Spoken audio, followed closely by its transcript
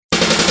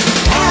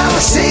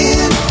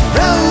Allison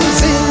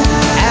Rosen.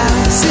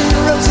 Allison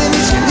Rosen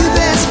is your new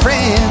best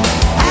friend.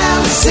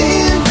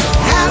 Allison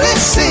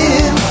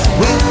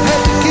with her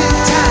good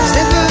times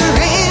never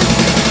end.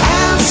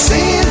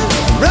 Allison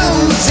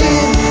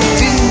Rosen,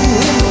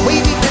 doing the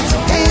wavy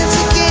pencil dance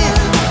again.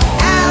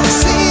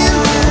 Allison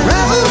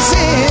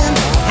Rosen,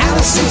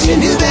 Allison's your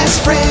new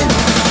best friend.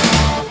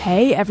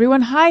 Hey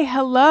everyone, hi,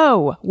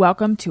 hello.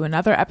 Welcome to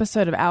another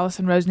episode of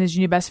Allison Rosen is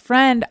Your New Best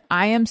Friend.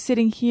 I am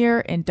sitting here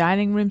in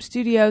Dining Room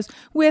Studios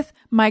with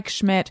Mike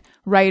Schmidt,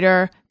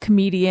 writer,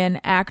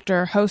 comedian,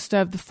 actor, host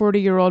of the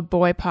 40-Year-Old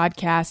Boy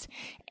podcast,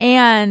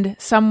 and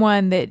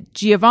someone that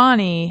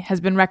Giovanni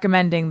has been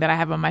recommending that I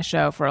have on my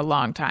show for a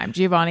long time.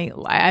 Giovanni,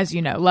 as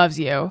you know, loves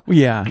you.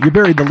 Yeah, you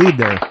buried the lead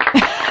there.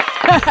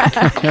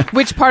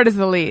 Which part is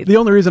the lead? The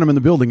only reason I'm in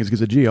the building is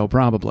because of Gio,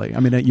 probably. I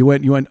mean, you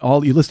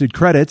listed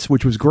credits,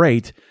 which was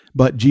great,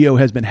 but Gio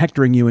has been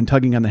hectoring you and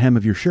tugging on the hem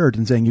of your shirt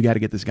and saying you got to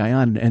get this guy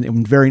on, and it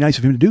was very nice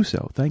of him to do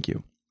so. Thank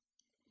you.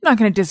 I'm not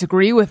going to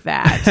disagree with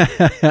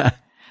that.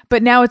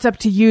 But now it's up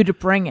to you to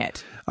bring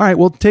it. All right,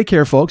 well, take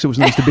care, folks. It was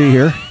nice to be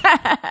here.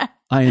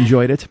 I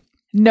enjoyed it.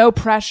 No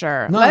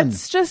pressure. None.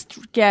 Let's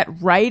just get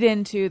right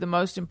into the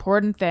most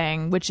important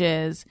thing, which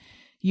is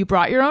you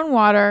brought your own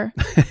water,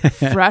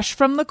 fresh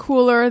from the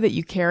cooler that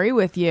you carry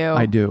with you.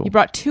 I do. You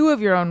brought 2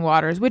 of your own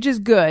waters, which is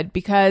good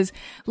because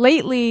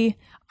lately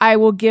I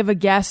will give a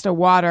guest a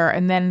water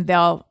and then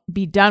they'll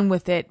be done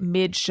with it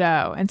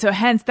mid-show. And so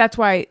hence, that's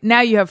why now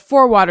you have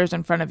 4 waters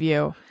in front of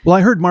you. Well,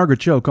 I heard Margaret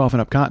Cho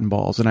coughing up cotton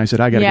balls, and I said,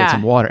 I got to get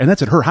some water. And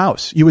that's at her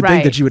house. You would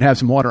think that she would have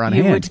some water on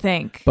hand. You would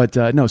think. But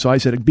no, so I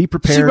said, be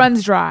prepared. She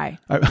runs dry.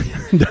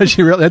 Does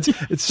she really?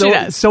 It's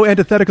so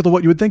antithetical to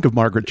what you would think of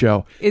Margaret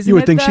Cho. You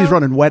would think she's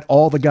running wet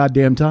all the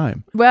goddamn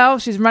time. Well,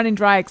 she's running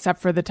dry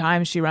except for the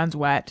time she runs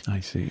wet. I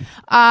see.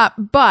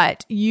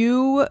 But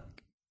you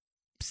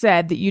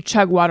said that you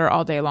chug water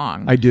all day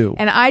long. I do.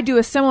 And I do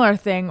a similar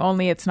thing,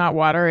 only it's not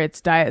water,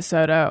 it's diet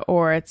soda,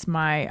 or it's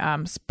my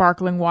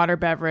sparkling water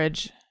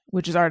beverage,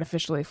 which is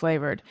artificially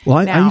flavored. Well,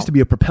 I used to be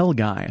a Propel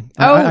guy.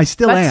 Oh, I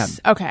still am.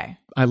 Okay.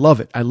 I love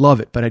it.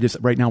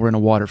 But right now we're in a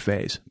water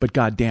phase. But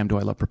goddamn, do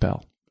I love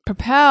Propel.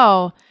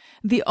 Propel,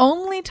 the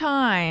only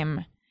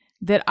time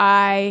that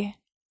and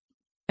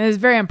it's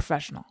very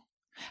unprofessional,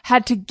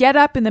 had to get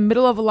up in the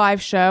middle of a live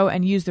show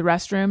and use the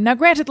restroom. Now,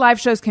 granted, live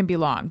shows can be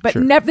long, but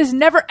sure. This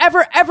never,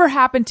 ever, ever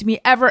happened to me,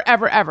 ever,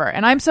 ever, ever.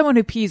 And I'm someone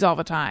who pees all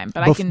the time,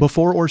 but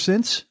before or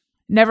since?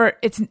 Never.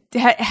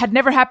 Had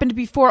never happened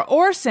before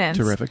or since.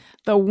 Terrific.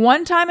 The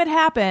one time it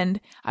happened,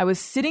 I was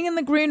sitting in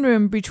the green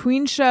room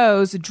between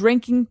shows,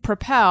 drinking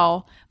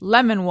Propel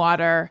lemon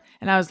water,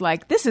 and I was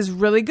like, "This is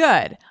really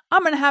good.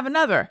 I'm gonna have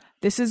another.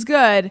 This is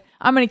good.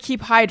 I'm going to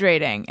keep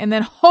hydrating." And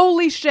then,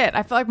 holy shit,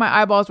 I felt like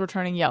my eyeballs were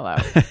turning yellow.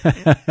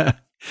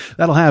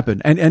 That'll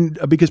happen. And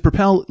because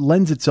Propel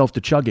lends itself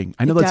to chugging.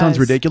 I know that sounds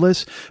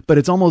ridiculous, but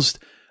it's almost,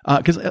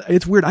 because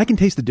it's weird. I can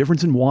taste the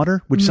difference in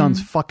water, which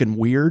sounds fucking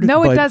weird.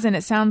 No, it doesn't.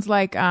 It sounds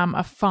like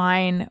a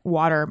fine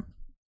water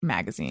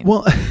magazine.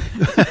 Well,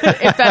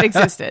 if that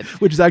existed.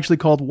 Which is actually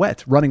called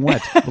Running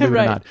Wet, believe it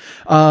or not.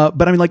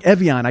 But I mean, like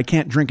Evian, I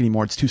can't drink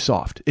anymore. It's too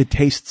soft. It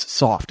tastes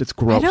soft. It's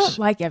gross. I don't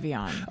like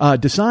Evian.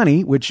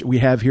 Dasani, which we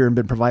have here and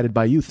been provided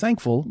by you.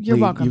 Thankful. You're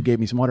welcome. You gave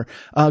me some water.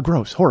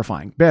 Gross,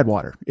 horrifying, bad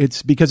water.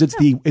 It's because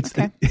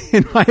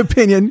in my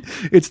opinion,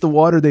 it's the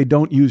water they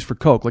don't use for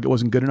Coke. Like it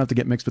wasn't good enough to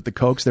get mixed with the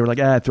Cokes. They were like,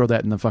 throw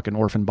that in the fucking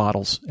orphan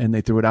bottles, and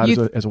they threw it out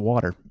as a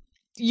water.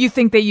 You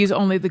think they use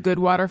only the good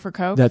water for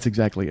Coke? That's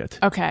exactly it.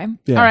 Okay.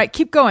 Yeah. All right.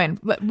 Keep going.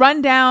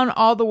 Run down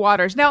all the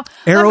waters. Now,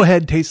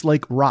 Arrowhead tastes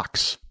like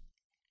rocks.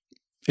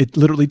 It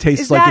literally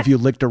tastes like if you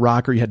licked a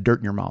rock or you had dirt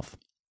in your mouth.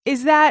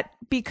 Is that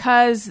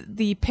because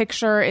the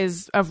picture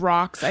is of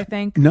rocks, I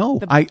think? No,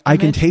 I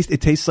can taste, it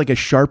tastes like a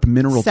sharp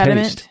mineral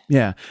sediment taste.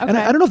 Yeah. Okay. And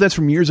I don't know if that's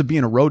from years of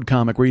being a road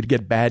comic where you'd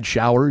get bad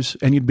showers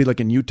and you'd be like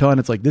in Utah and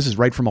it's like, this is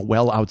right from a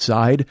well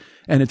outside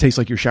and it tastes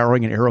like you're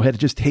showering in Arrowhead. It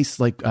just tastes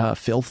like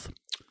filth.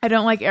 I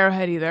don't like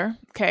Arrowhead either.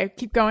 Okay,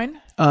 keep going.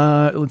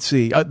 Let's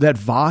see. That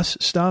Voss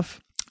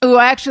stuff. Oh,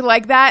 I actually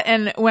like that.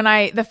 And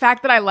the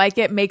fact that I like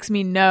it makes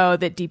me know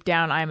that deep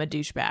down I'm a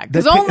douchebag.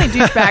 Because only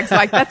douchebags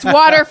like, that's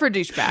water for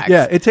douchebags.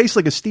 Yeah, it tastes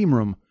like a steam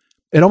room.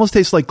 It almost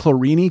tastes like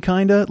chlorine,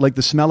 kind of like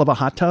the smell of a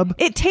hot tub.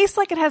 It tastes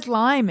like it has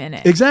lime in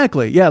it.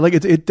 Exactly. Yeah, like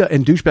and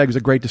douchebag is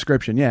a great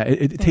description. Yeah,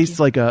 it tastes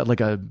like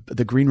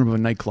the green room of a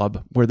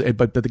nightclub but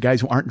the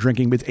guys who aren't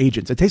drinking with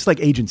agents. It tastes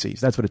like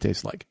agencies. That's what it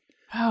tastes like.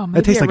 Oh, maybe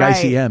it tastes like right.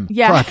 ICM.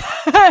 Yeah.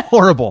 Fuck.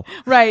 Horrible.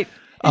 Right.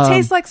 It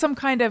tastes like some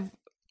kind of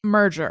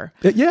merger.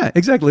 Yeah,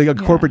 exactly. Like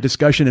a corporate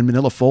discussion in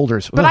manila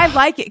folders. But I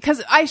like it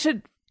because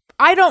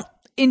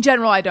in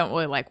general, I don't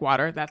really like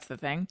water. That's the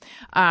thing,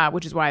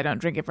 which is why I don't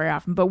drink it very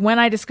often. But when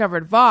I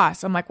discovered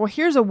Voss, I'm like, well,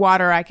 here's a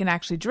water I can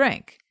actually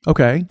drink.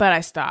 Okay. But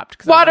I stopped.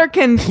 Because water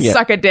can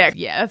suck a dick.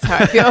 Yeah, that's how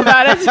I feel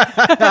about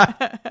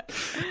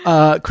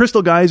it.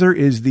 Crystal Geyser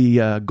is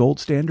the gold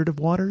standard of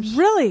waters.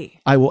 Really?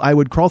 I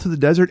would crawl through the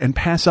desert and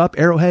pass up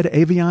Arrowhead,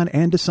 Evian,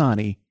 and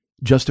Dasani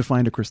just to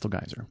find a Crystal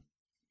Geyser.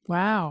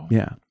 Wow.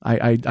 Yeah,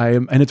 I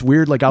am, and it's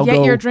weird. Like I'll Yet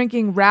go. you're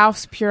drinking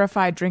Ralph's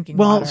purified drinking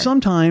Well, water.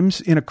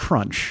 sometimes in a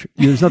crunch,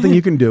 there's nothing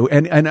you can do.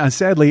 And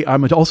sadly,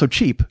 I'm also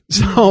cheap.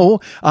 So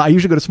I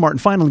usually go to Smart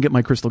and Final and get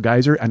my Crystal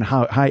Geyser. And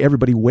hi,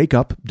 everybody, wake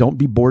up. Don't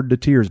be bored to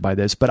tears by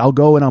this. But I'll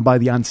go and I'll buy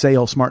the on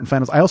sale Smart and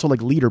Finals. I also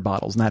like liter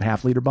bottles, not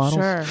half-liter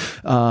bottles.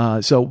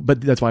 Sure.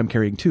 But that's why I'm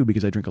carrying 2,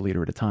 because I drink a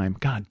liter at a time.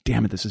 God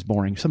damn it, this is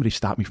boring. Somebody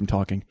stop me from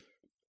talking.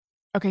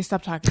 Okay,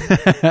 stop talking.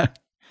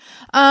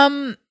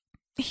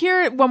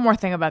 Here, one more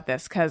thing about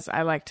this, because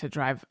I like to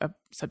drive a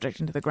subject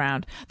into the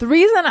ground. The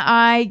reason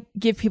I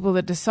give people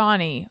the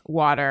Dasani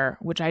water,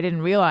 which I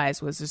didn't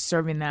realize was just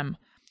serving them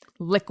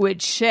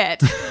liquid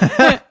shit,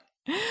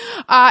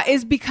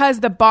 is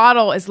because the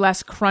bottle is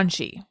less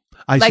crunchy.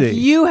 I see.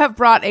 You have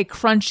brought a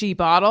crunchy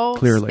bottle,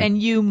 Clearly.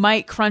 and you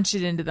might crunch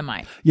it into the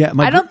mic. Yeah,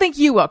 I don't think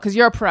you will, because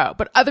you're a pro,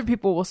 but other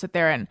people will sit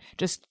there and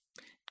just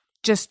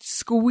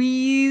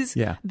squeeze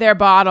their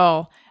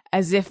bottle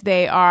as if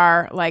they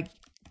are like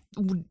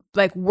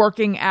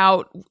working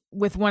out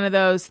with one of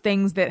those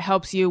things that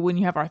helps you when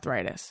you have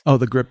arthritis. Oh,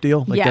 the grip deal?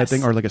 Like that Yes.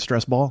 thing? Or like a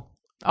stress ball?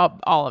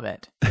 All of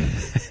it.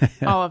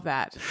 All of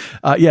that.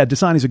 Yeah,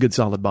 Dasani's a good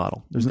solid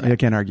bottle. I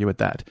can't argue with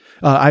that.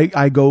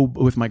 I go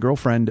with my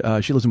girlfriend.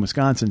 She lives in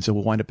Wisconsin, so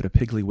we'll wind up at a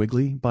Piggly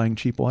Wiggly buying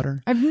cheap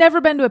water. I've never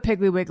been to a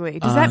Piggly Wiggly.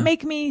 Does that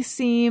make me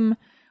seem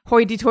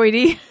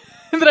hoity-toity?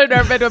 That I've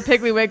never been to a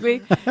Piggly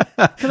Wiggly,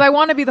 because I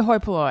want to be the hoi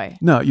polloi.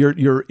 No,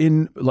 you're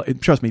in.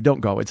 Trust me,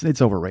 don't go.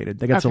 It's overrated.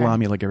 They got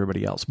salami like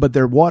everybody else, but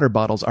their water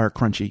bottles are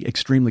crunchy,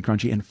 extremely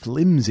crunchy and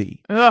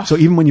flimsy. Ugh. So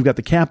even when you've got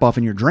the cap off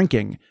and you're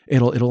drinking,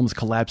 it'll almost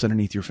collapse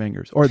underneath your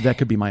fingers. Or that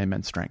could be my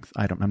immense strength.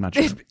 I'm not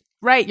sure.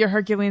 Right, your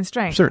Herculean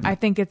strength. Certainly. I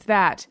think it's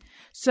that.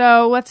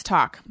 So let's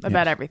talk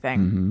about everything.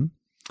 Mm-hmm.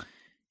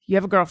 You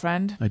have a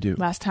girlfriend. I do.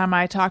 Last time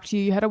I talked to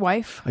you, you had a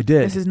wife. I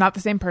did. This is not the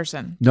same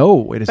person.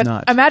 No, it is But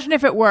not. imagine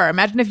if it were.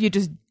 Imagine if you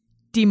just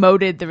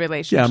demoted the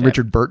relationship. Yeah, I'm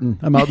Richard Burton.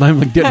 I'm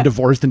like getting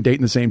divorced and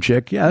dating the same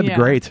chick. Yeah, that'd be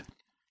great.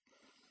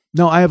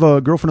 No, I have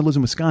a girlfriend who lives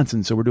in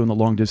Wisconsin, so we're doing the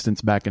long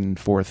distance back and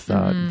forth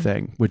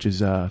thing, which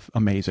is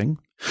amazing.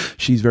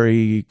 She's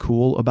very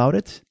cool about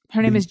it.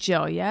 Her name is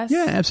Jill, yes?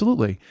 Yeah,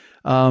 absolutely.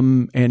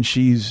 And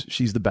she's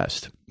the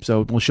best.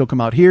 So she'll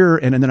come out here,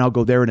 and then I'll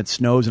go there, and it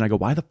snows, and I go,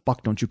 why the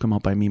fuck don't you come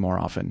out by me more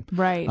often?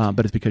 Right.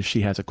 But it's because she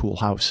has a cool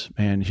house,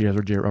 and she has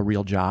a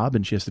real job,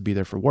 and she has to be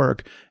there for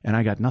work, and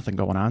I got nothing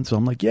going on. So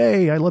I'm like,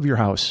 yay, I love your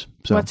house.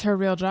 So What's her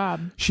real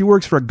job? she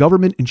works for a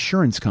government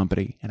insurance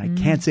company, and I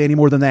can't say any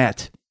more than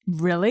that.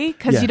 Really?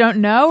 Because Yeah. you don't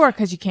know, or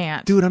because you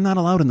can't? Dude, I'm not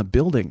allowed in the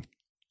building.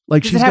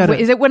 Like Does it have,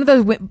 is it one of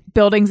those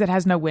buildings that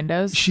has no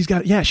windows? she's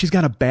got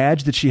a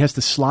badge that she has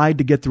to slide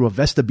to get through a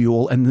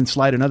vestibule and then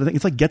slide another thing.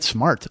 It's like Get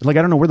Smart. Like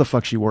I don't know where the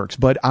fuck she works,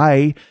 but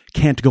I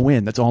can't go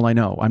in. That's all I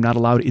know. I'm not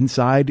allowed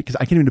inside because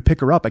I can't even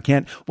pick her up. I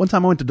can't. One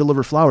time I went to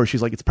deliver flowers.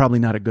 She's like, it's probably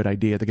not a good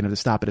idea. They're going to have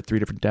to stop it at 3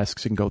 different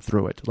desks and go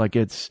through it. Like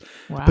it's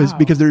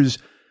because there's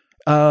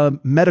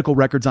medical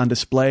records on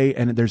display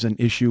and there's an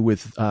issue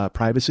with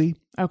privacy.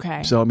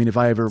 Okay. So I mean, if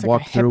I ever It's like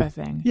walked a through, HIPAA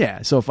thing.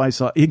 yeah. So if I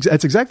saw,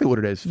 that's exactly what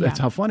it is. Yeah. That's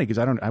how funny because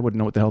I wouldn't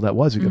know what the hell that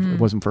was if it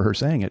wasn't for her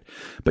saying it.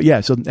 But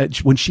yeah, so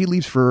when she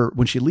leaves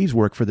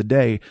work for the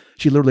day,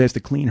 she literally has to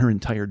clean her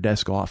entire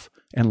desk off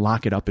and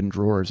lock it up in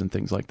drawers and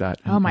things like that.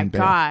 Oh my and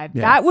bail. God.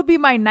 Yeah. That would be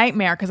my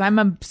nightmare because I'm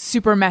a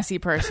super messy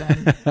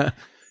person. Yeah,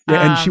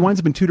 and she winds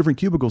up in 2 different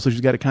cubicles, so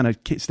she's got to kind of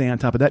stay on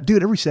top of that.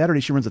 Dude, every Saturday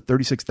she runs a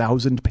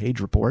 36,000 page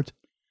report.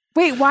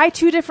 Wait, why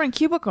 2 different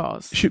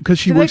cubicles? Because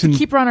she Do they works have to in.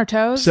 keep her on her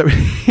toes? So,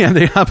 yeah,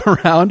 they hop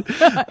around.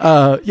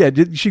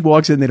 She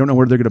walks in. They don't know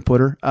where they're going to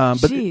put her. But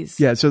Jeez.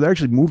 yeah, so they're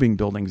actually moving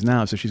buildings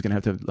now. So she's going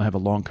to have a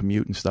long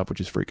commute and stuff, which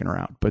is freaking her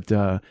out. But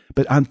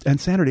on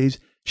Saturdays,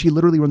 she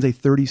literally runs a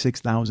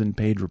 36,000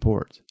 page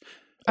report.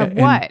 Of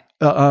what?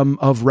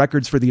 Of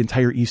records for the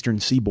entire Eastern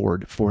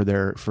Seaboard for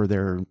their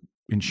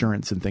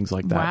insurance and things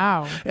like that.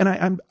 Wow.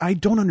 And I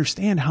don't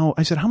understand how.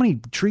 I said, how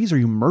many trees are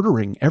you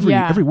murdering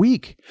every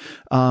week?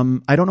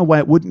 I don't know why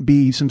it wouldn't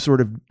be some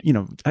sort of, you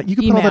could put all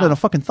that Email. on a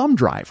fucking thumb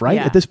drive, right?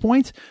 Yeah. At this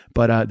point,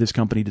 but this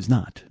company does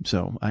not.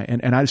 So I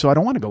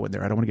don't want to go in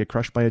there. I don't want to get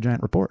crushed by a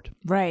giant report.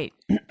 Right.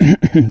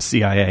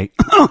 CIA.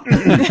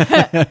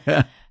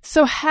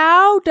 So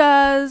how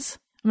does,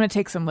 I'm going to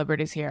take some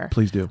liberties here.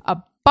 Please do.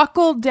 A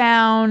buckled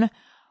down,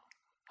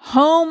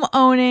 home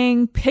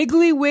owning,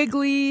 Piggly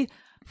Wiggly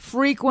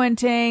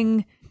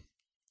frequenting,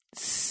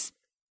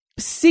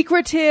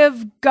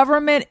 secretive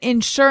government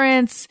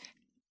insurance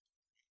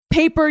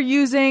paper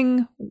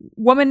using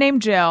woman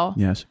named Jill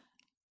Yes.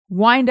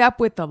 wind up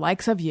with the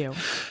likes of you?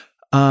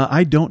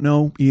 I don't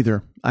know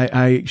either.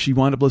 She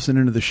wound up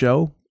listening to the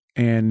show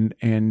and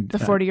The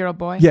 40-year-old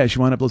boy? yeah, she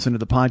wound up listening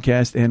to the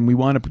podcast, and we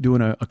wound up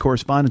doing a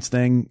correspondence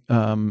thing,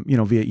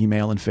 via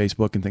email and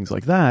Facebook and things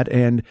like that.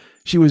 And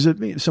she was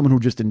someone who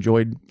just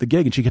enjoyed the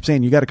gig, and she kept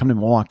saying, "You got to come to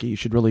Milwaukee. You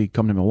should really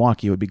come to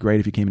Milwaukee. It would be great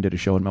if you came and did a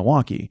show in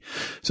Milwaukee."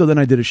 So then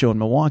I did a show in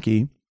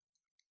Milwaukee,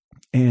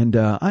 and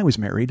I was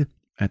married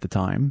at the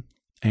time.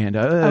 And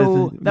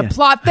The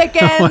plot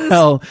thickens.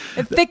 Well,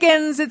 it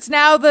thickens. It's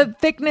now the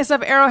thickness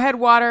of Arrowhead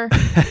water.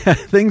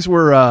 things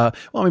were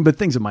but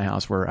things in my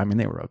house were,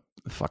 they were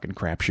a fucking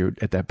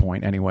crapshoot at that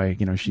point. Anyway,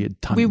 she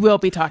had tons. We will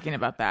be talking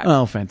about that.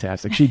 Oh,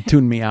 fantastic! She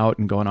tuned me out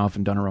and gone off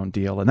and done her own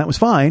deal, and that was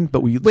fine.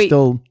 But we Wait,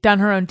 still done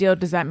her own deal.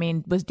 Does that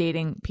mean was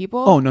dating people?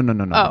 Oh, no,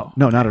 Oh,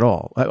 no, not at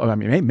all. I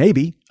mean,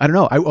 maybe. I don't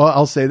know.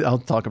 I'll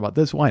talk about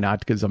this. Why not?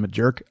 Because I'm a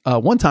jerk.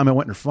 One time I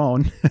went in her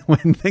phone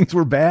when things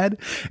were bad,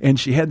 and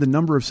she had the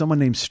number of someone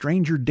named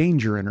Stranger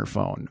Danger in her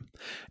phone.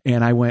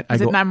 And I went,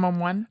 Is it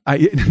 911?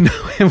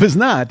 No, it was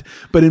not.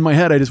 But in my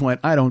head, I just went,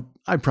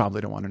 I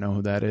probably don't want to know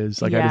who that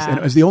is. Like Yeah. and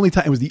it was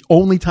the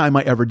only time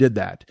I ever did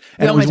that.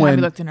 And The it was only time when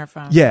you looked in her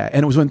phone. Yeah.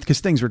 And it was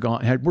because things were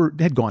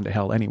had gone to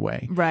hell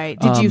anyway. Right.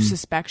 Did you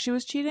suspect she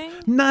was cheating?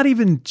 Not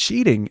even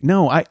cheating.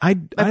 No, I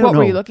don't what know.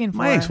 were you looking for?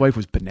 My ex-wife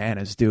was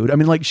bananas, dude. I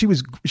mean, like she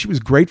was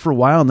great for a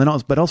while, and then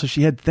but also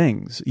she had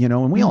things,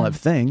 and we all have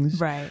things,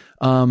 Right.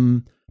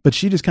 But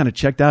she just kind of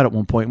checked out at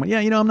one point. And went,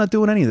 yeah, I'm not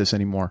doing any of this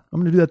anymore. I'm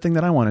going to do that thing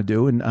that I want to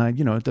do, and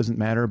it doesn't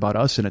matter about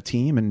us and a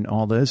team and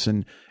all this.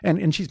 And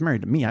she's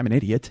married to me. I'm an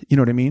idiot. You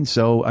know what I mean?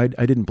 So I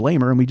didn't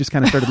blame her, and we just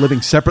kind of started living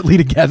separately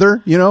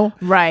together.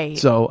 Right.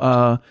 So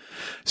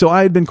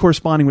I had been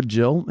corresponding with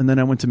Jill, and then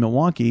I went to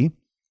Milwaukee.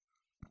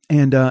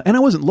 And I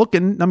wasn't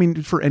looking, I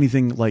mean, for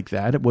anything like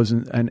that. It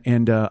wasn't,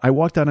 and I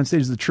walked out on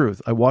stage. This is the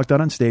truth. I walked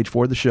out on stage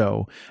for the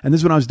show, and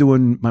this is when I was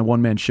doing my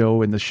one-man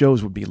show, and the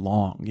shows would be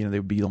long. They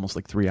would be almost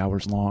like 3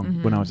 hours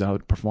long when I was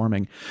out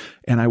performing.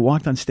 And I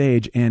walked on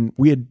stage, and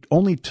we had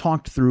only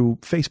talked through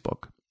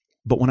Facebook.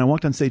 But when I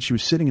walked on stage, she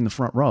was sitting in the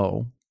front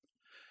row,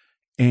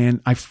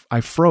 and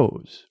I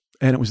froze.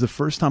 And it was the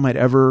first time I'd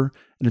ever,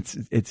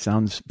 and it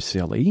sounds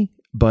silly,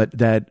 but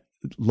that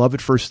love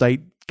at first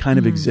sight kind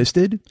of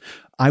existed.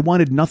 I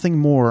wanted nothing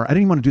more. I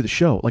didn't even want to do the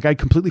show. Like I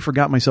completely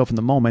forgot myself in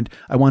the moment.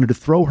 I wanted to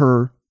throw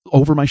her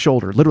over my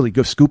shoulder, literally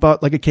go scoop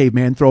out like a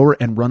caveman, throw her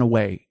and run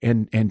away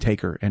and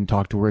take her and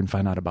talk to her and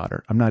find out about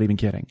her. I'm not even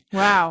kidding.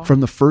 Wow. From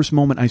the first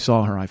moment I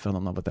saw her, I fell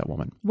in love with that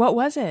woman. What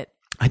was it?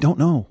 I don't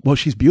know. Well,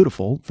 she's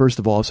beautiful, first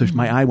of all. So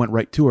my eye went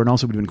right to her, and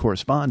also we've been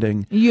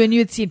corresponding. You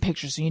had seen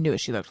pictures, so you knew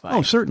what she looked like.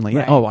 Oh, certainly.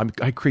 Right. Yeah. Oh,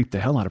 I creeped the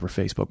hell out of her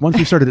Facebook. Once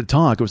we started to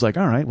talk, it was like,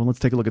 all right, well, let's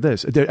take a look at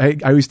this. I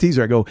always tease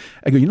her. I go,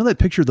 you know that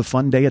picture of the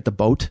fun day at the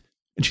boat?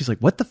 And she's like,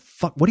 what the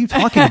fuck? What are you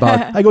talking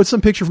about? I go, it's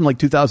some picture from like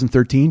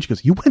 2013. She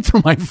goes, you went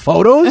through my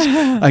photos?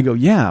 I go,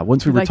 yeah.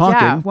 Once we were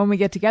talking. Yeah, when we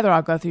get together,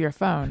 I'll go through your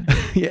phone.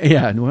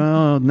 Yeah.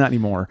 Well, not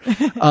anymore.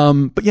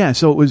 But yeah,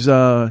 so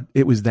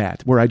it was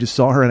that where I just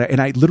saw her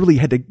and I literally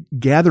had to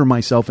gather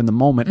myself in the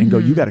moment and go,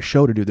 you got a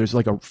show to do. There's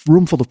like a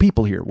room full of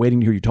people here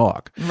waiting to hear you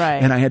talk.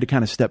 Right. And I had to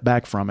kind of step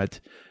back from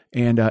it.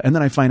 And then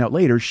I find out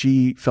later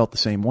she felt the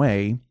same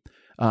way.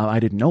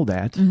 I didn't know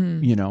that,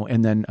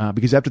 and then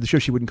because after the show,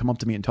 she wouldn't come up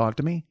to me and talk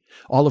to me.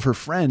 All of her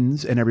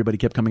friends and everybody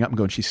kept coming up and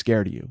going, she's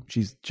scared of you.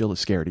 Jill is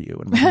scared of you.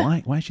 And I'm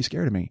like, why is she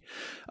scared of me?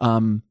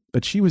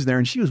 But she was there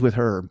and she was with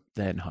her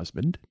then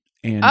husband.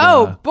 And,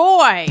 oh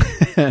boy.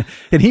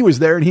 And he was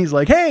there and he's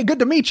like, hey, good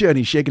to meet you. And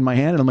he's shaking my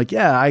hand. And I'm like,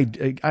 yeah,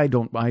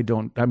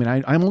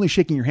 I'm only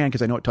shaking your hand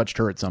because I know it touched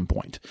her at some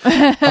point.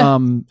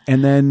 And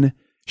then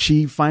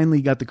she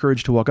finally got the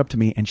courage to walk up to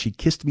me and she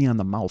kissed me on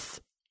the mouth.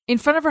 In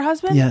front of her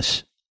husband?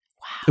 Yes.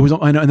 It was,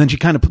 I know, and then she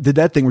kind of did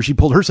that thing where she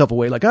pulled herself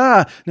away, like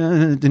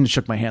then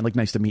shook my hand, like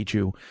nice to meet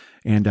you,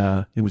 and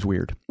it was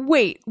weird.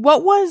 Wait,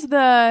 what were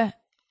your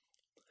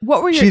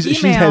emails?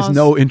 She has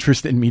no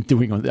interest in me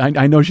doing.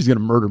 I know she's going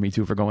to murder me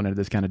too for going into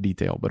this kind of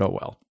detail, but oh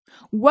well.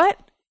 What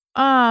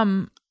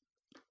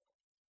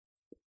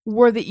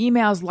were the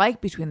emails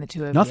like between the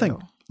two of Nothing. you?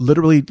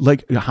 Literally,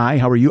 like, hi,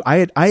 how are you?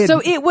 I had.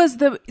 So it was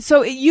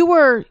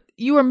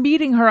you were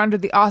meeting her under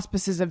the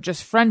auspices of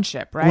just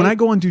friendship, right? When I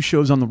go and do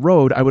shows on the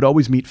road, I would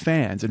always meet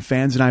fans, and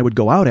fans and I would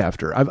go out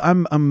after.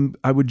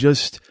 I would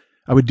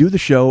do the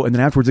show, and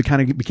then afterwards it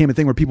kind of became a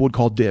thing where people would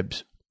call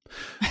dibs.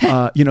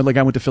 Like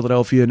I went to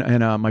Philadelphia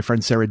and my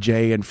friend Sarah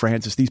J and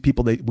Francis, these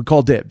people, we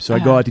call dibs. So I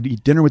go out to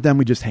eat dinner with them.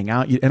 We just hang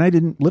out. And I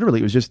didn't literally,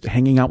 it was just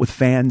hanging out with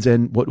fans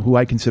and who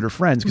I consider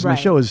friends because my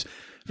show is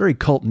very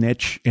cult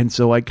niche. And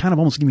so I kind of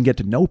almost even get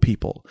to know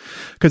people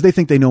because they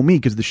think they know me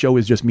because the show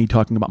is just me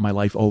talking about my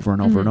life over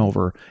and over and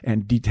over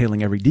and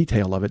detailing every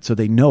detail of it. So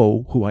they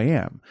know who I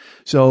am.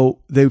 So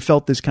they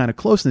felt this kind of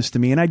closeness to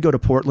me. And I'd go to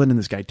Portland and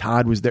this guy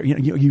Todd was there.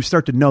 You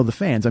start to know the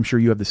fans. I'm sure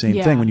you have the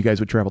same thing when you guys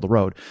would travel the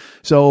road.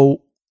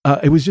 So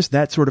it was just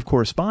that sort of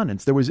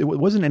correspondence. It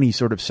wasn't any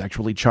sort of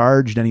sexually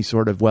charged, any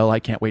sort of, well,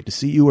 I can't wait to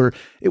see you, or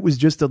it was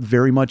just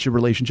very much a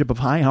relationship of,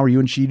 hi, how are you?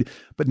 And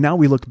but now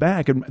we look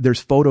back and there's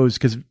photos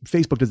because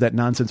Facebook does that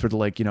nonsense where they're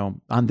like,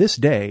 on this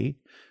day.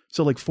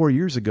 So like 4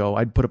 years ago,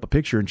 I'd put up a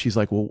picture and she's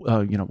like, well,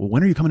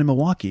 when are you coming to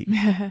Milwaukee?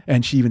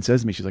 And she even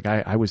says to me, she's like,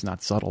 I was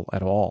not subtle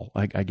at all,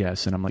 I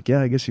guess. And I'm like, yeah,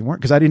 I guess you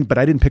weren't. Cause I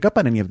didn't pick up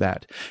on any of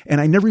that. And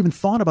I never even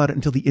thought about it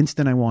until the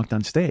instant I walked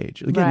on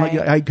stage.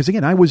 Again, cause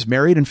again, I was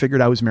married and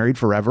figured I was married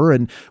forever.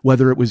 And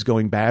whether it was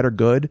going bad or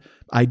good,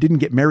 I didn't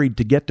get married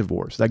to get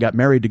divorced. I got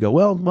married to go,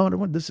 well,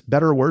 this is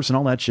better or worse and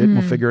all that shit. And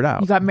we'll figure it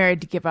out. You got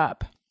married to give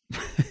up.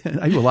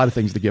 I do a lot of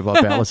things to give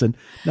up, Allison,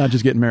 not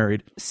just getting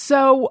married.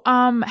 So,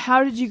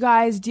 how did you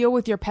guys deal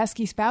with your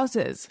pesky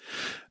spouses?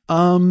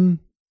 Well,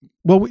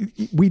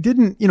 we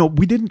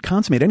didn't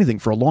consummate anything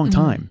for a long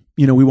time.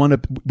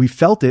 we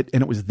felt it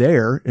and it was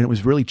there and it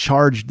was really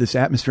charged, this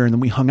atmosphere. And then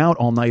we hung out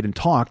all night and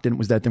talked, and it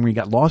was that then we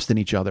got lost in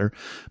each other,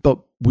 but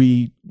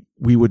we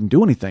wouldn't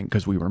do anything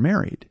because we were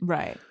married.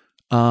 Right.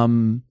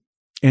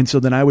 And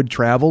so then I would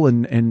travel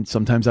and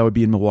sometimes I would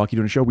be in Milwaukee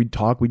doing a show. We'd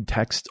talk, we'd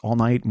text all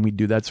night, and we'd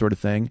do that sort of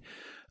thing.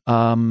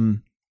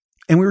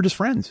 And we were just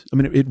friends. I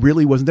mean, it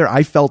really wasn't there.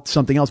 I felt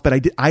something else, but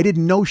I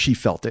didn't know she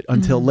felt it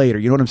until later.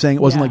 You know what I'm saying?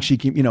 It wasn't like she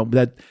came,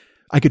 that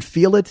I could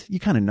feel it. You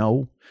kind of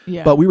know.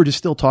 Yeah. But we were just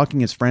still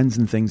talking as friends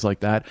and things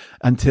like that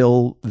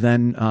until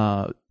then.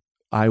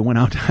 I went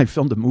out. I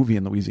filmed a movie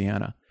in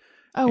Louisiana.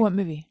 Oh, what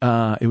movie?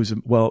 It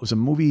was a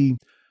movie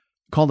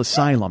called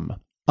Asylum.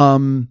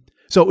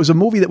 So it was a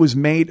movie that was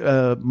made.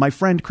 My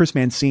friend Chris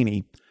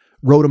Mancini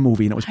wrote a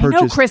movie, and it was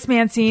purchased. I know Chris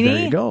Mancini.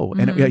 There you go.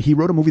 And he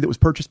wrote a movie that was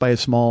purchased by a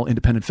small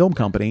independent film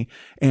company,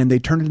 and they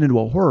turned it into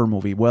a horror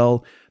movie.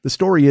 Well, the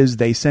story is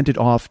they sent it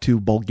off to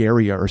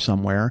Bulgaria or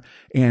somewhere,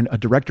 and a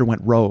director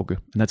went rogue, and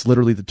that's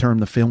literally the term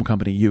the film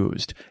company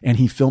used. And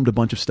he filmed a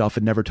bunch of stuff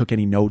and never took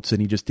any notes, and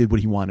he just did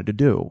what he wanted to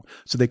do.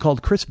 So they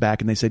called Chris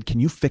back and they said, "Can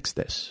you fix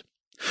this?"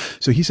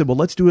 So he said, well,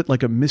 let's do it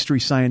like a mystery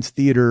science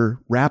theater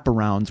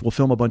wraparounds. We'll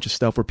film a bunch of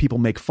stuff where people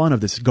make fun of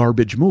this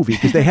garbage movie,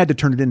 because they had to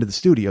turn it into the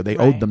studio. They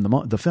owed them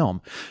the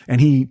film. And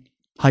he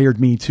hired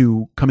me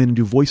to come in and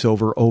do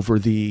voiceover over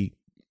the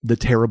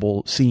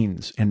terrible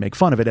scenes and make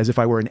fun of it as if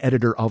I were an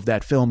editor of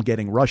that film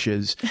getting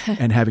rushes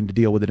and having to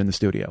deal with it in the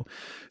studio.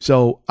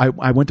 So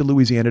I went to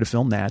Louisiana to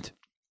film that.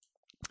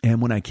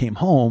 And when I came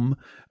home,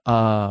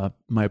 my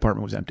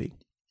apartment was empty.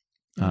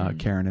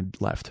 Karen had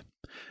left.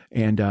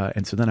 And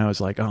so then I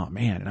was like, oh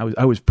man, and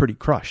I was pretty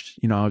crushed.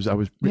 I was How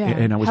wiped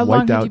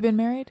long out. had you been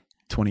married?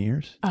 20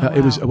 years. Oh,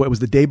 It was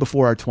the day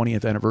before our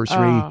 20th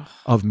anniversary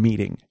of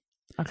meeting.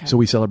 Okay. So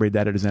we celebrated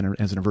that as an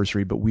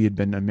anniversary, but we had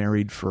been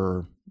married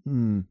for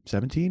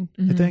 17,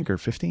 I think, or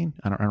 15.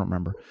 I don't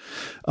remember.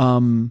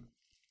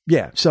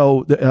 Yeah.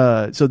 So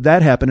that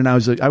happened, and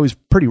I was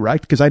pretty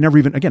wrecked because I never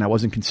even, again, I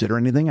wasn't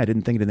considering anything. I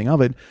didn't think anything of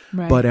it.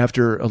 Right. But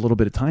after a little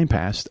bit of time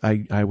passed,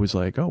 I was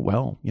like, oh,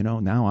 well,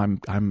 now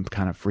I'm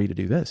kind of free to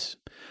do this.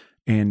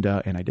 And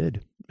I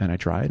did, and I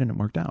tried, and it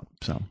worked out.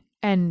 So.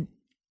 And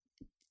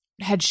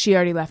had she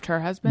already left her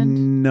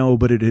husband? No,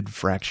 but it had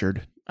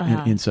fractured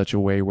in such a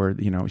way where,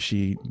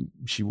 she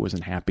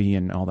wasn't happy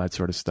and all that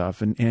sort of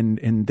stuff.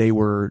 And they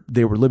were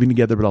living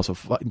together, but also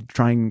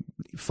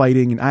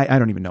fighting. And I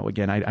don't even know,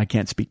 again, I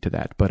can't speak to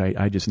that, but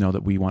I just know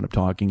that we wound up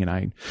talking, and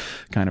I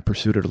kind of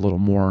pursued it a little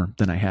more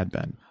than I had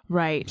been.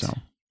 Right.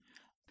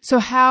 So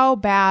how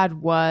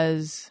bad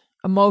was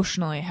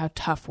emotionally, how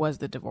tough was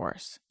the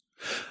divorce?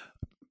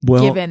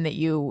 Well, given that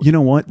you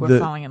were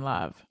falling in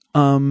love.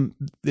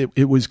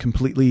 It was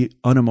completely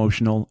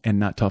unemotional and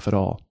not tough at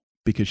all,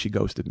 because she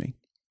ghosted me.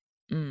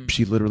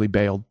 She literally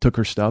bailed, took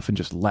her stuff, and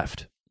just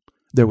left.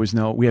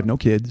 We had no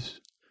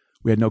kids.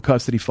 We had no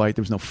custody fight.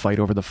 There was no fight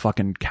over the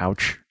fucking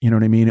couch. You know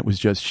what I mean? It was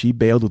just, she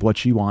bailed with what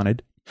she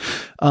wanted.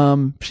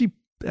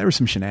 There were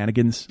some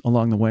shenanigans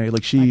along the way.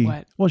 Like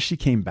she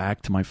came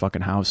back to my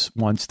fucking house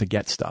once to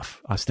get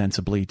stuff,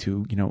 ostensibly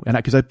to, and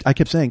I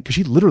kept saying, because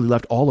she literally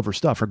left all of her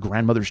stuff, her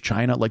grandmother's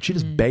china, like she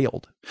just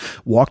bailed,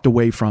 walked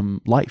away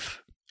from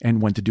life and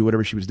went to do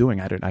whatever she was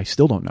doing. I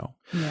still don't know.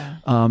 Yeah.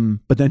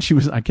 But then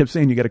I kept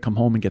saying, you got to come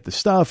home and get the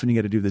stuff, and you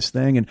got to do this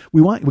thing. And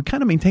we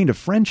kind of maintained a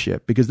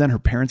friendship, because then her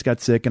parents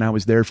got sick and I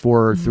was there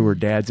for her through her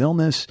dad's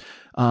illness.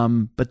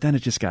 But then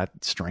it just got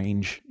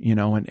strange,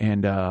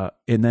 and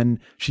then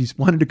she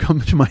wanted to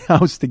come to my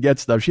house to get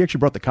stuff. She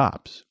actually brought the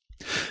cops.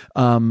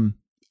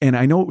 And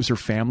I know it was her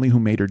family who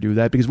made her do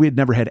that, because we had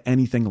never had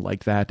anything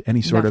like that.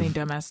 Nothing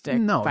domestic.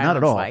 No, violence, not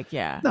at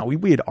all. No,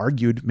 we had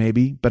argued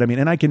maybe, but I mean,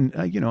 and I can,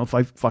 if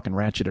I fucking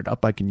ratchet it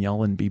up, I can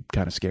yell and be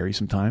kind of scary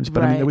sometimes,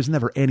 but I mean, there was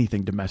never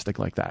anything domestic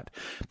like that.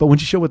 But when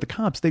she showed with the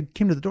cops, they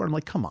came to the door. I'm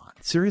like, come on,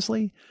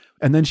 seriously?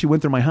 And then she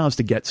went through my house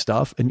to get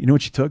stuff. And you know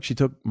what she took? She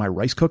took my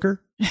rice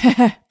cooker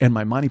and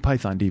my Monty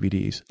Python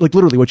DVDs. Like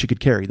literally what she could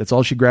carry. That's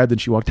all she grabbed,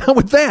 and she walked out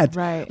with that.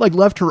 Right. Like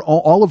left her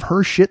all of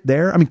her shit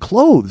there. I mean,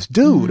 clothes,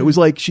 dude. It was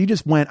like she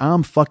just went,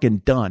 I'm fucking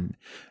done,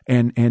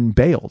 and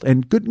bailed.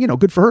 And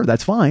good for her.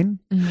 That's fine.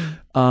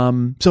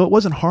 So it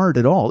wasn't hard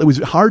at all. It was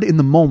hard in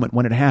the moment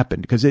when it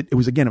happened, because it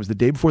was the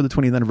day before the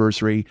 20th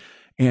anniversary.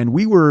 And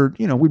we were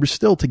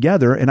still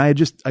together, and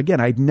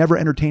I'd never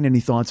entertained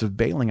any thoughts of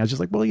bailing. I was just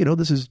like, well,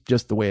 this is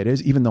just the way it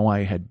is, even though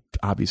I had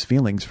obvious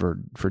feelings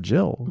for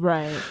Jill.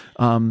 Right.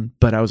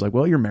 But I was like,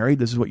 well, you're married.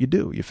 This is what you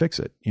do. You fix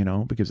it,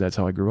 because that's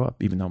how I grew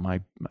up, even though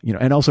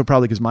and also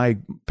probably because my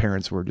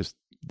parents were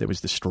it was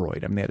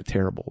destroyed. I mean, they had a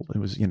terrible, it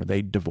was,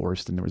 they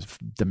divorced, and there was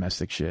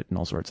domestic shit and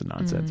all sorts of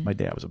nonsense. My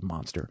dad was a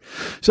monster.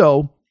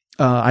 So,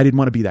 I didn't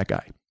want to be that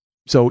guy.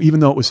 So even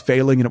though it was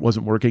failing and it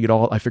wasn't working at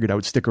all, I figured I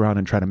would stick around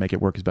and try to make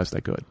it work as best I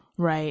could.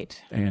 Right.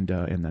 And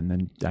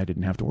then I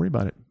didn't have to worry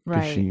about it.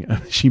 Right.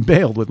 She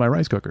bailed with my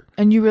rice cooker.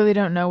 And you really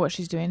don't know what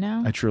she's doing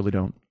now? I truly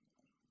don't.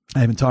 I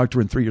haven't talked to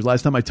her in 3 years.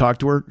 Last time I talked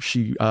to her,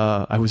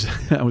 I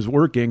was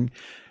working,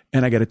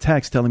 and I got a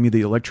text telling me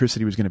the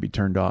electricity was going to be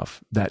turned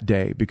off that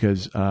day,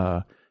 because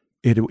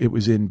it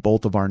was in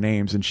both of our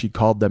names, and she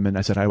called them, and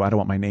I said, I don't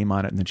want my name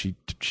on it. And then she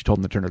told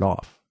them to turn it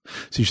off.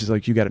 So she's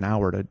like, you got an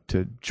hour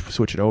to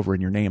switch it over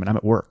in your name, and I'm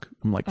at work.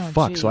 I'm like,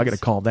 fuck. Geez. So I got to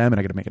call them, and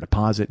I got to make a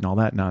deposit and all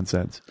that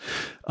nonsense.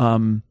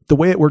 The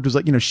way it worked was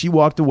like, she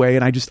walked away,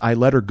 and I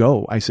let her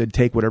go. I said,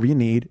 take whatever you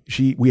need.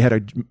 We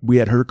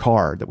had her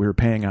car that we were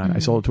paying on. I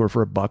sold it to her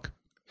for $1.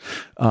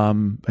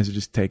 I said,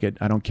 just take it.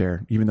 I don't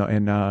care. Even though,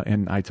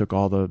 and I took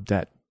all the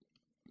debt.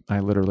 I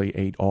literally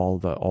ate all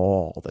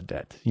the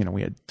debt.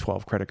 We had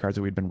 12 credit cards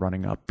that we'd been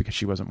running up because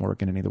she wasn't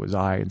working, and neither was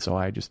I. And so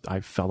I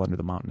fell under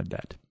the mountain of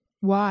debt.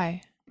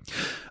 Why?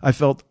 I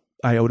felt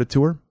I owed it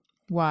to her.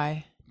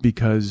 Why?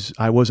 Because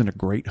I wasn't a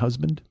great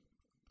husband.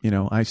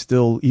 I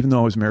still, even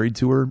though I was married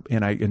to her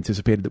and I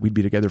anticipated that we'd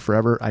be together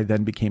forever, I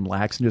then became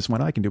lax and just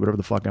went, I can do whatever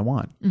the fuck I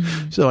want.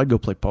 So I'd go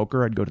play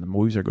poker, I'd go to the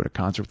movies, I'd go to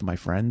concerts with my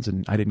friends,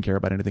 and I didn't care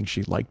about anything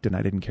she liked, and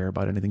I didn't care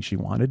about anything she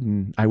wanted.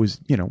 And I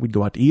was, we'd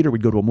go out to eat, or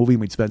we'd go to a movie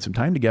and we'd spend some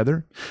time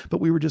together, but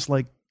we were just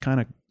like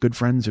kind of good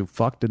friends who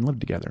fucked and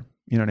lived together.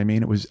 You know what I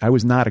mean? I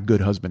was not a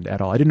good husband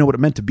at all. I didn't know what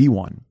it meant to be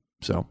one.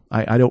 So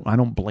I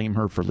don't blame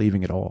her for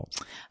leaving at all.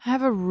 I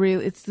have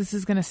this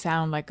is going to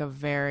sound like a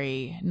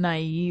very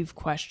naive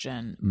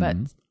question, but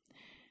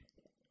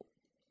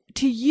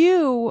to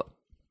you,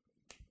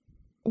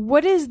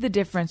 what is the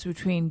difference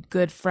between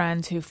good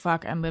friends who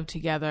fuck and live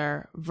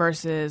together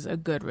versus a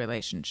good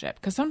relationship?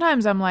 Because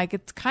sometimes I'm like,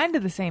 it's kind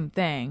of the same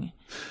thing.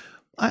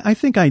 I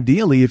think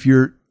ideally, if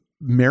you're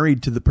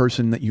married to the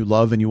person that you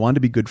love and you want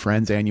to be good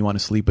friends and you want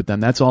to sleep with them,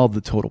 that's all the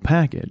total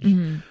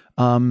package.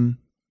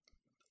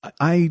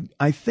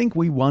 I think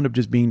we wound up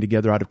just being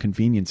together out of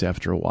convenience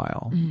after a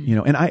while,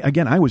 and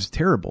I was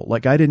terrible.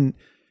 Like I didn't,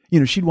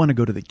 she'd want to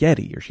go to the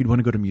Getty, or she'd want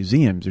to go to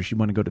museums, or she'd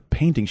want to go to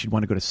painting. She'd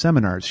want to go to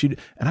seminars. And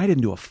I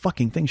didn't do a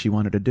fucking thing she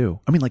wanted to do.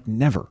 I mean, like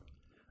never.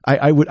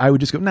 I would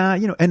just go, nah,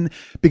 and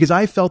because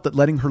I felt that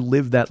letting her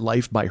live that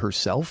life by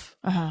herself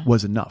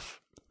was enough.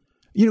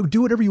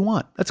 Do whatever you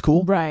want. That's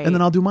cool. Right. And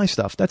then I'll do my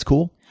stuff. That's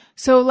cool.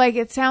 So like,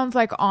 it sounds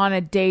like on a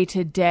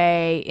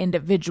day-to-day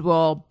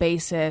individual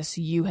basis,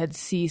 you had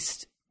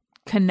ceased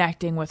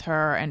connecting with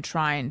her and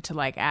trying to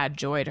like add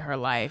joy to her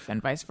life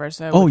and vice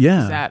versa. Oh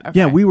yeah. Is that, okay.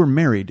 Yeah. We were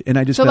married, and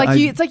I just, so like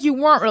it's like you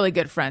weren't really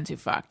good friends who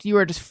fucked. You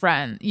were just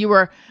friends. You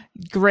were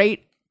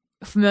great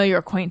familiar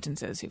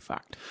acquaintances who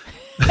fucked.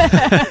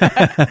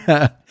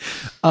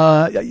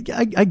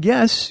 I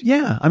guess.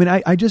 Yeah. I mean,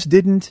 I just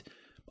didn't,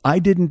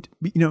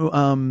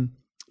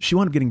 she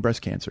wound up getting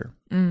breast cancer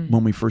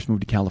when we first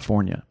moved to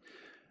California.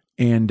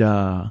 And,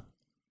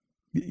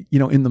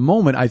 in the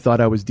moment, I thought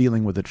I was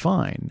dealing with it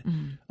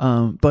fine.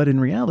 But in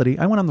reality,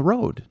 I went on the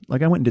road.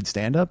 Like I went and did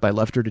stand up. I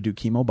left her to do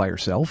chemo by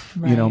herself.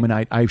 Right. I mean,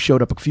 I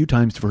showed up a few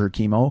times for her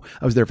chemo.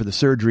 I was there for the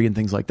surgery and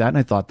things like that. And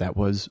I thought that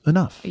was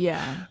enough.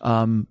 Yeah.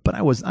 But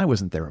I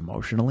wasn't there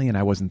emotionally, and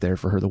I wasn't there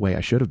for her the way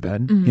I should have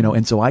been,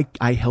 and so I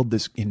held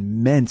this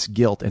immense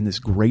guilt and this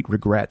great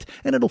regret,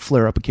 and it'll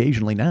flare up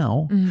occasionally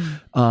now.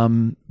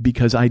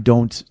 Because I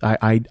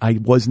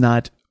was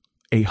not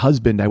a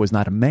husband. I was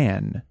not a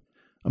man.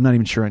 I'm not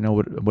even sure I know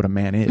what a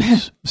man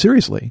is.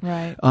 Seriously.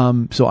 Right.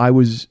 So I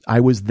was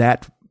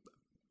that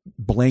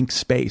blank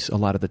space a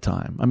lot of the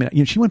time. I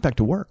mean, she went back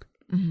to work.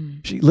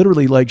 She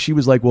literally she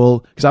was like, well,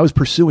 because I was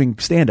pursuing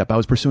stand up, I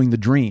was pursuing the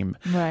dream.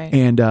 Right.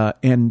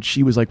 And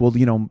she was like, well,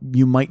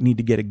 you might need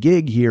to get a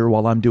gig here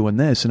while I'm doing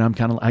this. And I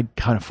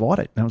kind of fought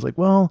it. And I was like,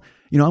 well,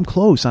 I'm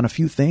close on a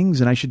few things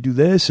and I should do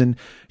this. And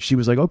she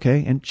was like,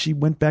 okay. And she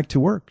went back to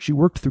work. She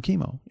worked through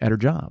chemo at her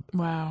job.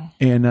 Wow.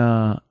 And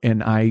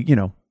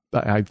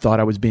I thought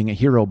I was being a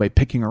hero by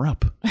picking her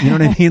up. You know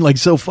what I mean? Like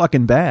so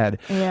fucking bad.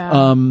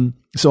 Yeah.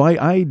 So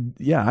I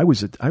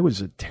was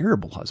a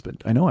terrible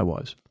husband. I know I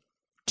was.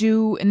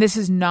 And this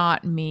is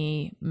not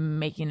me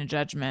making a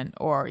judgment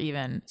or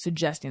even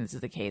suggesting this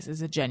is the case.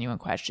 It's a genuine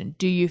question.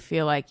 Do you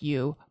feel like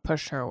you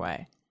pushed her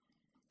away?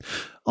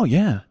 Oh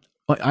yeah.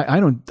 I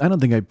don't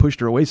think I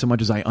pushed her away so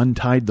much as I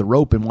untied the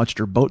rope and watched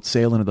her boat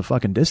sail into the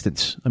fucking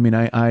distance. I mean,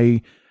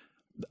 I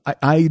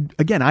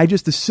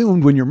just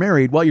assumed when you're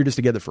married, well, you're just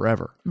together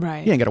forever.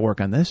 Right. You ain't got to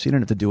work on this. You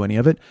don't have to do any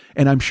of it.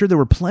 And I'm sure there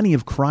were plenty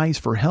of cries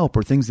for help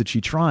or things that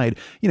she tried.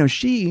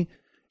 She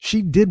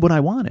did what I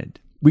wanted.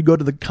 We'd go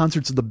to the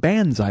concerts of the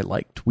bands I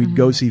liked. We'd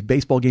go see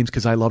baseball games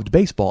because I loved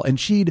baseball. And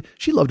she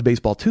loved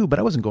baseball too, but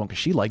I wasn't going because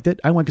she liked it.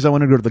 I went because I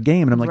wanted to go to the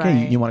game. And I'm like, Right.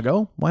 hey, you want to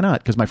go? Why not?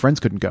 Because my friends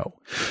couldn't go.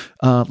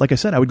 Like I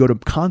said, I would go to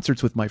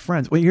concerts with my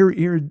friends. Well, here,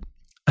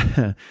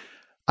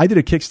 I did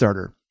a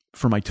Kickstarter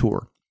for my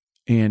tour.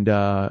 And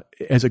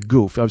as a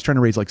goof, I was trying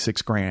to raise like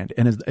 $6,000.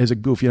 And as a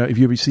goof, are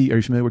you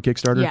familiar with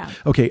Kickstarter? Yeah.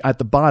 Okay. At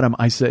the bottom,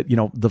 I said,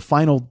 the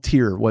final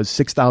tier was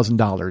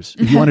 $6,000.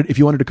 If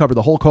you wanted to cover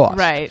the whole cost,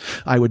 Right.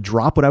 I would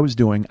drop what I was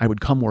doing. I would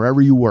come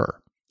wherever you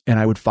were, and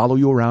I would follow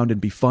you around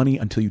and be funny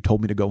until you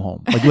told me to go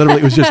home. Like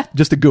literally, it was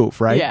just a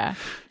goof, right? Yeah.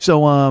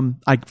 So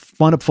I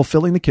wound up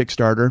fulfilling the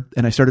Kickstarter,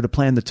 and I started to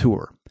plan the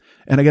tour.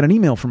 And I got an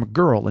email from a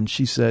girl, and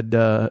she said,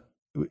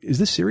 is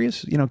this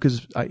serious?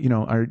 Because I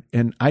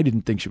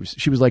didn't think she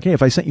was like, hey,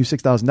 if I sent you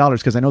 $6,000,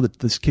 because I know that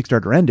this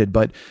Kickstarter ended,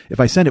 but if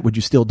I sent it, would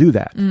you still do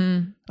that?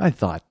 I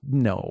thought,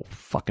 no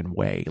fucking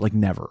way, like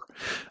never.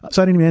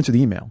 So I didn't even answer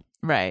the email.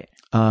 Right.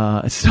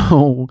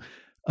 So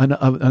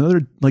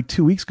another like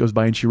 2 weeks goes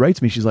by and she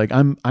writes me, she's like,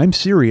 I'm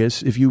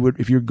serious. If you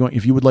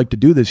would like to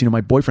do this,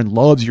 my boyfriend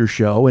loves your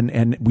show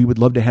and we would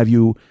love to have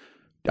you.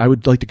 I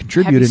would like to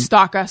contribute and and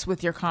stalk us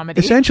with your comedy.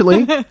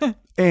 Essentially.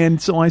 And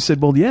so I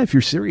said, well, yeah, if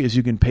you're serious,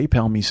 you can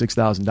PayPal me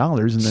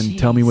 $6,000 and then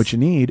tell me what you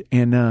need.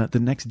 And the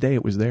next day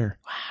it was there.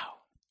 Wow.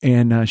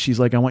 And she's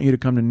like, I want you to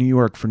come to New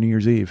York for New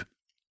Year's Eve.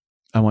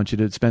 I want you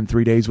to spend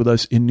 3 days with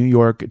us in New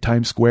York at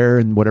Times Square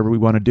and whatever we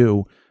want to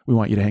do. We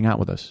want you to hang out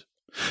with us.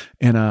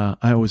 And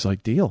I was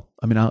like, deal.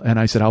 I mean,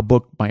 I said, I'll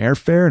book my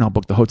airfare and I'll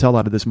book the hotel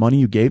out of this money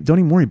you gave. Don't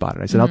even worry about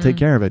it. I said, I'll take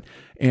care of it.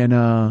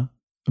 And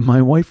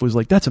my wife was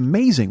like, that's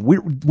amazing.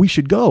 We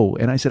should go.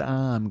 And I said,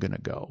 I'm going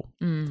to go.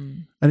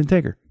 I didn't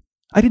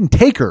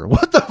take her.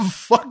 What the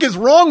fuck is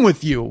wrong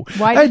with you?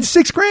 I had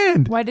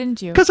 $6,000. Why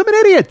didn't you? Because I'm an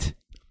idiot.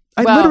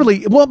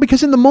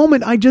 Because in the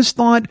moment I just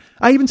thought,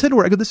 I even said to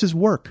her, I go, this is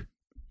work.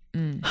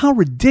 How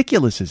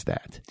ridiculous is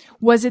that?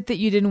 Was it that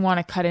you didn't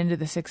want to cut into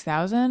the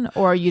 6,000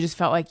 or you just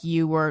felt like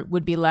you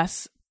would be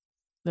less,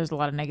 there's a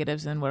lot of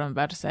negatives in what I'm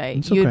about to say.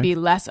 It's You'd okay. be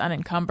less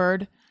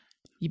unencumbered.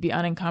 You'd be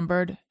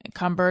encumbered.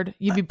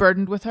 You'd be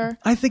burdened with her.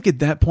 I think at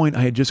that point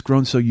I had just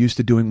grown so used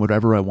to doing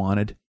whatever I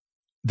wanted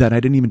that I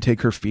didn't even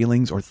take her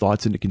feelings or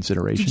thoughts into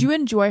consideration. Did you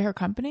enjoy her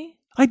company?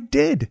 I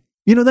did.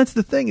 That's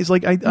the thing is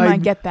like, I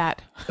get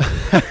that.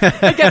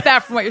 I get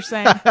that from what you're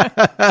saying.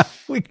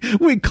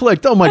 we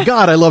clicked. Oh my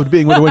God. I loved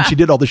being with her when she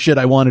did all the shit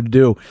I wanted to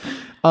do.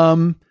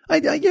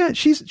 Yeah,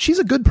 she's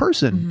a good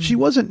person. She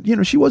wasn't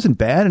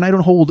bad, and I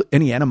don't hold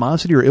any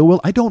animosity or ill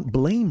will. I don't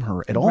blame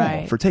her at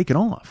all for taking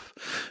off.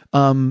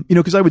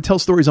 Because I would tell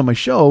stories on my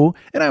show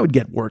and I would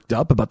get worked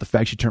up about the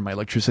fact she turned my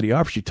electricity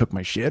off, or she took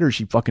my shit, or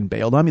she fucking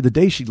bailed on me the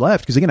day she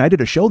left. Because again, I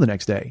did a show the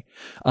next day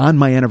on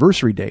my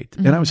anniversary date,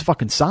 and I was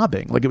fucking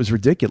sobbing like it was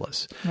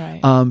ridiculous.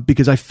 Right.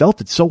 Because I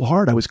felt it so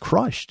hard, I was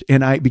crushed,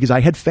 and because I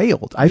had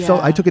failed. I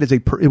took it as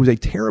it was a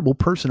terrible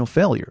personal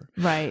failure.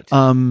 Right.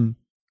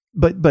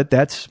 But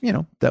that's,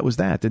 that was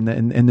that. And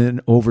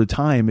then over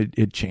time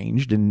it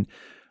changed. And,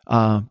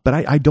 but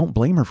I don't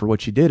blame her for what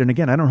she did. And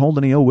again, I don't hold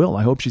any ill will.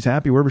 I hope she's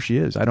happy wherever she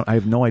is. I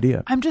have no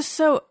idea.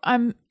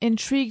 I'm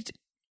intrigued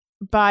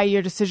by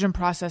your decision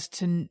process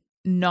to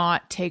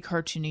not take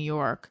her to New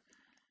York.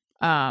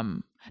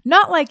 Not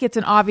like it's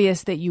an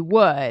obvious that you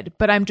would,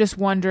 but I'm just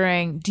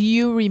wondering, do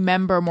you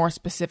remember more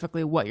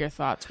specifically what your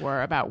thoughts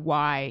were about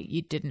why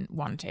you didn't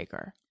want to take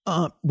her?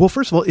 Well,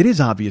 first of all, it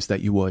is obvious that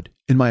you would,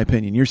 in my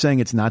opinion. You're saying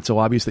it's not so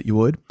obvious that you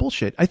would?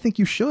 Bullshit. I think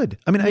you should.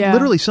 I mean,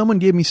 literally, someone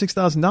gave me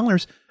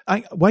 $6,000.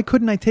 Why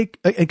couldn't I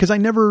take, because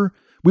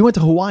we went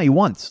to Hawaii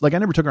once. Like I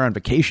never took her on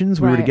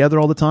vacations. We were together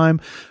all the time.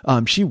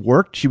 She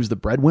worked. She was the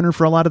breadwinner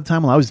for a lot of the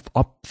time while I was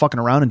up fucking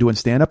around and doing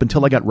stand up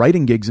until I got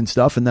writing gigs and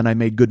stuff. And then I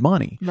made good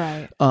money.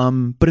 Right.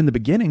 But in the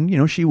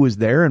beginning, she was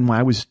there and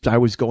I was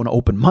going to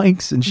open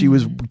mics and she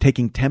was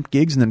taking temp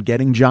gigs and then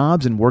getting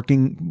jobs and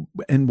working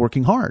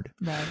hard.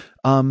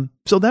 Right.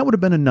 So that would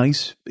have been a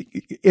nice,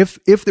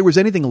 if there was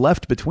anything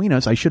left between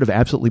us, I should have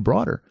absolutely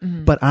brought her.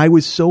 But I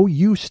was so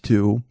used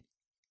to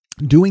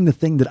doing the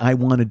thing that I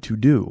wanted to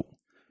do.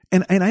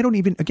 And I don't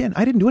even, again,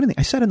 I didn't do anything.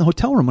 I sat in the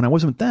hotel room when I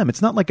wasn't with them.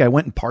 It's not like I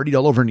went and partied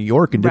all over New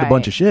York and did a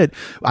bunch of shit.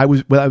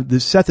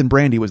 Seth and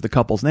Brandy was the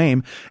couple's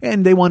name,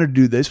 and they wanted to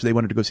do this. They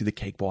wanted to go see the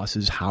Cake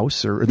Boss's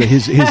house or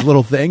his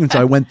little thing. And so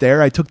I went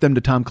there. I took them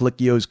to Tom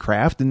Colicchio's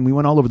Craft, and we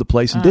went all over the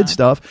place and did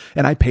stuff.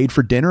 And I paid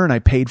for dinner and I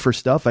paid for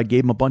stuff. I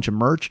gave them a bunch of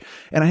merch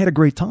and I had a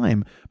great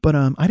time. But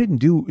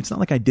it's not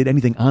like I did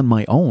anything on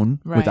my own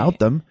without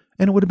them.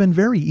 And it would have been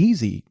very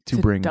easy to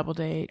bring double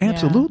date.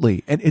 Absolutely.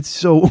 Yeah. And it's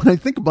so, when I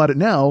think about it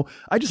now,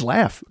 I just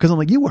laugh because I'm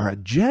like, you are a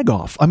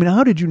jagoff. I mean,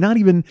 how did you not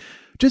even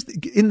just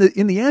in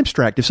the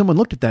abstract, if someone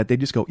looked at that, they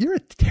just go, you're a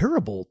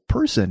terrible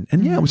person.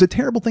 And it was a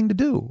terrible thing to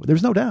do.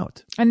 There's no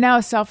doubt. And now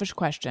a selfish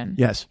question.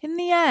 Yes. In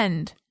the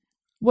end,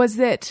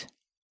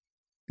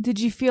 did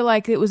you feel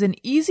like it was an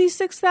easy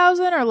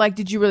 6,000 or like,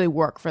 did you really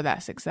work for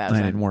that 6,000?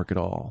 I didn't work at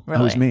all. Really?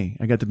 That was me.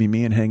 I got to be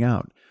me and hang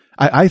out.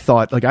 I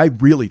thought, like, I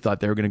really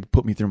thought they were going to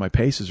put me through my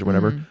paces or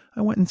whatever.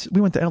 We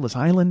went to Ellis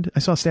Island. I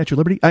saw Statue of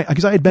Liberty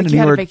because I had been in New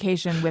York. You had a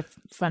vacation with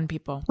fun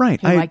people, right?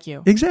 Who like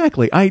you,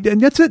 exactly.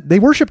 And that's it. They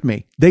worshipped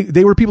me.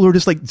 They were people who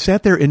just like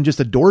sat there and just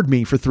adored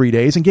me for 3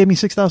 days and gave me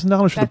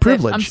 $6,000 for the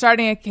privilege. I'm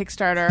starting a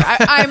Kickstarter.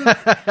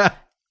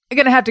 I'm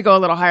going to have to go a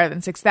little higher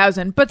than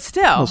 6,000, but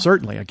still. Well,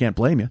 certainly, I can't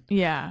blame you.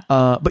 Yeah.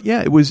 But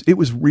yeah, it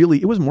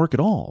wasn't work at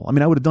all. I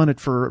mean, I would have done it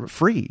for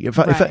free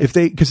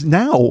because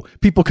now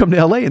people come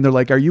to LA and they're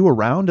like, "Are you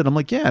around?" And I'm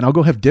like, "Yeah," and I'll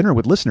go have dinner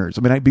with listeners.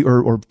 I mean,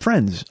 or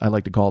friends, I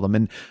like to call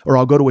them, or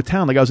I'll go to a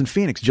town. Like I was in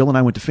Phoenix. Jill and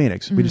I went to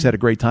Phoenix. We just had a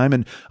great time,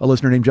 and a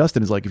listener named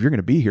Justin is like, "If you're going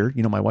to be here,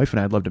 my wife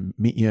and I'd love to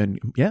meet you." And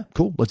yeah,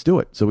 cool, let's do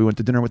it. So we went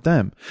to dinner with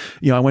them.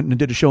 I went and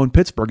did a show in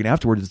Pittsburgh, and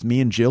afterwards it's me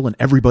and Jill and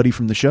everybody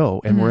from the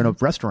show, and we're in a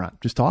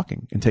restaurant just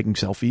talking and taking taking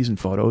selfies and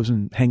photos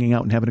and hanging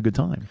out and having a good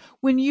time.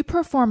 When you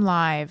perform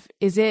live,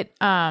 is it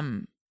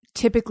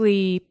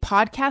typically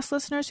podcast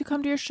listeners who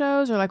come to your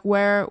shows, or like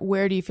where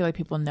do you feel like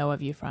people know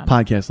of you from?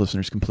 Podcast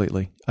listeners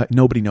completely.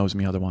 Nobody knows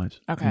me otherwise.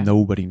 Okay.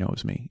 Nobody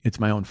knows me. It's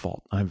my own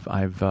fault. They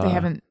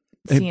haven't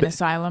seen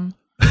Asylum.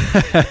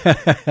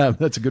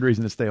 That's a good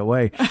reason to stay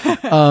away.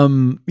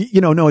 No,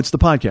 it's the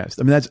podcast.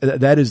 I mean,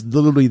 that is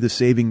literally the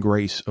saving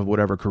grace of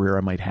whatever career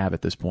I might have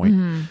at this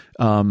point.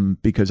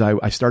 Because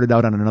I started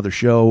out on another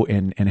show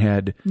and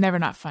had Never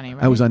Not Funny,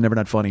 right? I was on Never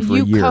Not Funny for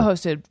a year. You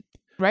co-hosted,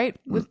 right?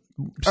 With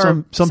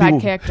some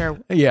sidekick people,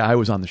 or yeah, I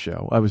was on the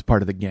show. I was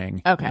part of the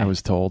gang. Okay. I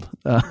was told.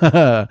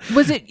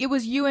 It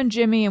was you and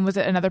Jimmy, and was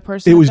it another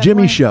person? It was at that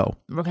Jimmy's point? show.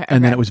 Okay.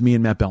 And then it was me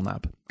and Matt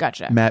Belknap.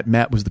 Gotcha.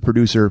 Matt was the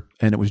producer,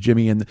 and it was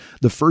Jimmy. And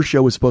the first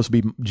show was supposed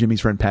to be Jimmy's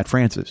friend Pat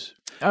Francis.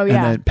 Oh, yeah.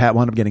 And then Pat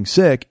wound up getting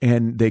sick,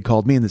 and they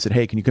called me and they said,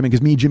 "Hey, can you come in?"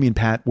 Because me, Jimmy, and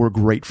Pat were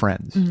great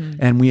friends,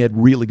 and we had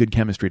really good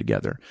chemistry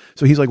together.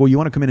 So he's like, "Well, you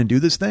want to come in and do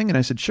this thing?" And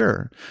I said,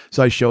 "Sure."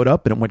 So I showed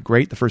up, and it went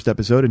great the first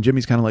episode. And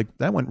Jimmy's kind of like,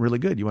 "That went really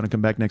good. You want to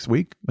come back next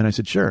week?" And I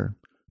said, "Sure."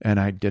 And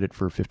I did it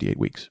for 58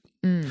 weeks.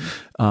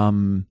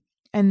 And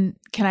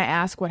can I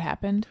ask what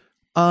happened?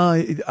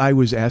 I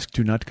was asked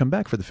to not come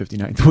back for the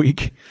 59th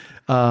week.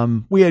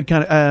 We had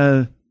kind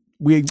of...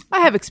 I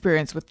have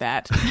experience with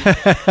that.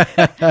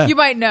 You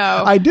might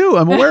know. I do.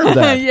 I'm aware of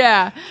that.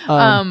 Yeah.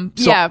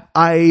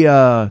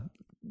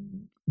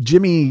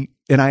 Jimmy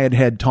and I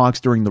had talks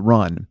during the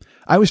run.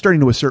 I was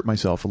starting to assert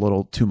myself a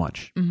little too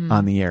much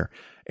on the air.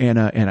 And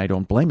I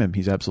don't blame him.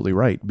 He's absolutely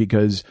right,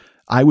 because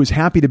I was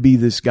happy to be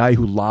this guy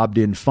who lobbed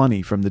in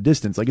funny from the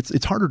distance. Like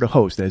it's harder to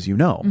host, as you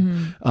know,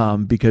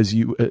 because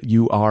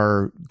you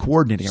are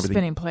coordinating everything.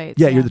 Spinning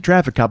plates. Yeah, you're the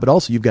traffic cop, but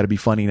also you've got to be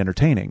funny and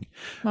entertaining.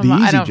 Well, the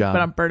I easy don't, job.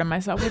 but I'm burdening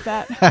myself with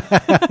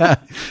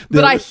that.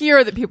 But I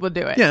hear that people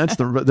do it. Yeah, that's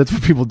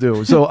what people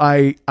do. So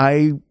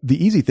the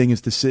easy thing is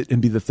to sit and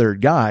be the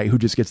third guy who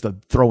just gets to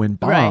throw in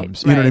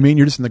bombs. Right, you know what I mean?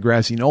 You're just in the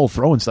grassy knoll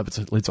throwing stuff.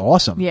 It's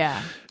awesome.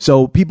 Yeah.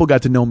 So people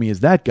got to know me as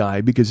that guy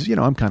because,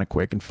 I'm kind of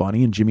quick and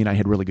funny, and Jimmy and I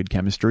had really good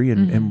chemistry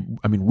and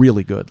I mean,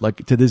 really good.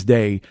 Like to this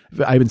day,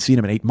 I haven't seen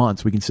him in 8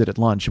 months. We can sit at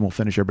lunch and we'll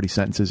finish everybody's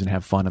sentences and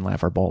have fun and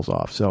laugh our balls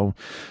off. So,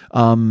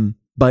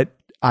 but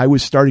I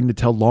was starting to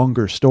tell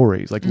longer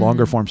stories, like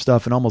longer form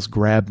stuff, and almost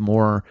grab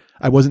more.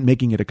 I wasn't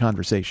making it a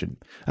conversation.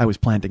 I was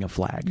planting a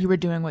flag. You were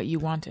doing what you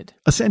wanted.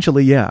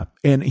 Essentially, yeah.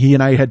 And he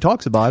and I had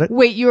talks about it.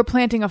 Wait, you were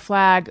planting a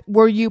flag.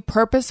 Were you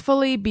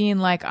purposefully being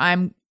like,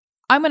 I'm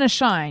going to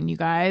shine, you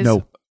guys?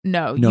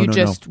 No, you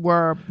just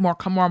were more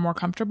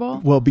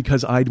comfortable? Well,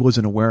 because I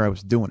wasn't aware I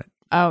was doing it.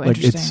 Oh, like,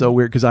 interesting. it's so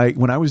weird because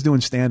when I was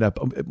doing stand up,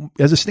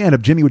 as a stand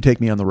up, Jimmy would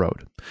take me on the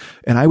road,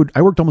 and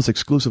I worked almost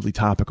exclusively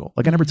topical.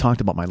 Like I never talked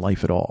about my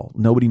life at all.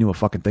 Nobody knew a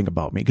fucking thing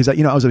about me because I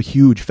was a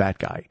huge fat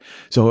guy.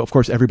 So of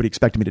course everybody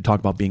expected me to talk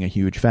about being a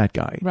huge fat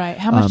guy. Right.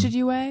 How much did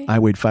you weigh? I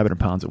weighed 500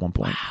 pounds at one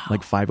point. Wow.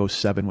 Like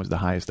 507 was the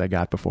highest I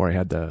got before I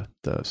had the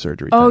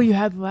surgery. Oh, thing. you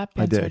had lap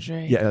band I did.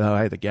 surgery. Yeah,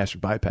 I had the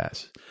gastric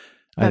bypass.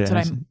 That's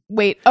what I'm.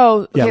 Wait.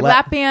 Oh, okay. Yeah,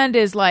 lap band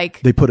is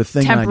like they put a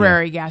thing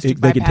temporary on you. gastric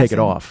They bypass. can take it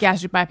and off.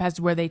 Gastric bypass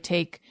is where they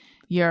take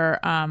your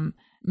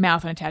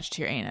mouth and attach it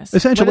to your anus.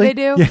 Essentially, what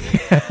do they do?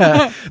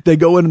 Yeah. They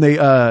go in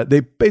and they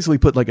basically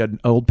put like an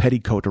old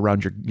petticoat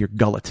around your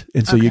gullet,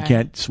 and so you Okay.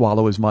 can't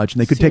swallow as much. And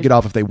they could So take it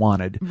off if they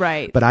wanted,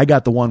 Right. But I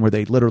got the one where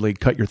they literally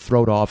cut your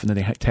throat off and then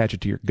they attach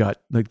it to your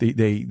gut. Like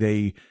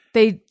they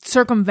They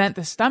circumvent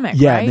the stomach.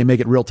 yeah, right? and they make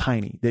it real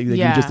tiny. They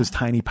Yeah. do just this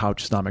tiny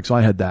pouch stomach. So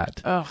I had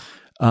that. Ugh.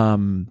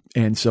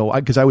 And so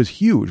because I was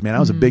huge, man, I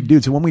was a big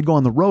dude. So when we'd go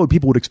on the road,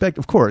 people would expect,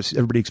 of course,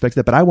 everybody expects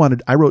that, but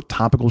I wrote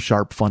topical,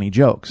 sharp, funny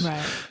jokes. Right.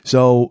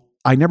 So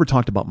I never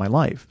talked about my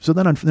life. So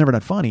then on Never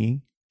Not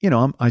Funny,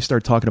 I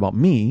start talking about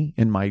me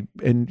and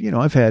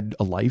I've had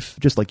a life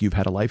just like you've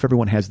had a life.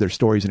 Everyone has their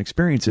stories and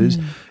experiences.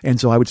 And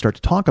so I would start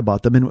to talk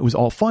about them, and it was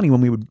all funny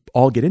when we would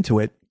all get into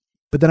it.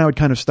 But then I would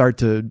kind of start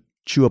to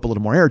chew up a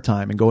little more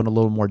airtime and go into a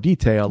little more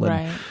detail.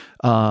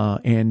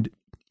 And,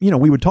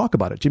 we would talk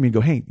about it. Jimmy would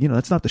go, "Hey,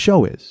 that's not the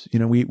show is,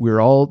 we're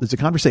all, it's a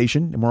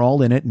conversation and we're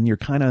all in it. And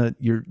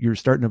you're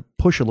starting to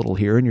push a little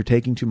here and you're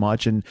taking too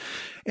much. And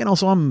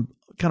also I'm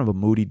kind of a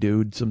moody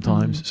dude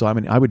sometimes. So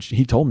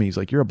he told me, he's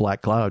like, "You're a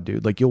black cloud,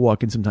 dude. Like you'll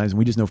walk in sometimes and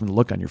we just know from the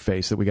look on your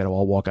face that we got to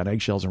all walk on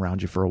eggshells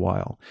around you for a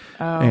while."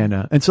 Oh.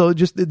 And so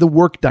just the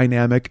work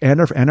dynamic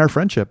and our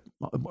friendship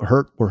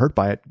were hurt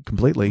by it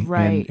completely.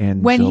 Right.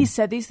 And when so, he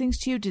said these things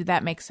to you, did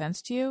that make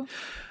sense to you?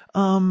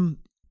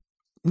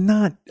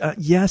 not,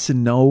 yes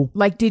and no.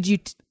 Like, did you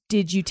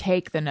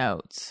take the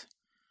notes?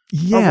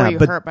 Yeah, or were you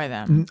but hurt by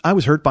them? I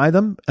was hurt by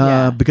them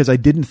Yeah. because I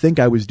didn't think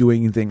I was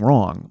doing anything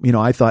wrong.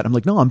 I thought, I'm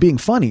like, no, I'm being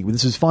funny.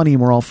 This is funny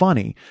and we're all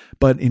funny.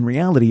 But in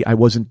reality, I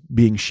wasn't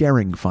being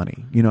sharing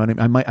funny. And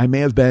I may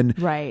have been,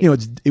 Right.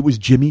 it was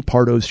Jimmy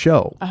Pardo's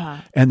show.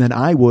 And then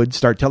I would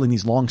start telling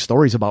these long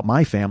stories about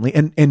my family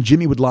and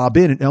Jimmy would lob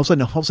in and all of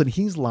a sudden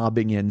he's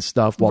lobbing in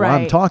stuff while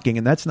I'm Right. talking.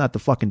 And that's not the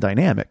fucking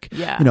dynamic.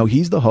 Yeah.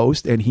 He's the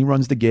host and he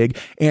runs the gig,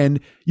 and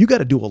you got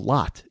to do a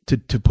lot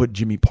to put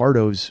Jimmy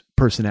Pardo's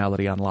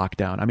personality on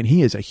lockdown. I mean,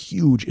 he is a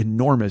huge,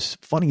 enormous,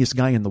 funniest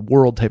guy in the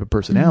world type of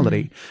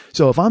personality.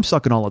 So if I'm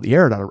sucking all of the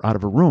air out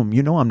of a room,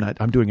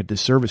 I'm doing a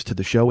disservice to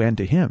the show and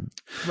to him.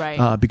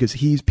 Right. Because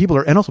people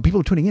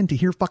are tuning in to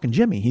hear fucking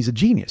Jimmy. He's a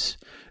genius.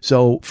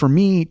 So for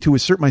me to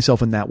assert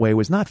myself in that way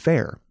was not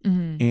fair.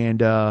 And,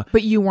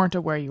 but you weren't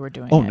aware you were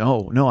doing it.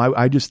 oh no,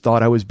 I just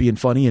thought I was being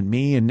funny and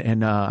me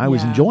and I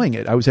was enjoying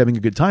it. I was having a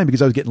good time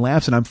because I was getting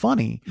laughs and I'm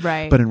funny.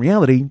 Right. But in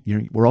reality,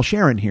 we're all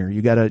sharing here.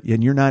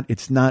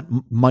 It's not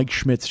Mike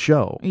Schmidt's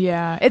show.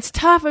 Yeah, it's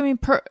tough. I mean,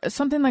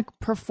 something like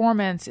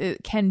performance,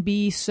 it can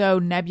be so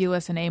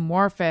nebulous and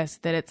amorphous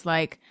that it's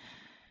like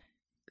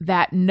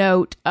that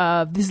note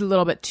of this is a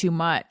little bit too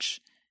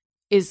much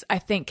I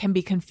think can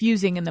be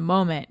confusing in the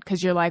moment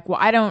because you're like, well,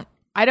 I don't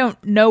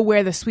know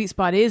where the sweet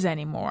spot is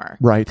anymore.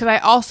 Right. Because I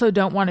also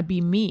don't want to be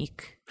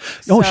meek.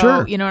 Oh, So,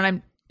 sure. You know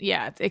what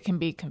it can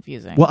be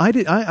confusing. Well,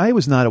 I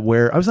was not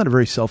aware. I was not a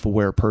very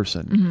self-aware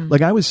person.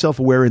 Like I was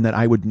self-aware in that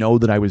I would know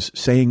that I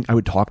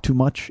would talk too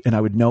much and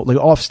I would know, like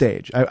off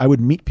stage, I would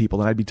meet people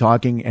and I'd be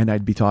talking and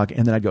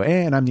then I'd go,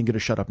 and I'm going to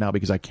shut up now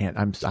because I can't,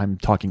 I'm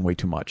talking way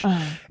too much.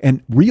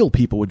 And real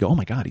people would go, oh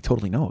my God, he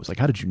totally knows. Like,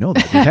 how did you know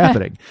that was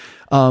happening?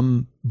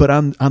 But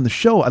on the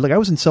show, I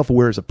wasn't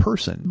self-aware as a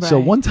person. Right. So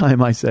one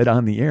time I said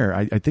on the air,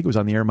 I think it was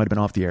on the air, it might've been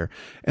off the air.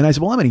 And I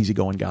said, well, I'm an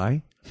easygoing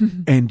guy.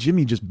 And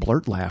Jimmy just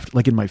laughed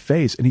like in my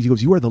face. And he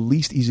goes, you are the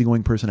least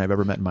easygoing person I've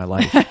ever met in my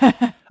life.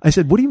 I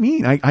said, what do you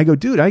mean? I go,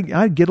 dude,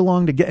 I get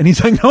along to get, and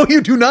he's like, no,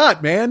 you do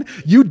not, man.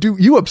 You do,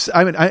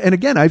 and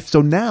again,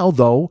 so now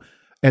though,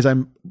 as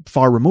I'm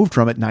far removed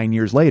from it 9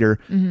 years later,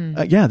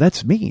 yeah,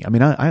 that's me. I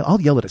mean, I'll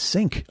yell at a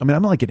sink. I mean,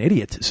 I'm like an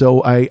idiot.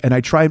 So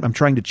I'm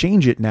trying to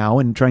change it now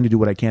and trying to do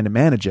what I can to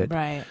manage it.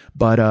 Right.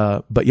 But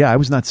yeah, I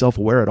was not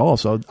self-aware at all.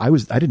 So I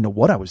didn't know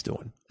what I was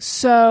doing.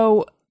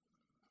 So,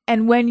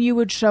 and when you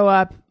would show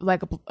up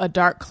like a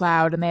dark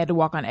cloud and they had to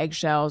walk on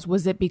eggshells,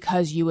 was it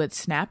because you would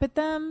snap at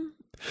them?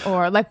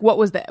 Or like, what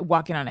was the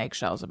walking on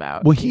eggshells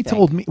about? Well, he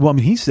told me,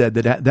 he said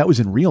that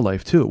was in real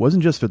life too. It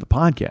wasn't just for the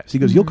podcast. He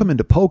goes, you'll come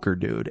into poker,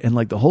 dude. And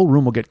like the whole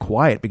room will get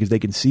quiet because they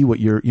can see what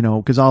you're,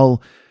 cause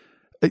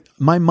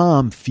my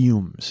mom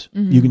fumes.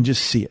 You can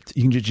just see it.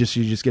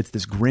 She just gets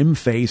this grim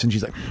face and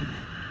she's like,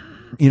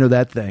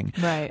 that thing.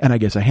 Right. And I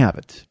guess I have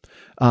it.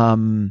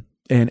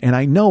 And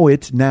I know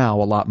it now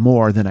a lot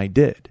more than I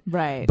did.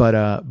 Right. But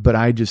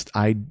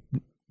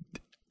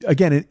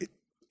again,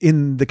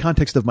 in the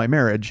context of my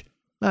marriage,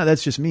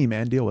 that's just me,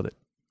 man. Deal with it.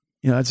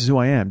 That's just who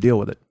I am. Deal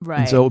with it. Right.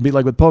 And so it would be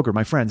like with poker,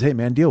 my friends, hey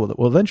man, deal with it.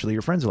 Well, eventually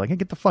your friends are like, hey,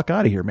 get the fuck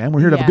out of here, man. We're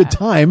here to have a good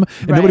time.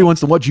 And nobody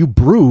wants to watch you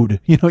brood.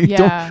 We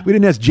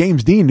didn't ask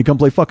James Dean to come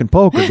play fucking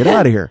poker. Get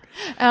out of here.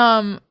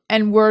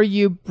 And were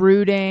you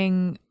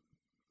brooding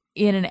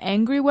in an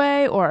angry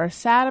way or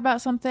sad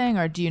about something,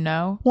 or do you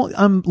know? Well,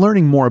 I'm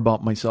learning more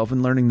about myself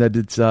and learning that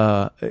it's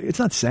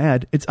not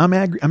sad. I'm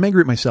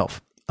angry at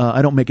myself.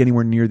 I don't make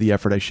anywhere near the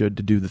effort I should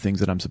to do the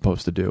things that I'm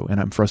supposed to do.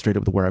 And I'm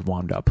frustrated with where I've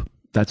wound up,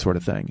 that sort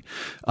of thing.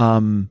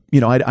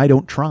 I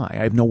don't try.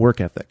 I have no work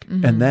ethic.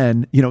 And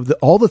then,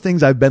 all the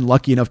things I've been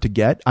lucky enough to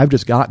get, I've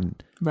just gotten.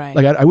 Right.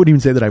 Like I wouldn't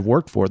even say that I've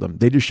worked for them.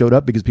 They just showed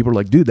up because people are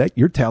like, dude,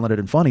 you're talented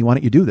and funny. Why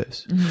don't you do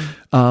this?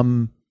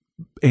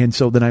 And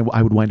so then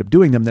I would wind up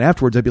doing them. Then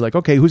afterwards I'd be like,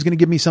 okay, who's going to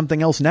give me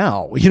something else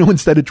now?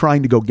 Instead of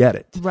trying to go get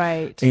it.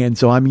 Right. And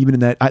so I'm even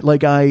in that, I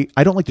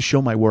don't like to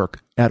show my work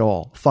at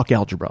all. Fuck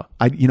algebra.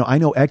 I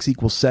know X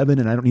equals 7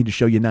 and I don't need to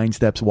show you 9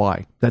 steps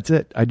Y. That's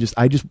it.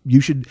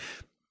 You should,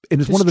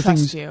 and it's Just one of the trust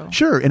things, you.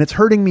 Sure. And it's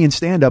hurting me in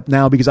stand up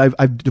now because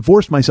I've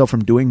divorced myself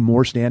from doing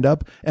more stand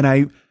up and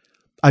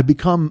I've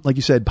become, like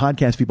you said,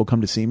 podcast people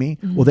come to see me.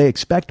 Well, they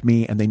expect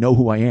me and they know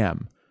who I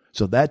am.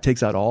 So that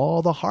takes out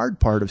all the hard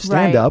part of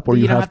stand-up where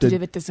you don't have to do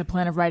the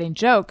discipline of writing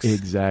jokes.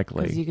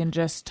 Exactly. Because you can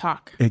just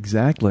talk.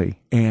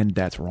 Exactly. And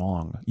that's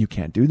wrong. You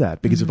can't do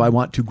that. Because if I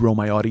want to grow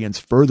my audience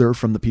further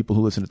from the people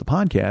who listen to the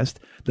podcast,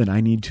 then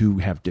I need to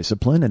have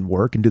discipline and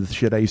work and do the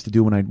shit I used to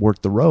do when I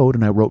worked the road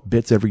and I wrote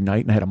bits every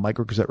night and I had a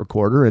microcassette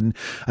recorder and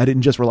I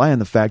didn't just rely on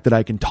the fact that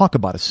I can talk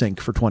about a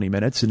sink for 20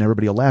 minutes and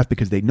everybody will laugh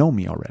because they know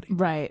me already.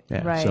 Right.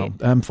 Yeah, right. So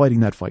I'm fighting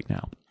that fight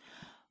now.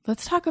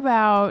 Let's talk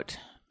about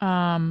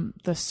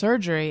the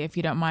surgery, if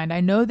you don't mind.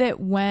 I know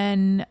that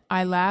when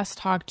I last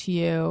talked to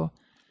you,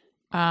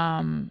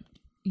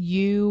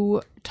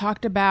 you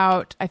talked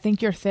about, I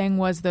think your thing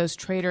was those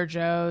Trader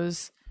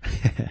Joe's,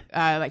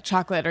 like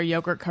chocolate or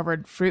yogurt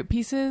covered fruit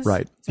pieces.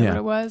 Right. Is that what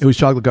it was? It was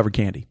chocolate covered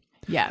candy.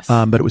 Yes.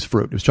 But it was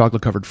fruit. It was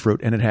chocolate covered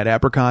fruit and it had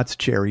apricots,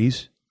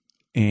 cherries,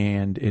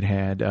 and it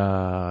had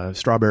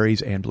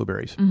strawberries and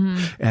blueberries.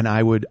 And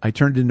I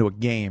turned it into a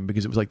game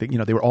because it was like,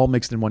 they were all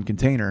mixed in one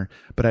container,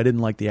 but I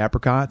didn't like the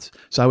apricots.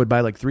 So I would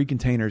buy like 3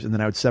 containers and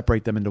then I would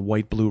separate them into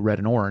white, blue, red,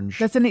 and orange.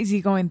 That's an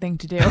easygoing thing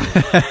to do.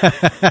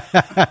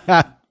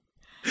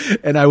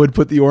 And I would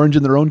put the orange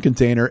in their own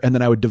container and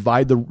then I would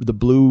divide the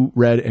blue,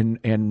 red,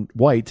 and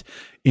white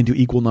into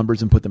equal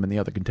numbers and put them in the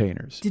other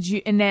containers.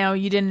 And now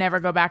you didn't ever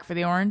go back for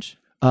the orange?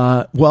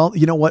 Well,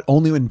 you know what?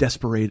 Only in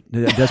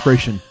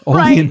desperation,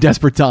 only Right. in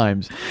desperate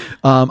times.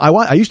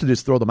 I used to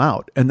just throw them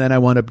out, and then I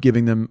wound up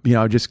giving them,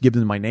 just give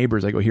them to my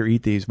neighbors. I go, here,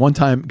 eat these. One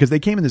time, because they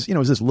came in this, it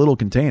was this little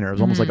container. It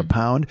was almost like a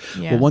pound.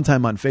 Yeah. Well, one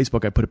time on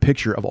Facebook, I put a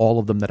picture of all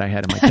of them that I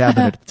had in my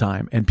cabinet at the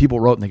time, and people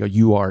wrote and they go,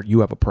 you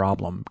have a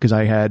problem, because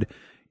I had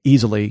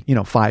easily,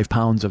 5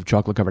 pounds of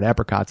chocolate covered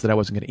apricots that I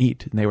wasn't going to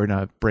eat, and they were in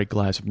a break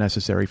glass of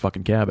necessary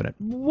fucking cabinet.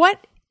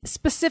 What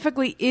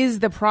specifically is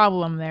the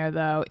problem there,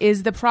 though?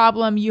 Is the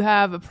problem you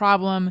have a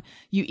problem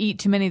you eat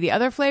too many of the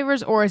other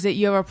flavors, or is it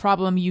you have a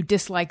problem you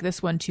dislike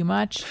this one too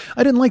much?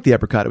 I didn't like the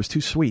apricot. It was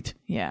too sweet.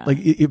 Yeah.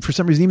 Like for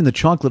some reason, even the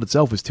chocolate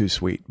itself was too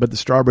sweet. But the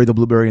strawberry, the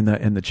blueberry, and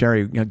the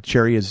cherry,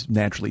 cherry is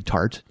naturally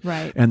tart.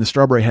 Right. And the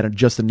strawberry had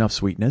just enough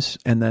sweetness.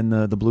 And then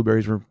the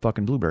blueberries were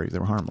fucking blueberries. They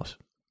were harmless.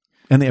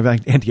 And they have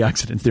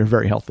antioxidants. They're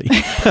very healthy.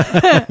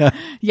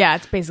 Yeah,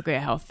 it's basically a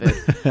health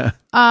food.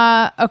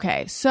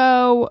 Okay,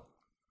 so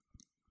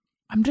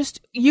I'm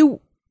just you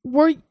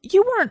weren't.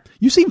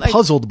 You seem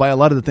puzzled by a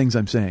lot of the things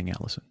I'm saying,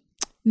 Allison.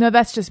 No,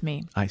 that's just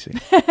me. I see.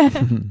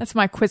 That's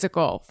my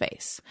quizzical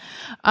face.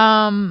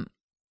 I'm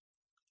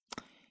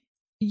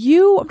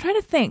trying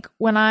to think.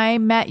 When I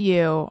met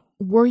you,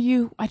 were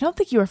you? I don't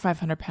think you were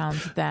 500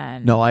 pounds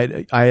then. No,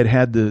 I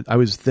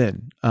was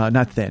thin,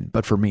 not thin,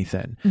 but for me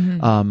thin.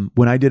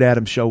 When I did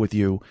Adam's show with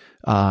you,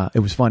 it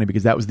was funny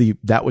because that was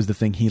the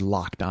thing he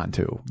locked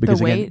onto. Because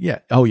The again, weight? yeah,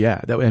 oh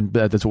yeah,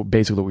 that's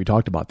basically what we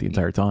talked about the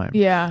entire time.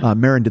 Yeah.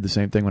 Marin did the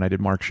same thing when I did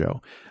Mark's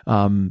show,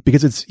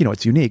 because it's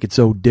it's unique, it's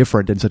so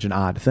different and such an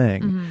odd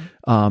thing.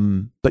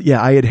 But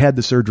yeah, I had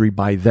the surgery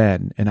by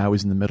then, and I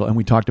was in the middle, and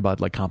we talked about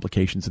like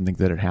complications and things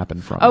that had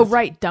happened from Oh, it.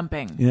 right,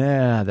 dumping.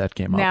 Yeah, that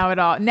came up.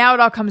 Now it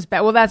all comes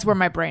back. Well, that's where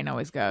my brain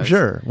always goes.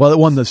 Sure. Well, it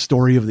won the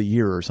story of the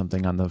year or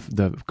something on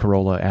the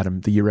Corolla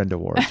Adam, the year-end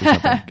awards or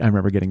something. I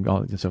remember getting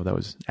so that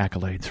was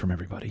accolades from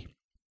everybody.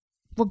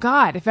 Well,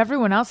 God, if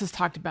everyone else has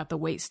talked about the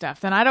weight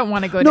stuff, then I don't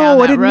want to go No, down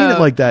that I didn't mean it road.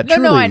 like that, No,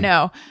 truly. I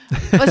know.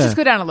 Let's just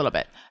go down a little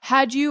bit.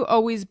 Had you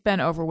always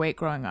been overweight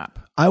growing up?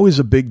 I was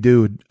a big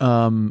dude.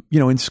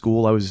 In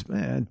school, I was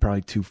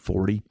probably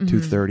 240,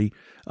 230.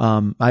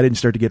 I didn't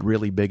start to get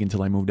really big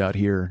until I moved out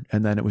here.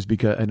 And then it was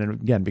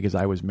because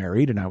I was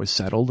married and I was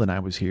settled and I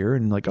was here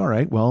and like, all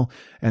right, well,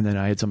 and then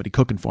I had somebody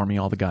cooking for me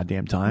all the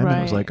goddamn time. And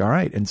I was Right. like, all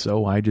right. And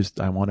so I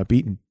wound up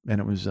eating,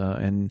 and it was,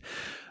 and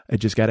it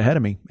just got ahead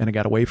of me and it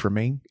got away from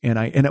me. And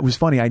it was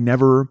funny.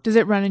 Does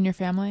it run in your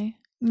family?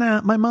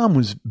 Nah, my mom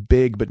was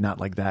big, but not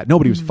like that.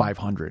 Nobody was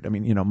 500. I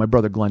mean, my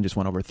brother Glenn just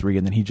went over 3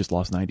 and then he just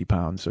lost 90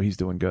 pounds. So he's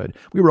doing good.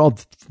 We were all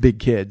big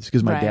kids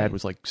because my Right. dad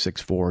was like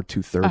 6'4",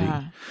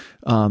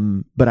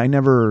 230. But I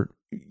never,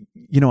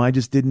 I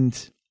just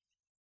didn't,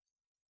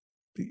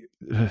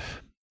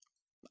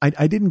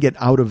 I didn't get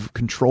out of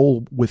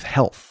control with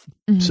health.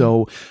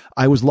 So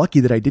I was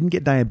lucky that I didn't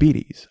get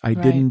diabetes. I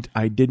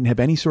didn't have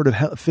any sort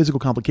of physical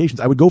complications.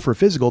 I would go for a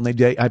physical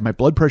and my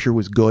blood pressure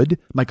was good.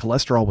 My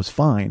cholesterol was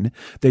fine.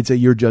 They'd say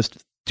you're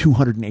just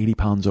 280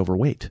 pounds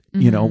overweight,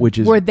 which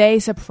is Were they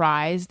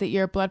surprised that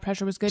your blood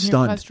pressure was good and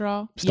your Stunned.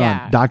 cholesterol? stunned.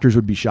 Yeah. Doctors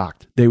would be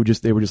shocked. They were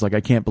just like,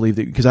 I can't believe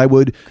that, because I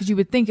would, Because you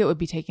would think it would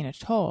be taking a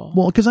toll.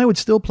 well, because I would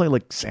still play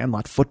like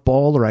sandlot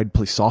football or I'd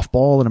play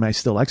softball, and I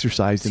still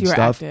exercised So and you were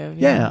stuff. active,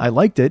 yeah. yeah. I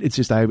liked it. It's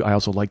just I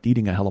also liked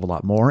eating a hell of a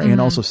lot more,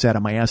 and also sat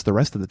on my ass the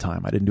rest of the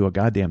time. I didn't do a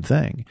goddamn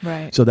thing.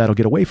 Right. So that'll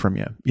get away from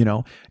you,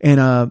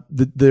 And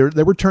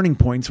there were turning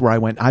points where I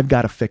went, I've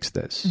got to fix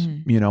this.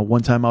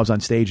 One time I was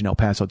on stage in El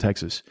Paso,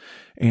 Texas,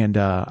 and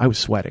I was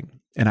sweating.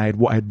 And I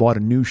had bought a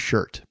new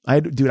shirt. I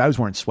was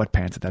wearing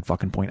sweatpants at that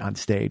fucking point on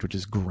stage, which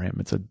is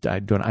grim.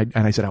 And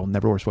I said I will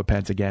never wear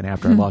sweatpants again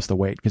after I lost the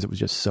weight, because it was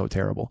just so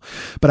terrible.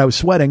 But I was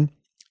sweating,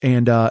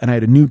 and I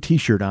had a new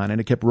T-shirt on,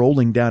 and it kept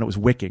rolling down. It was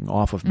wicking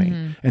off of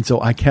me, and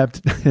so I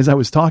kept, as I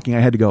was talking, I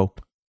had to go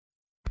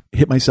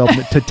hit myself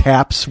to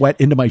tap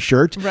sweat into my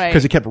shirt, Right.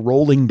 because it kept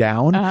rolling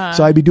down.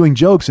 So I'd be doing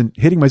jokes and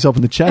hitting myself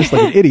in the chest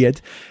like an idiot.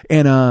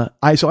 And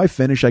I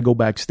finish, I go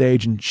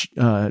backstage, and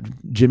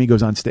Jimmy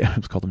goes on stage. I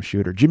was called him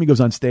Shooter. Jimmy goes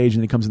on stage,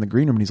 and he comes in the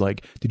green room, and he's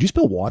like, "Did you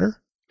spill water?"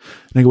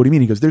 And I go, "What do you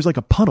mean?" He goes, "There's like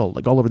a puddle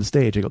like all over the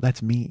stage." I go,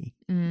 "That's me."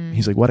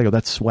 He's like, "What?" I go,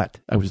 "That's sweat."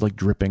 I was like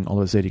dripping all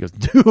over the stage. He goes,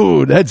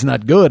 "Dude, that's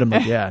not good." I'm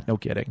like, "Yeah, no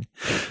kidding."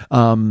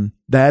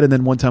 That, and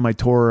then one time I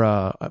tore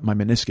my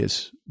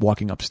meniscus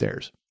walking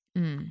upstairs.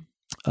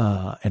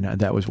 And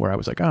that was where I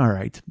was like, all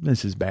right,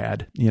 this is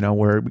bad,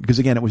 because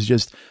again, it was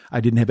just, I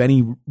didn't have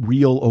any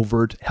real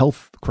overt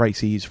health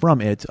crises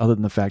from it other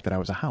than the fact that I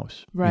was a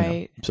house.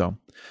 Right. So,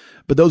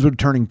 but those were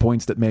turning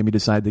points that made me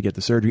decide to get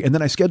the surgery. And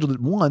then I scheduled it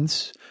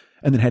once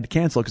and then had to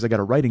cancel because I got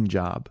a writing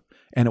job,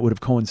 and it would have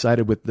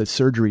coincided with the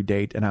surgery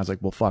date. And I was like,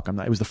 well, fuck,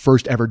 it was the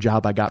first ever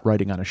job I got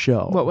writing on a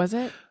show. What was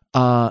it?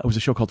 It was a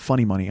show called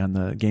Funny Money on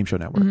the Game Show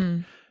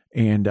Network.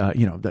 And,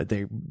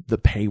 the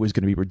pay was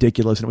going to be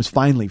ridiculous. And it was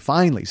finally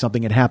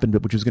something had happened,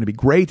 which was going to be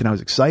great. And I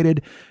was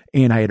excited,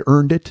 and I had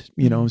earned it,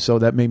 so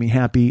that made me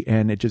happy.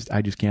 And I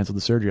just canceled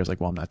the surgery. I was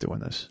like, well, I'm not doing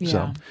this.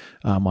 Yeah.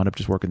 So, wound up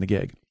just working the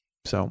gig.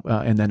 So,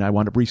 and then I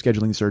wound up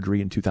rescheduling the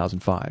surgery in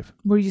 2005.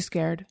 Were you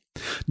scared?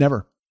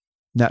 Never,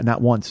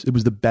 not once. It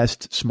was the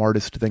best,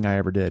 smartest thing I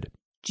ever did.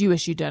 Do you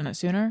wish you'd done it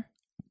sooner?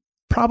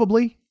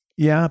 Probably.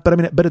 Yeah. But I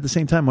mean, but at the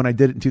same time, when I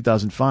did it in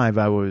 2005,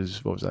 I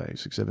was, what was I,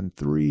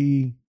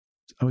 6'7",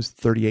 I was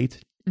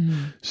 38.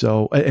 Mm-hmm.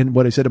 So, and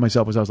what I said to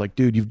myself was, I was like,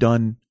 dude, you've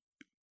done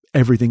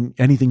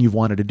anything you've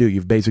wanted to do.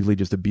 You've basically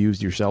just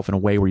abused yourself in a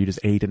way where you just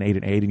ate and ate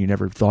and ate and you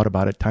never thought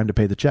about it. Time to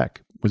pay the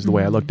check was the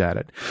way I looked at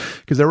it.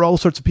 Because there were all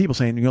sorts of people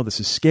saying, this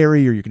is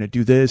scary, or you're going to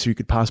do this, or you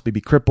could possibly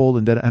be crippled.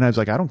 And I was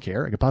like, I don't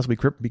care. I could possibly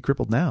be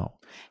crippled now.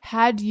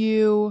 Had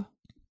you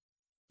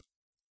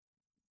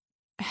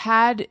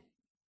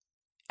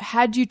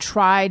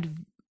tried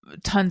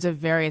tons of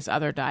various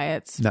other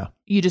diets? No.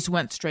 You just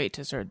went straight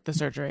to the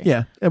surgery.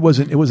 Yeah. It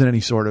wasn't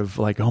any sort of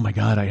like, oh my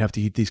God, I have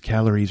to eat these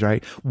calories,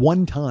 right?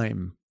 One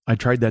time I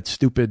tried that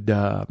stupid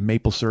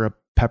maple syrup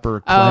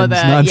pepper cleanse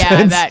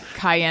nonsense. That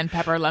cayenne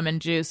pepper lemon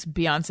juice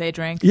Beyonce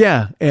drink.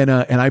 Yeah, and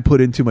I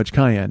put in too much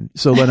cayenne,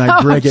 so then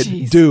I drank it,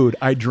 geez. dude.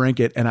 I drank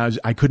it, and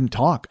I couldn't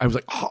talk. I was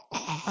like,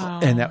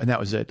 and that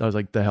was it. I was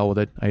like, the hell with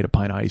it. I ate a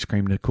pint of ice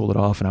cream to cool it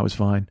off, and I was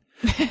fine.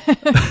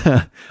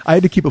 I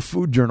had to keep a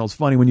food journal. It's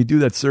funny when you do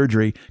that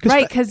surgery,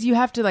 right? Because you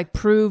have to like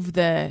prove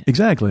the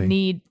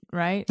need.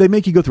 Right. They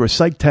make you go through a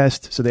psych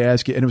test. So they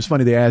ask you, and it was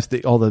funny. They asked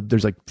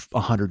there's like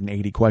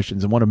 180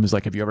 questions. And one of them is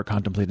like, have you ever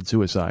contemplated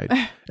suicide?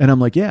 And I'm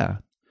like, yeah.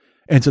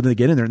 And so they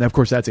get in there, and of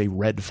course that's a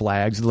red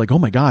flag. So they're like, oh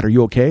my God, are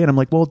you okay? And I'm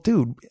like, well,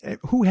 dude,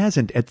 who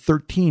hasn't at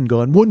 13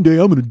 gone, one day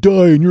I'm going to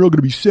die and you're all going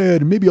to be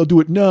sad and maybe I'll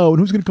do it now. And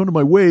who's going to come to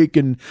my wake?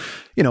 And,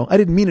 I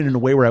didn't mean it in a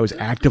way where I was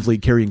actively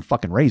carrying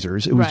fucking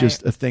razors. It was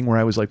just a thing where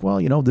I was like, well,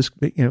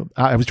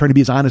 I was trying to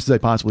be as honest as I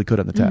possibly could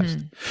on the test.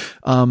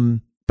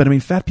 But I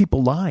mean, fat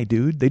people lie,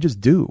 dude. They just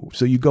do.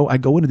 So I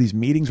go into these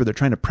meetings where they're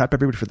trying to prep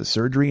everybody for the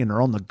surgery, and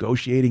they're all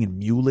negotiating and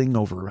muling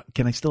over,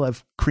 can I still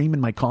have cream in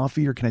my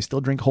coffee, or can I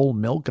still drink whole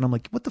milk? And I'm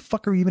like, what the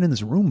fuck are you even in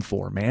this room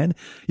for, man?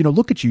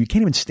 Look at you. You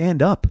can't even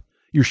stand up.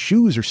 Your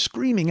shoes are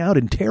screaming out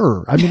in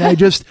terror. I mean, I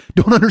just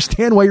don't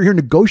understand why you're here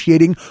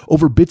negotiating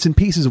over bits and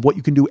pieces of what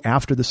you can do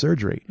after the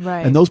surgery.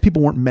 Right. And those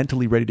people weren't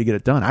mentally ready to get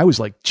it done. I was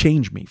like,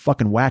 change me,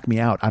 fucking whack me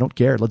out. I don't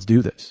care. Let's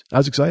do this. I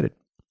was excited.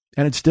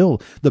 And it's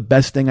still the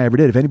best thing I ever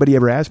did. If anybody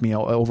ever asked me, an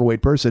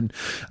overweight person,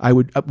 I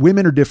would,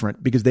 women are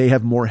different because they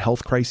have more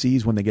health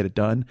crises when they get it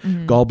done,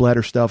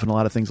 gallbladder stuff and a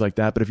lot of things like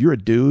that. But if you're a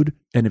dude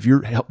and if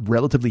you're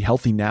relatively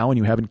healthy now and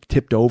you haven't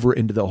tipped over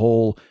into the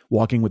whole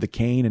walking with a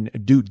cane,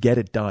 and dude, get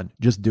it done.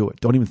 Just do it.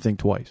 Don't even think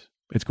twice.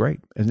 It's great.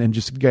 And then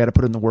just got to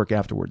put in the work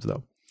afterwards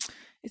though.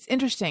 It's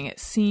interesting. It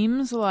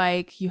seems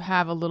like you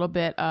have a little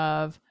bit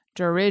of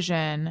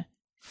derision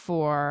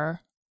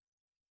for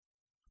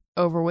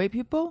overweight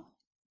people.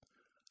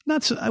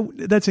 Not so,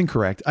 that's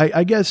incorrect.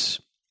 I guess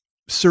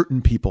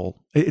certain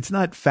people, it's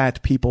not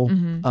fat people.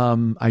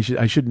 I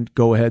shouldn't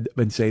go ahead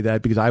and say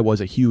that because I was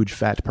a huge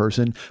fat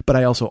person, but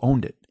I also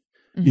owned it.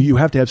 You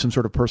have to have some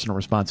sort of personal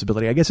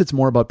responsibility. I guess it's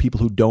more about people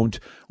who don't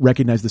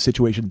recognize the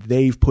situation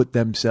they've put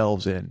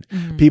themselves in.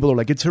 People are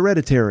like, it's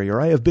hereditary,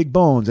 or I have big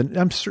bones. And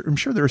I'm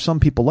sure there are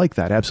some people like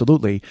that.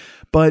 Absolutely.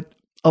 But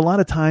a lot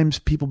of times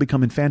people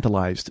become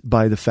infantilized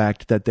by the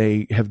fact that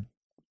they have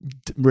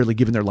really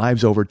given their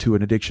lives over to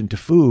an addiction to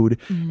food.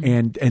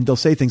 And they'll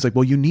say things like,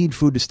 well, you need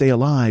food to stay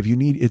alive.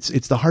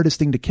 It's the hardest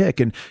thing to kick.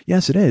 And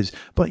yes, it is,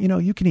 but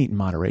you can eat in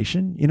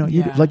moderation.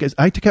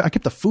 I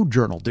kept a food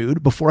journal,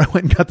 dude, before I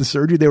went and got the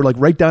surgery. They were like,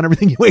 write down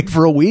everything you ate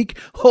for a week.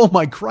 Oh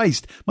my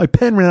Christ. My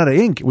pen ran out of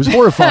ink. It was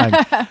horrifying.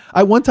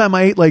 One time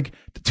I ate like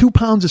 2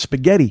 pounds of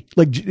spaghetti.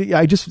 Like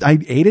I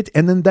ate it.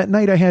 And then that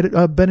night I had pint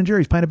of Ben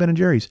and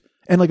Jerry's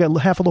and like a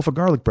half a loaf of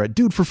garlic bread.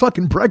 Dude, for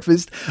fucking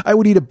breakfast, I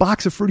would eat a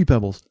box of Fruity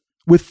Pebbles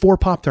with 4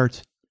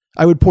 Pop-Tarts.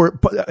 I would pour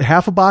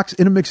half a box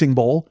in a mixing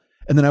bowl,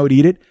 and then I would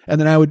eat it, and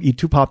then I would eat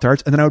 2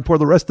 Pop-Tarts, and then I would pour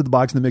the rest of the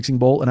box in the mixing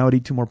bowl, and I would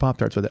eat 2 more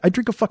Pop-Tarts with it. I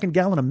drink a fucking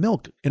gallon of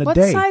milk in a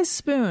day. What size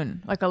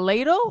spoon? Like a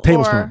ladle?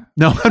 Tablespoon. Or...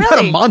 No, I'm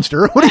not a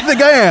monster. What do you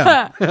think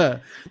I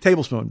am?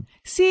 Tablespoon.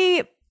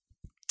 See,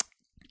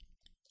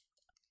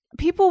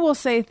 people will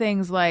say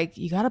things like,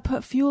 you got to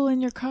put fuel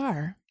in your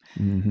car,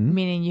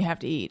 meaning you have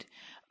to eat.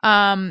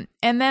 And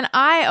then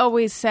I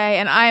always say,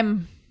 and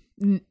I'm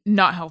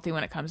not healthy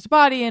when it comes to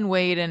body and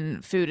weight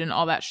and food and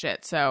all that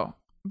shit. So,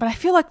 but I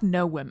feel like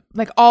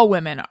all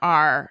women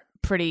are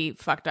pretty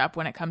fucked up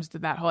when it comes to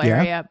that whole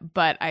area,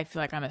 but I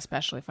feel like I'm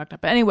especially fucked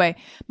up. But anyway,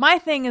 my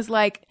thing is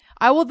like,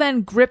 I will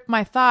then grip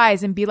my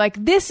thighs and be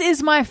like, this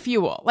is my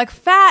fuel. Like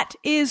fat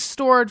is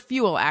stored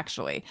fuel,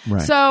 actually.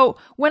 Right. So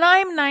when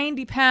I'm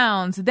 90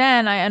 pounds,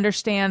 then I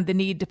understand the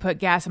need to put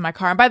gas in my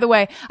car. And by the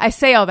way, I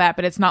say all that,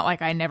 but it's not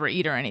like I never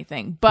eat or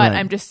anything. But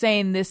I'm just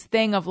saying this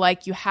thing of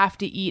like, you have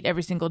to eat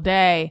every single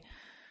day.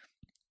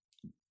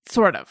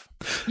 Sort of.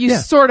 You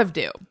sort of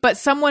do. But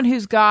someone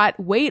who's got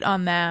weight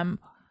on them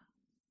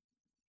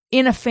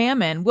in a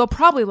famine will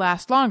probably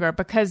last longer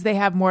because they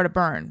have more to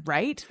burn,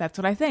 right? That's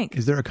what I think.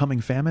 Is there a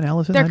coming famine,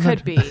 Allison? There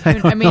could be. I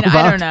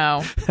don't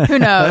know. Who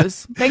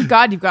knows? Thank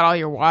God you've got all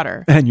your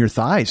water. And your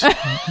thighs. That's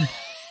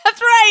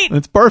right.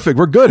 That's perfect.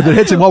 We're good. If it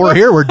hits him while we're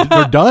here, we're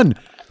done.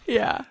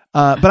 Yeah.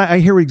 But I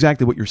hear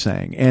exactly what you're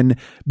saying. And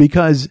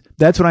because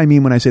that's what I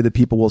mean when I say that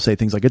people will say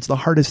things like, it's the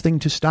hardest thing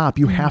to stop.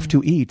 You have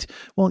to eat.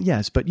 Well,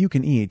 yes, but you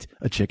can eat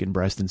a chicken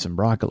breast and some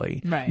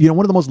broccoli. Right. You know,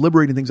 one of the most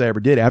liberating things I ever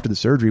did after the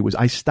surgery was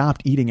I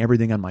stopped eating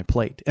everything on my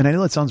plate. And I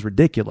know that sounds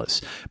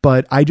ridiculous,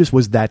 but I just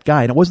was that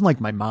guy. And it wasn't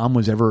like my mom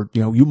was ever,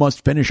 you know, you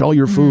must finish all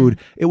your food.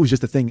 It was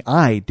just a thing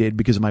I did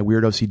because of my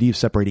weird OCD of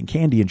separating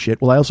candy and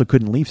shit. Well, I also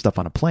couldn't leave stuff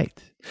on a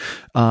plate.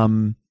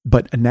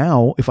 But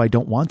now if I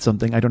don't want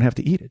something, I don't have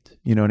to eat it.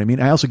 You know what I mean?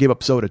 I also gave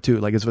up soda too.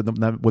 Like it's with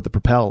the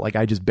Propel, like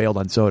I just bailed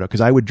on soda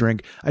because I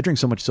drink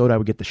so much soda. I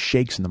would get the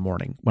shakes in the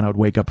morning when I would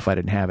wake up if I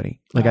didn't have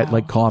any. Like I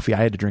like coffee. I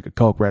had to drink a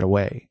Coke right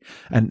away.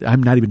 And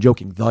I'm not even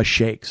joking. The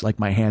shakes, like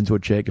my hands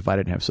would shake if I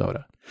didn't have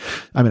soda.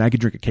 I mean, I could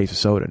drink a case of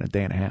soda in a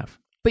day and a half.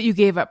 But you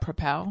gave up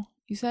Propel,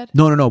 you said?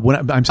 No.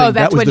 When I'm saying that's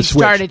that was when the you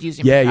switch. started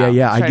using Yeah.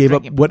 Propel. I gave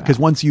up because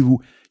once you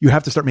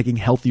have to start making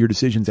healthier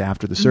decisions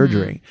after the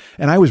surgery.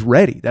 And I was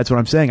ready. That's what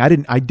I'm saying.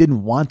 I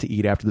didn't want to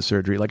eat after the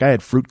surgery. Like I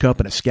had fruit cup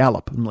and a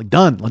scallop. I'm like,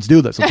 done. Let's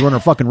do this. Let's run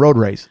our fucking road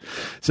race.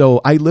 So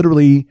I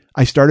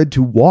started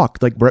to walk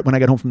like right when I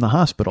got home from the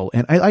hospital.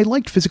 And I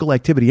liked physical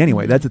activity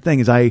anyway. That's the thing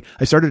is I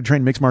started to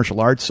train mixed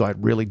martial arts. So I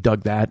really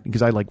dug that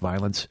because I like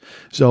violence.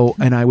 So,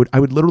 and I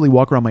would literally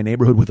walk around my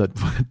neighborhood with a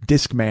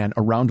disc man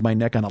around my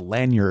neck on a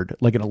lanyard,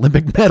 like an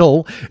Olympic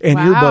medal and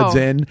earbuds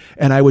in.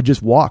 And I would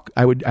just walk.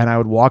 I would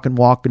walk and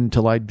walk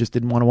until I just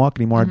didn't want to walk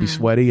anymore. I'd be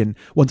sweaty. And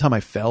one time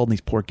I fell and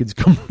these poor kids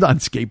come on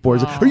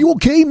skateboards. Are you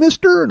okay,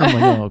 mister? And I'm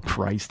like, oh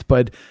Christ.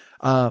 But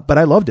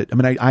I loved it. I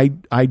mean,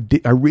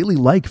 I really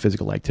like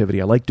physical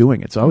activity. I like doing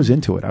it. So I was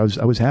into it. I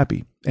was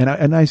happy. And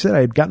I said,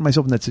 I had gotten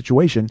myself in that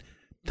situation.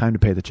 Time to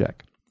pay the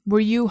check. Were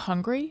you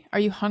hungry? Are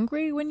you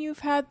hungry when you've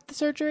had the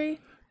surgery?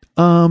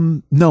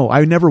 No,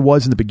 I never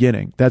was in the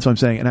beginning. That's what I'm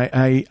saying. And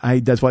I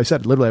that's why I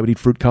said literally I would eat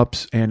fruit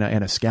cups and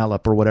a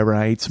scallop or whatever.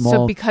 And I ate small.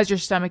 So because your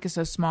stomach is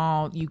so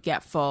small, you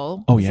get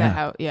full. Oh, Is yeah. that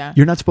how, yeah.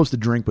 You're not supposed to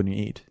drink when you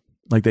eat.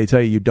 Like they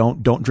tell you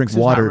don't drink there's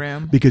water not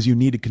room. because you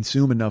need to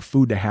consume enough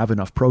food to have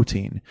enough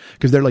protein.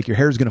 Because they're like, your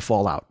hair is going to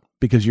fall out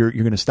because you're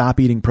going to stop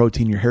eating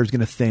protein. Your hair is going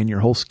to thin. Your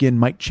whole skin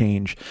might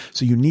change.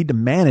 So you need to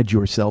manage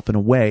yourself in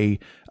a way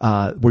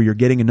where you're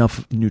getting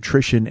enough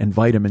nutrition and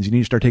vitamins. You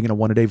need to start taking a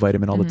 1-a-day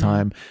vitamin all the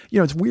time. You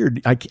know, it's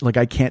weird. I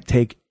can't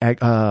take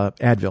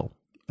Advil.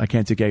 I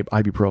can't take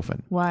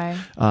ibuprofen. Why?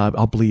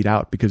 I'll bleed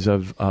out because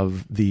of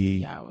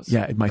the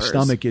my worse.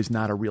 stomach is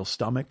not a real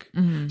stomach.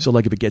 So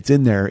like if it gets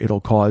in there, it'll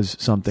cause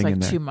something It's like in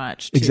there. too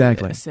much.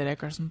 Exactly. Too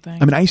acidic or something.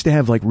 I mean, I used to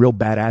have like real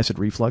bad acid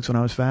reflux when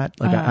I was fat.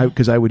 Like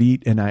because I would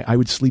eat and I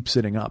would sleep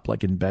sitting up,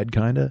 like in bed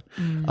kind of.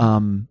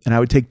 And I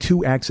would take 2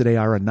 Axid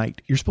AR a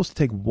night. You're supposed to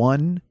take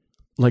 1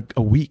 like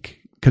a week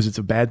because it's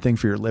a bad thing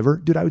for your liver.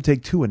 Dude, I would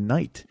take 2 a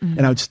night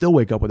and I would still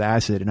wake up with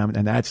acid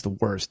and that's the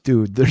worst.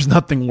 Dude, there's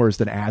nothing worse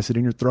than acid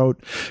in your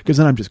throat because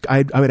then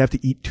I would have to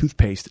eat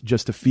toothpaste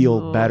just to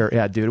feel better.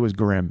 Yeah, dude, it was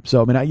grim.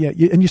 So, I mean,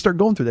 and you start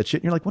going through that shit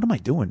and you're like, what am I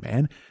doing,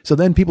 man? So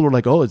then people are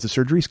like, oh, is the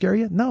surgery scare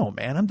you? No,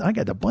 man, I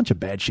got a bunch of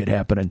bad shit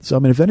happening. So, I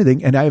mean, if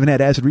anything, and I haven't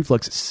had acid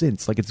reflux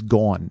since, like it's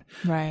gone.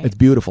 Right. It's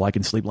beautiful. I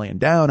can sleep laying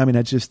down. I mean,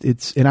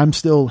 and I'm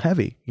still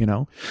heavy, you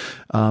know?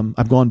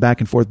 I've gone back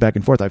and forth.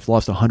 I've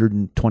lost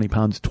 120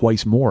 pounds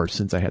twice more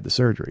since I had the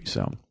surgery.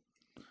 So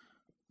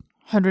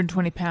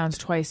 120 pounds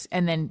twice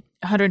and then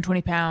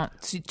 120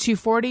 pounds,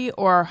 240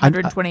 or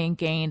 120 and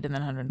gained and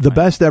then 120. The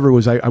best ever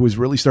was I was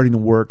really starting to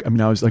work. I mean,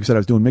 I was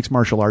doing mixed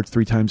martial arts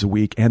 3 times a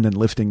week and then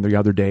lifting the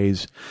other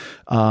days,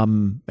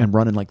 and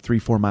running like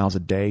 3-4 miles a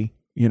day,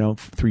 you know,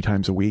 3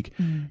 times a week.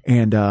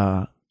 And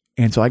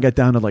so I got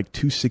down to like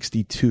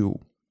 262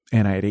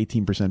 and I had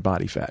 18%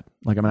 body fat.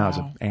 Like, I mean, I was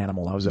an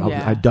animal.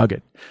 I dug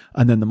it.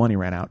 And then the money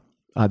ran out.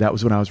 That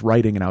was when I was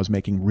writing and I was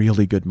making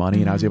really good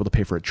money and I was able to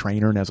pay for a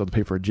trainer and I was able to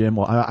pay for a gym.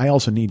 Well, I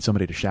also need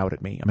somebody to shout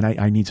at me. I mean,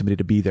 I need somebody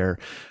to be there.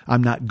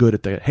 I'm not good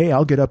at hey,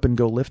 I'll get up and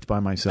go lift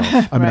by myself.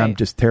 I mean, I'm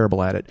just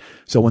terrible at it.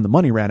 So when the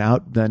money ran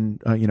out, then,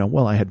 I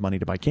had money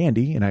to buy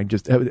candy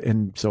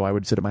and so I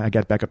would I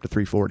got back up to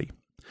 340.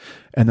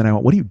 And then I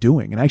went, what are you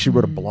doing? And I actually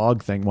wrote a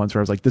blog thing once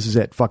where I was like, this is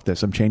it. Fuck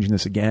this. I'm changing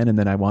this again. And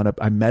then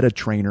I met a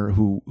trainer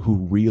who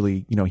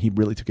really, he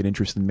really took an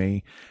interest in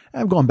me.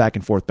 I've gone back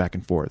and forth.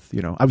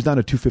 I was down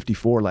to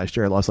 254 last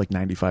year. I lost like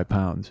 95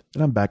 pounds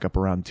and I'm back up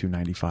around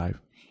 295.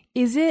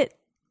 Is it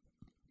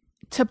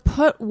to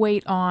put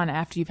weight on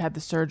after you've had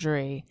the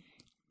surgery?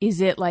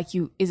 Is it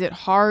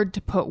hard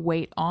to put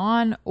weight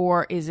on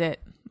or is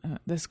it,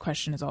 this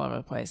question is all over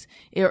the place,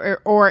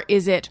 or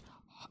is it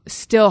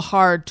still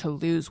hard to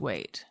lose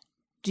weight?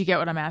 Do you get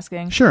what I'm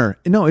asking? Sure.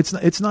 No,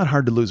 it's not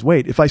hard to lose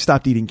weight. If I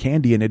stopped eating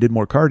candy and I did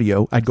more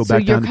cardio, I'd go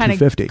back down to 250. So you're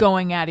kind of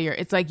going out of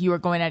it's like you were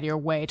going out of your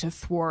way to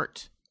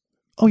thwart.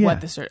 Oh yeah.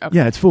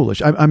 Yeah, it's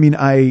foolish. I mean,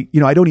 I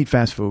don't eat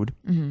fast food.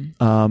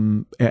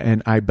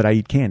 But I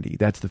eat candy.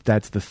 That's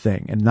the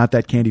thing. And not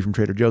that candy from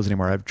Trader Joe's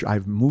anymore.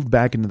 I've moved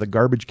back into the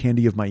garbage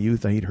candy of my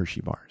youth. I eat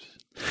Hershey bars.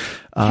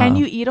 Can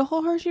you eat a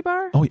whole Hershey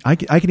bar? Oh, I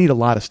can eat a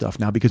lot of stuff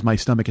now because my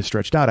stomach is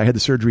stretched out. I had the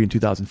surgery in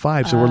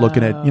 2005, so we're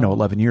looking at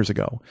 11 years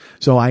ago.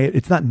 So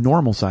it's not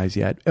normal size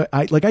yet.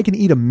 I can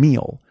eat a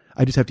meal.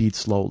 I just have to eat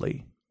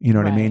slowly. You know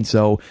what I mean? Right.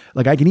 So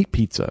like I can eat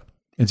pizza.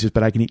 It's just,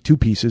 but I can eat 2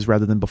 pieces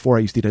rather than before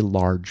I used to eat a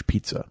large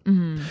pizza.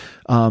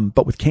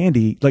 But with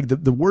candy, like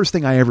the worst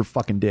thing I ever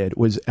fucking did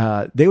was,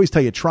 they always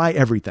tell you, try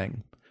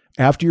everything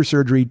after your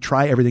surgery,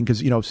 try everything.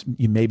 Cause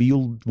maybe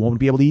you won't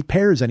be able to eat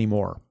pears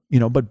anymore,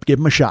 but give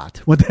them a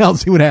shot. What the hell?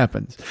 See what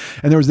happens.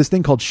 And there was this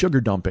thing called sugar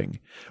dumping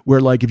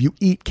where like, if you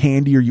eat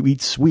candy or you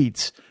eat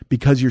sweets,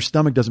 because your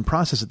stomach doesn't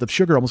process it, the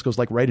sugar almost goes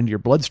like right into your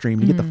bloodstream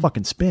and you get the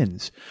fucking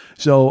spins.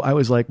 So I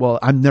was like, well,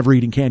 I'm never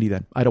eating candy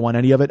then. I don't want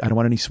any of it. I don't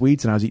want any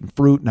sweets. And I was eating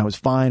fruit and I was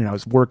fine and I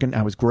was working.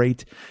 I was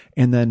great.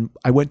 And then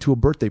I went to a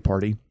birthday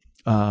party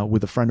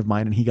with a friend of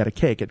mine and he got a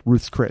cake at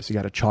Ruth's Chris. He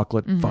got a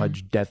chocolate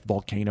fudge death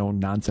volcano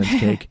nonsense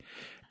cake.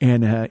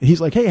 And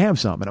he's like, hey, have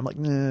some. And I'm like,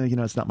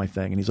 it's not my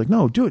thing. And he's like,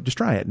 no, do it. Just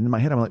try it. And in my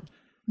head, I'm like,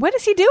 What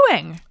is he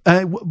doing?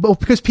 Well,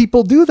 because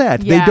people do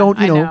that. Yeah, they don't,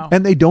 I know.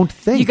 and they don't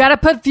think. You got to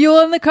put fuel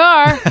in the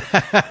car.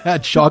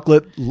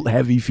 Chocolate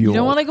heavy fuel. You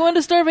don't want to go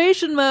into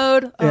starvation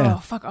mode. Yeah. Oh,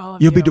 fuck all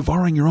of you. You'll be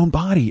devouring your own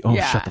body. Oh,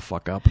 Yeah. shut the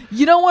fuck up.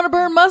 You don't want to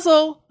burn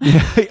muscle.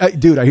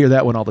 Dude, I hear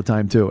that one all the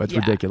time too. It's Yeah.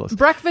 ridiculous.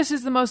 Breakfast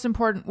is the most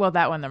important. Well,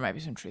 that one, there might be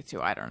some truth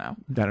to. I don't know.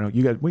 I don't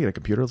know. We got a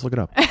computer. Let's look it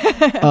up.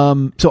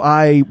 So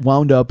I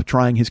wound up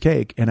trying his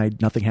cake and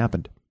nothing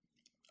happened.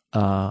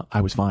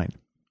 I was fine,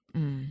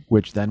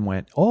 which then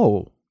went,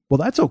 oh, well,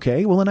 that's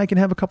okay. Well, then I can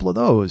have a couple of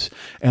those.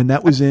 And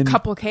that was in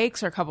Couple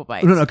cakes or a couple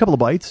bites? no, a couple of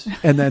bites.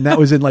 And then that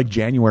was in like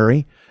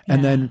January.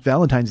 And Yeah. then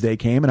Valentine's Day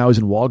came and I was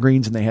in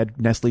Walgreens and they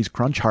had Nestle's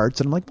Crunch Hearts.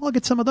 And I'm like, well, I'll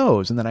get some of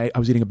those. And then I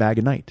was eating a bag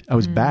a night. I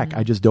was back.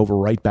 I just dove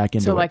right back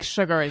into So it. like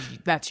sugar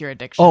that's your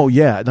addiction. Oh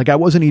yeah. Like I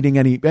wasn't eating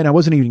and I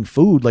wasn't eating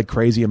food, like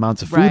crazy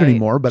amounts of food Right.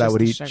 anymore, but I Just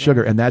would the eat sugar.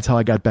 sugar. And that's how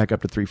I got back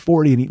up to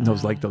 340 and eating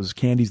those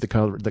candies,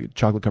 the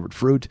chocolate covered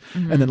fruit.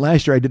 Mm-hmm. And then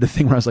last year I did the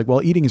thing where I was like,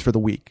 well, eating is for the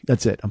week.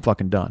 That's it. I'm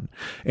fucking done.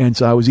 And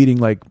so I was eating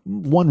like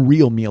one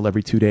real meal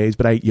every 2 days,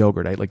 but I ate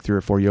yogurt. I ate like 3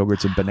 or 4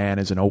 yogurts and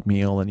bananas and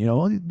oatmeal and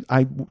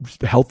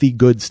healthy,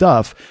 good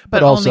stuff.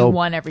 but also only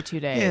one every 2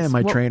 days. Yeah,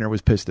 my Well, trainer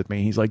was pissed at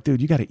me. He's like,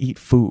 dude, you got to eat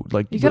food.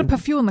 Like You got to put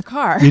fuel in the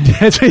car.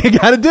 that's what you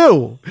got to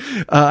do.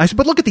 I said,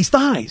 but look at these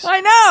thighs. I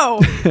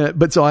know.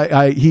 But so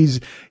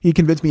he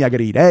convinced me I got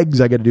to eat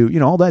eggs. I got to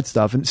do, all that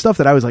stuff and stuff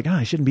that I was like,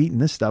 I shouldn't be eating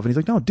this stuff. And he's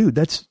like, no, dude,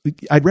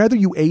 I'd rather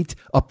you ate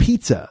a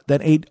pizza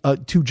than ate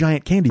 2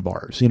 giant candy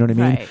bars. You know what I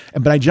mean? Right.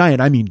 And by giant,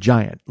 I mean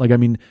giant. Like,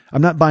 I'm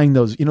not buying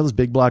those, those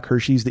big block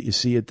Hershey's that you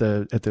see at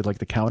the like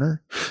the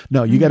counter.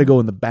 No, you got to go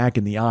in the back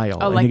in the aisle.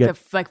 Oh, and like you get,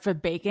 like for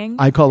baking?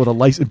 I call it a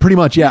license. Pretty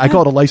much, yeah. I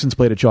call it a license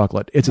plate of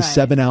chocolate. It's a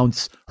Right.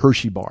 7-ounce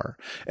Hershey bar,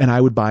 and I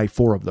would buy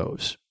 4 of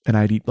those, and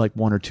I'd eat like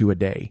 1 or 2 a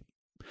day,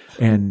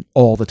 and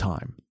all the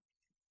time.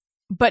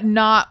 But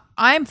not,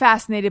 I'm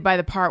fascinated by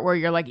the part where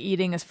you're like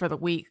eating is for the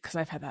week because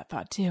I've had that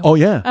thought too. Oh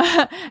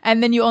yeah,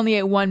 And then you only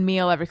ate one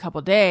meal every couple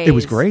of days. it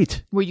was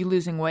great. Were you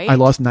losing weight? I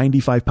lost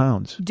 95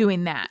 pounds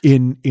doing that.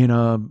 in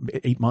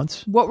 8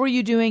 months. What were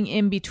you doing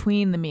in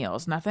between the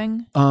meals?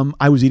 Nothing?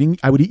 I would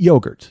eat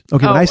yogurt.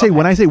 Okay, Oh,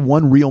 when I say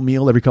one real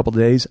meal every couple of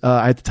days,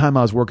 at the time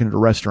I was working at a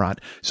restaurant,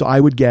 so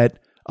I would get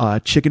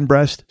chicken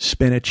breast,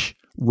 spinach,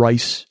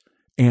 rice,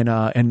 and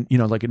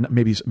like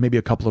maybe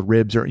a couple of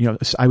ribs, or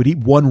I would eat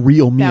one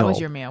real meal. That was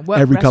your meal. What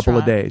every couple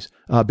of restaurant?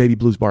 days. Baby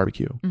Blues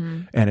Barbecue,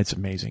 and it's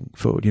amazing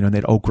food. And they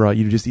had okra.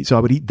 You just eat. So I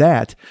would eat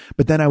that,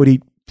 but then I would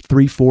eat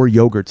 3-4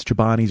 yogurts,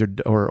 Chobani's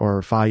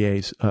or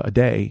Fayez a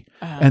day,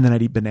 and then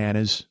I'd eat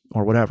bananas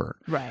or whatever.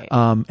 Right.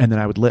 And then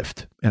I would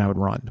lift and I would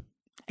run.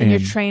 And your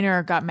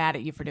trainer got mad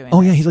at you for doing Oh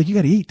this. yeah, he's like, you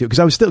got to eat, dude, because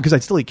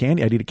I'd still eat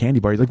candy. I'd eat a candy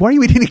bar. He's like, why are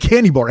you eating a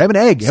candy bar? Have an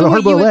egg. Have So a you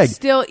hard-boiled would egg.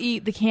 still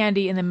eat the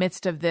candy in the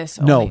midst of this?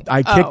 No, only?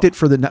 I kicked it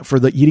for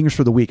the eatings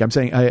for the week. I'm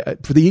saying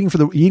for the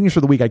eatings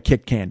for the week, I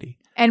kicked candy.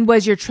 And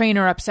was your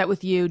trainer upset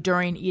with you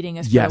during eating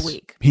is for Yes, the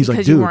week? he's like,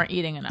 because dude, you weren't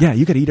eating enough. Yeah,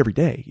 you got to eat every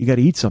day. You got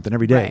to eat something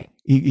every day. Right.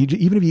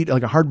 Even if you eat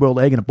like a hard-boiled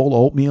egg and a bowl of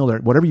oatmeal or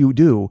whatever you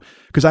do,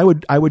 because I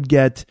would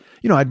get,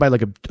 I'd buy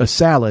like a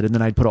salad and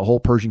then I'd put a whole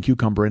Persian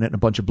cucumber in it and a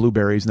bunch of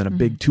blueberries and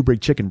then two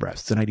big chicken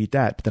breasts and I'd eat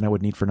that, but then I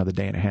wouldn't eat for another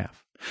day and a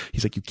half.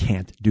 He's like, you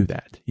can't do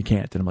that. You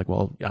can't. And I'm like,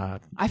 well,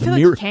 I feel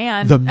like you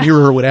can. The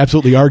mirror would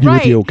absolutely argue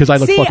with you because I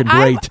look See, fucking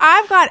great.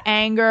 I've got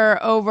anger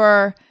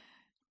over.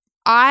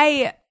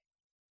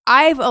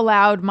 I've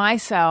allowed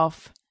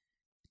myself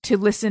to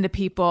listen to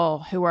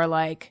people who are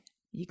like,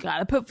 you got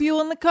to put fuel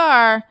in the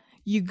car.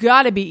 You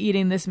got to be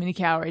eating this many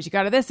calories. You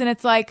got to this. And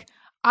it's like,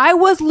 I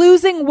was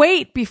losing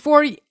weight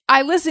before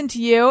I listened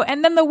to you.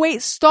 And then the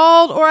weight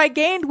stalled or I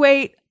gained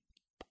weight.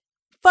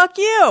 Fuck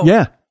you.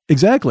 Yeah,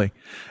 exactly.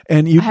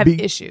 And I have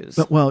issues.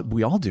 Well,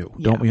 we all do,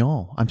 Yeah. don't we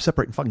all? I'm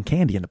separating fucking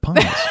candy into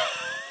pies.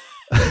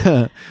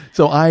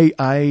 So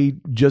I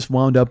just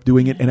wound up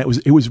doing it and it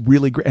was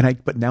really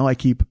great. But now I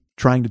keep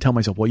trying to tell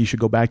myself, well, you should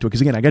go back to it.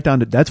 Cause again,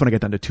 that's when I got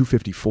down to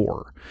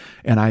 254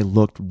 and I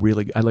looked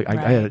really, I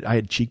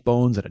had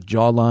cheekbones and a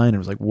jawline and I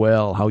was like,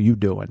 well, how you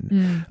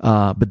doing?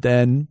 But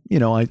then,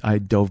 I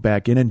dove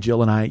back in and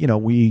Jill and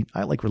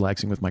I like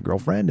relaxing with my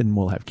girlfriend and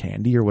we'll have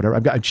candy or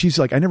whatever. She's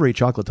like, I never ate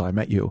chocolate till I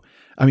met you.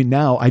 I mean,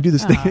 now I do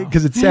this thing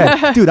because it's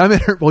sad. Dude, I'm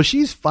at her. Well,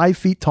 she's 5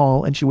 feet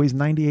tall and she weighs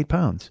 98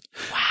 pounds.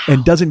 Wow.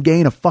 and doesn't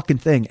gain a fucking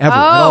thing ever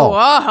at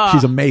all.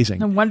 She's amazing.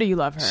 No wonder you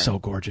love her. So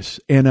gorgeous.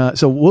 And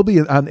so we'll be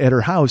at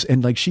her house,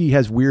 and like she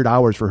has weird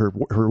hours for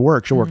her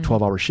work. She'll work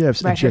 12-hour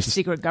shifts. Right, and she her has to,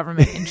 secret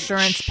government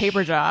insurance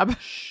paper job.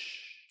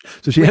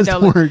 so she has to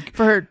work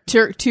for her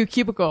two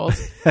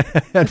cubicles.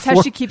 That's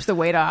how she keets the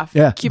weight off.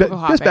 Yeah, cubicle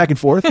hopping. just back and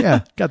forth.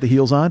 Yeah, got the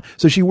heels on.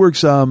 So she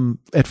works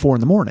at 4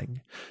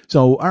 a.m.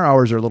 So our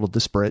hours are a little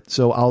disparate.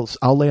 So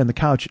I'll lay on the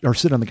couch or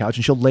sit on the couch,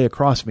 and she'll lay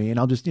across me, and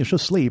I'll just she'll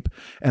sleep,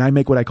 and I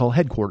make what I call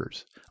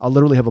headquarters. I'll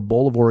literally have a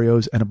bowl of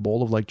Oreos and a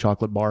bowl of like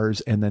chocolate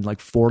bars and then like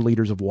 4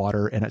 liters of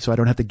water. And so I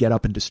don't have to get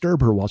up and disturb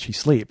her while she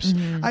sleeps.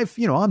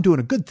 I'm doing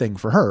a good thing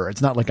for her.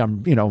 It's not like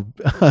I'm,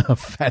 a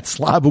fat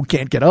slob who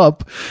can't get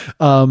up.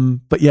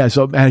 But yeah,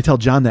 so and I tell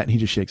John that and he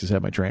just shakes his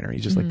head, my trainer.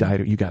 He's just like,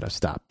 Dad, you got to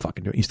stop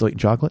fucking doing it. You still eating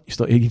chocolate?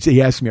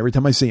 He asks me every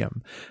time I see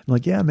him. I'm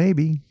like, yeah,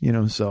 maybe,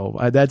 so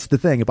that's the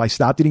thing. If I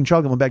stopped eating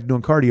chocolate and went back to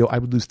doing cardio, I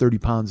would lose 30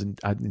 pounds in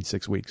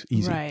 6 weeks.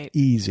 Easy. Right.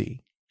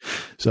 Easy.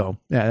 So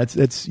yeah,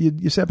 that's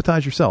you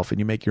sabotage yourself and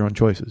you make your own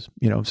choices,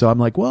 So I'm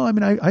like, well, I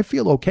mean, I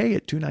feel okay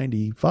at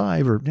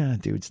 295 or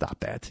dude, stop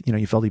that.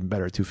 You felt even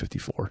better at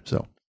 254.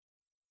 So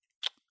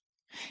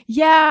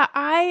yeah,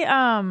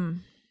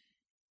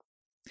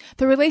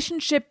 the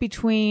relationship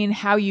between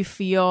how you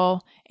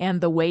feel and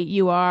the weight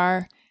you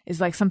are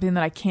is like something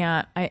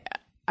that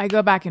I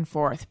go back and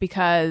forth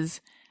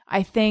because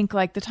I think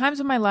like the times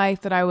of my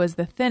life that I was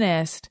the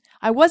thinnest,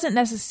 I wasn't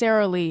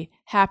necessarily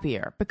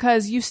happier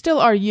because you still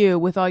are you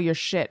with all your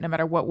shit, no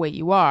matter what weight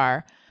you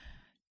are.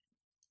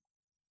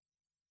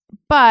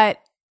 But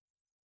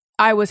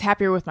I was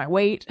happier with my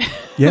weight.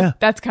 Yeah.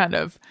 That's kind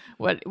of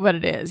what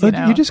it is.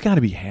 But you just got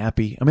to be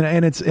happy. I mean,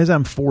 and it's, as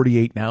I'm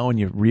 48 now and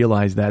you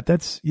realize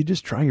you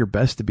just try your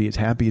best to be as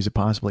happy as you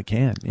possibly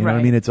can. You know what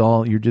I mean? That's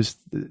all you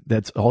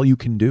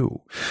can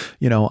do.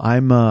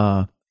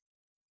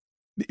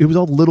 It was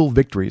all little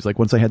victories. Like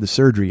once I had the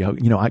surgery,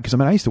 because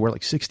I used to wear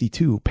like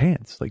 62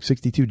 pants, like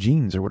 62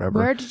 jeans or whatever.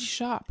 Where did you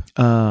shop?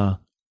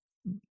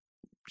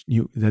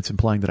 That's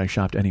implying that I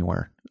shopped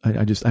anywhere.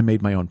 I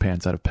made my own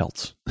pants out of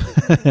pelts.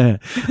 I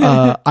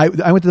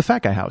went to the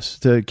Fat Guy House,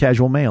 to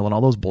Casual Male and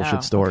all those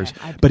bullshit stores.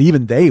 Okay. But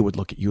even they would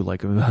look at you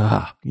like,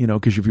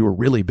 because if you were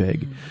really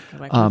big.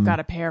 Like, we've got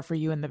a pair for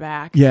you in the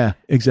back. Yeah,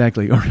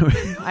 exactly. Or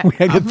we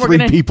had to get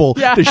 3 people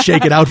to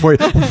shake it out for you.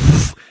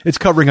 It's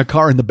covering a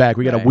car in the back.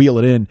 We got to wheel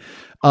it in.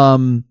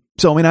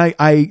 So, I mean,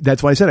 I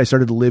that's why I said I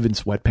started to live in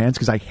sweatpants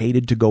because I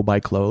hated to go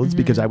buy clothes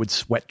because I would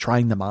sweat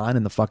trying them on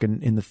in the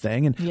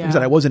thing. And like I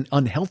said, I wasn't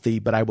unhealthy,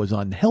 but I was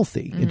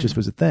unhealthy. It just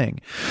was a thing.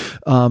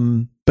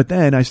 But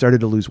then I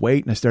started to lose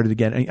weight and I started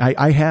again.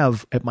 I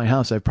have at my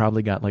house, I've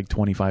probably got like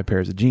 25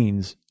 pairs of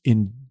jeans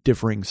in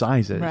differing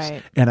sizes.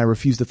 Right. And I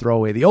refuse to throw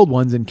away the old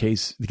ones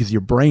because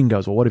your brain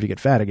goes, well, what if you get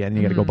fat again? And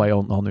you got to go buy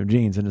all new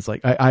jeans. And it's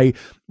like,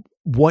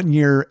 one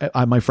year,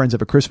 my friends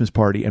have a Christmas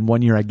party, and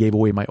one year I gave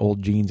away my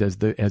old jeans as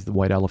the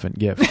white elephant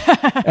gift,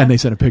 and they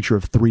sent a picture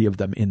of 3 of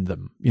them in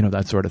them,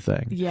 that sort of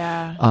thing.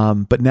 Yeah.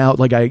 But now,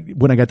 like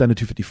when I got down to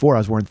 254, I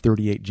was wearing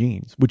 38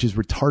 jeans, which is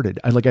retarded.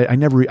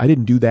 I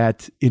didn't do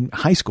that in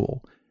high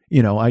school.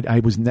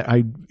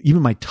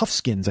 Even my tough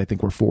skins, I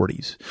think, were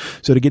 40s.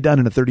 So to get down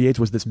into 38s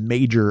was this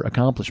major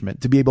accomplishment.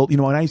 To be able,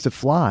 when I used to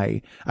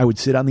fly, I would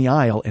sit on the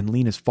aisle and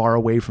lean as far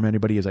away from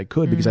anybody as I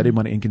could because I didn't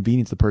want to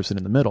inconvenience the person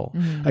in the middle.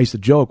 I used to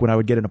joke when I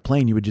would get in a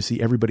plane, you would just see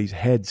everybody's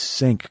head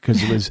sink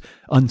because it was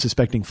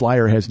unsuspecting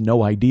flyer has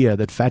no idea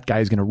that Fat Guy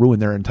is going to ruin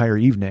their entire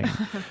evening.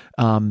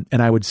 And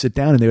I would sit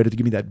down and they would have to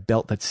give me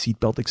that seat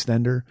belt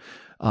extender.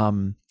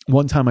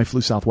 One time I flew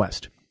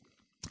Southwest.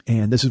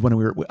 And this is when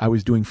I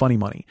was doing Funny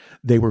Money.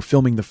 They were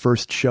filming the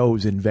first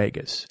shows in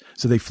Vegas.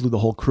 So they flew the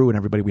whole crew and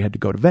everybody. We had to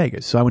go to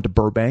Vegas. So I went to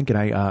Burbank and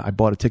I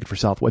bought a ticket for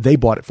Southwest. They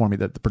bought it for me,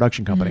 the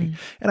production company.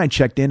 And I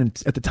checked in,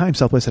 and at the time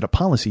Southwest had a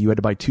policy. You had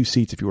to buy 2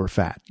 seats if you were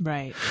fat.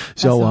 Right.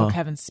 That's so the whole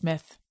Kevin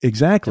Smith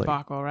exactly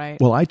debacle,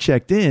 right? Well, I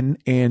checked in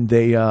and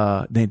they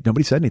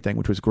nobody said anything,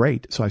 which was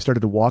great. So I started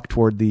to walk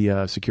toward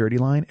the security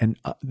line, and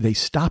they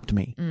stopped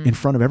me in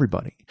front of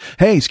everybody.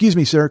 Hey, excuse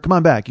me, sir, come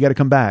on back. You got to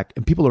come back.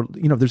 And people are,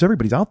 there's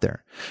everybody's out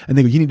there, and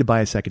they go, you need to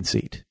buy a second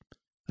seat.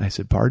 I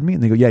said, pardon me?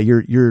 And they go, yeah,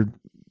 you're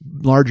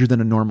larger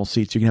than a normal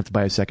seat, so you're gonna have to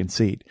buy a second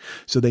seat.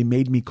 So they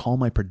made me call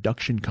my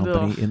production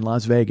company in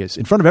Las Vegas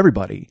in front of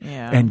everybody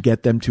and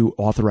get them to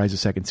authorize a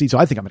second seat. So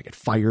I think I'm gonna get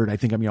fired. I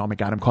think oh my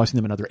God, I'm costing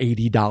them another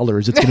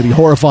 $80. It's gonna be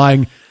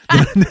horrifying.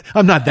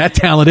 I'm not that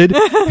talented.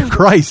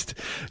 Christ.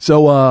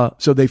 So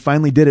they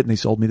finally did it and they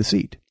sold me the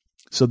seat.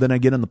 So then I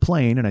get on the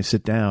plane and I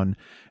sit down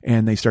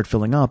and they start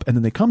filling up, and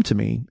then they come to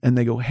me and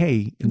they go,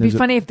 hey. And it'd be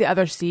funny if the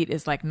other seat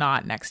is like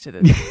not next to the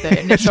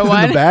initial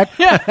one. In the back?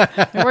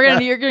 Yeah.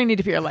 You're going to need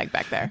to put your leg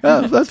back there.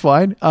 That's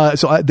fine.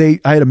 So I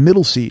had a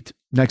middle seat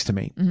next to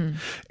me,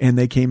 and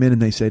they came in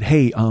and they said,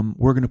 hey,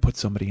 we're going to put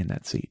somebody in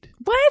that seat.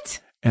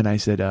 What? And I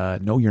said,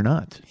 no, you're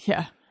not.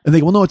 Yeah. And they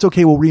go, well, no, it's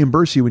okay. We'll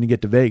reimburse you when you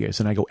get to Vegas.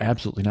 And I go,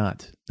 absolutely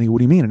not. They go, what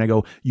do you mean? And I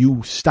go,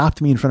 you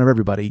stopped me in front of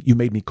everybody. You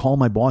made me call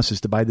my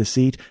bosses to buy this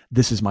seat.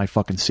 This is my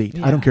fucking seat.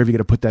 Yeah. I don't care if you got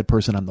to put that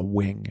person on the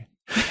wing.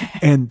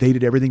 And they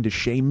did everything to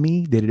shame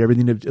me. They did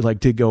everything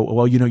to go,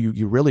 well,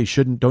 you really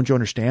shouldn't. Don't you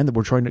understand that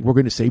we're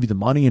going to save you the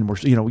money, and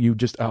you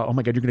just, oh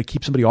my God, you're going to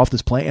keep somebody off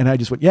this plane. And I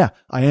just went, yeah,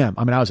 I am.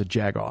 I mean, I was a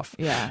jagoff.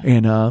 Yeah.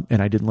 And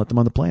I didn't let them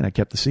on the plane. I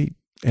kept the seat.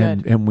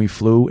 And we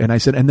flew, and I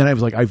said, and then I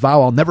was like, I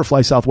vow I'll never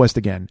fly Southwest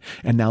again.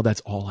 And now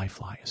that's all I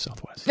fly is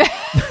Southwest.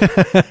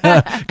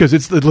 Because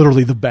it's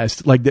literally the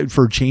best, like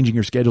for changing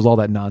your schedules, all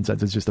that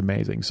nonsense. It's just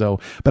amazing. So,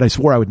 but I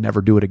swore I would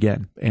never do it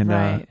again. And,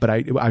 Right. but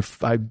I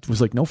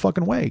was like, no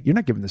fucking way. You're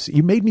not giving this.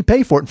 You made me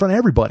pay for it in front of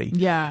everybody.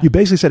 Yeah. You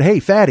basically said, hey,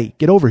 fatty,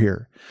 get over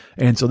here.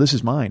 And so this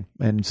is mine.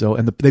 And so,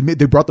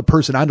 they brought the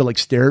person on to like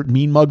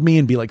mean mug me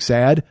and be like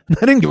sad.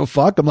 I didn't give a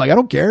fuck. I'm like, I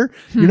don't care.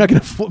 You're not going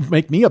to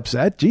make me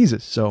upset.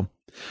 Jesus. So.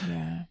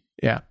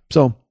 Yeah.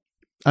 So,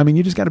 I mean,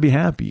 you just got to be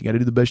happy. You got to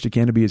do the best you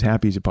can to be as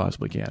happy as you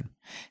possibly can.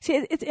 See,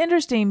 it's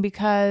interesting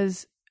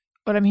because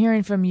what I'm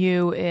hearing from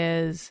you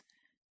is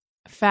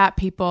fat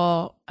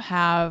people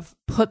have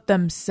put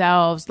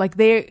themselves, like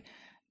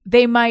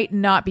they might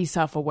not be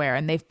self-aware,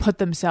 and they've put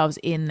themselves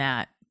in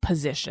that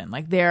position.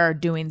 Like they're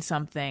doing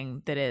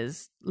something that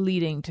is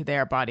leading to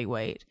their body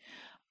weight,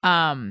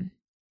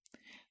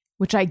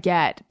 which I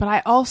get. But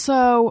I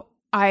also,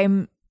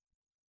 I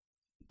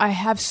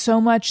have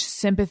so much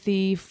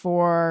sympathy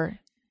for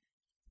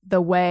the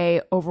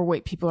way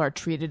overweight people are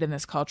treated in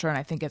this culture, and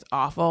I think it's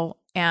awful.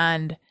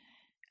 And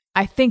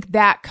I think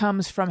that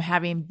comes from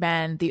having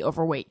been the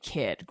overweight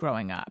kid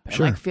growing up and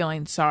like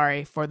feeling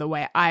sorry for the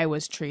way I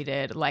was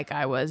treated, like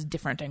I was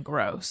different and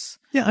gross.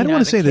 Yeah, I don't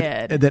want to say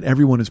that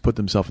everyone has put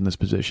themselves in this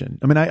position.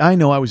 I mean, I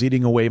know I was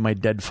eating away my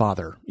dead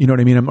father. You know what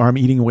I mean? Or I'm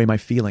eating away my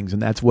feelings,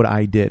 and that's what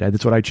I did.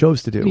 That's what I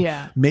chose to do.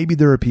 Yeah. Maybe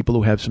there are people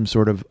who have some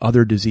sort of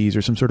other disease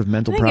or some sort of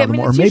mental problem,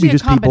 or it's maybe usually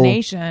just a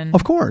combination. people.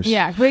 Of course.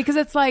 Yeah, because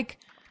it's like,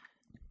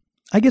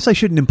 I guess I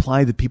shouldn't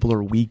imply that people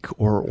are weak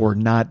or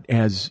not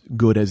as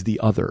good as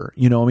the other.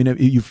 You know, I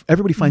mean,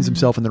 everybody finds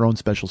themselves in their own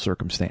special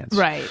circumstance.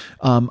 right.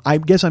 I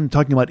guess I'm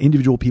talking about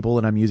individual people,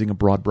 and I'm using a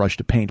broad brush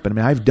to paint. But I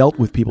mean, I've dealt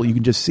with people. You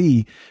can just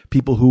see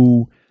people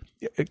who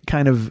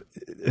kind of.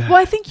 Well,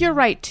 I think you're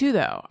right too,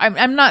 though.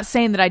 I'm not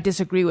saying that I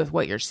disagree with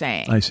what you're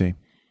saying. I see.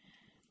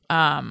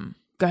 Go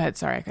ahead.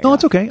 Sorry. No,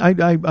 it's okay.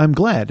 I'm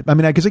glad. I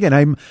mean, because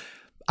again,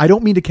 I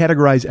don't mean to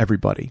categorize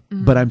everybody,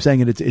 but I'm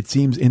saying it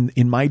seems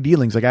in my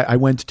dealings, like I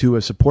went to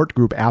a support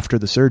group after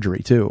the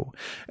surgery too.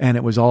 And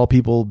it was all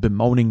people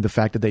bemoaning the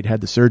fact that they'd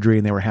had the surgery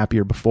and they were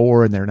happier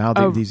before, and they're now,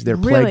 they're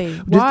really?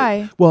 plagued.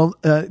 Why? Well,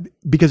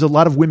 because a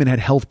lot of women had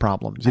health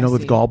problems, I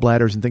with see.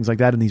 gallbladders and things like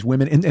that. And these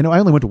women, and I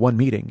only went to one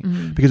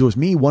meeting because it was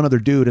me, one other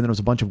dude, and then there was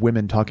a bunch of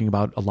women talking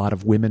about a lot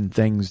of women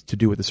things to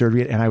do with the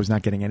surgery, and I was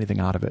not getting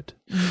anything out of it.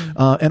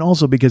 And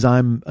also because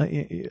I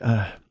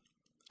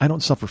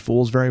don't suffer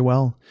fools very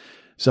well.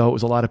 So it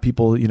was a lot of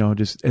people,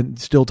 and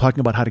still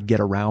talking about how to get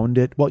around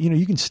it. Well,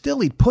 you can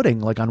still eat pudding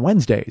like on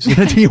Wednesdays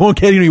until you won't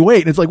get any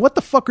weight. And it's like, what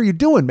the fuck are you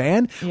doing,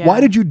 man? Yeah.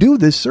 Why did you do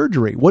this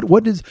surgery?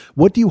 What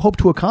do you hope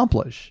to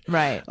accomplish?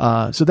 Right.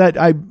 So that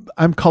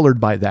I'm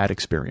colored by that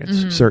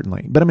experience,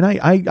 certainly. But I mean,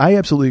 I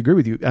absolutely agree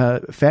with you.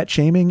 Fat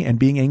shaming and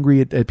being angry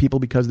at people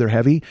because they're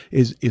heavy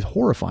is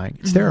horrifying.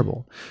 It's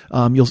terrible.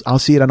 I'll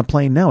see it on a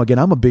plane now. Again,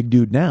 I'm a big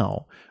dude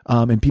now.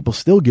 And people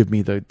still give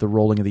me the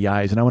rolling of the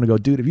eyes, and I want to go,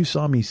 dude, if you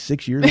saw me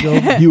 6 years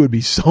ago, you would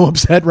be so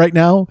upset right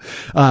now.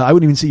 I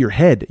wouldn't even see your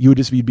head. You would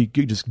just be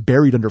just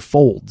buried under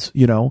folds,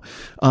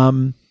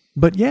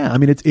 But yeah, I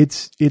mean,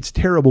 it's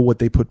terrible what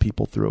they put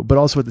people through. But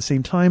also at the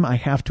same time, I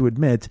have to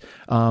admit,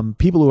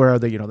 people who are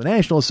the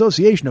National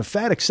Association of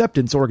Fat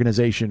Acceptance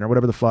Organization or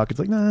whatever the fuck, it's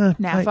like, nah.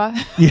 NAFA?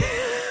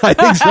 I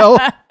think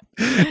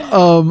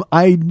so.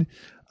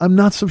 I'm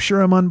not so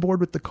sure I'm on board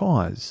with the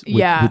cause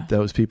with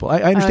those people.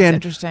 I understand. That's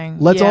interesting.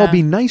 Let's Yeah. all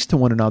be nice to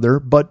one another,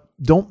 but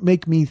don't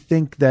make me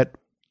think that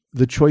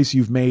the choice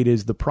you've made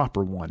is the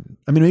proper one.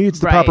 I mean, maybe it's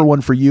the Right. proper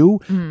one for you,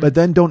 but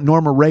then don't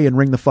Norma Ray and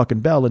ring the fucking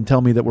bell and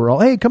tell me that we're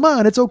all, hey, come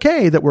on, it's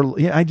okay that we're,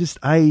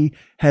 I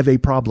have a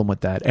problem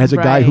with that as a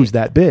guy Right. who's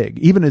that big,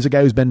 even as a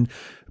guy who's been,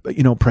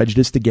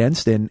 prejudiced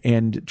against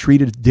and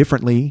treated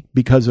differently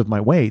because of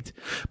my weight.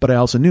 But I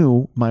also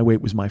knew my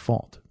weight was my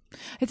fault.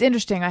 It's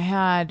interesting. I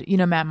had,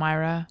 Matt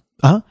Myra.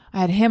 Uh-huh. I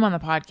had him on the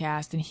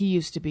podcast, and he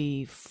used to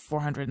be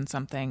 400 and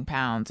something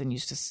pounds, and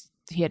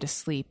he had to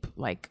sleep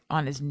like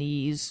on his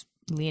knees,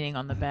 leaning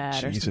on the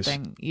bed Jesus. or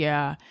something.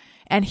 Yeah.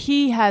 And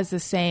he has the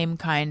same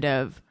kind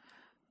of,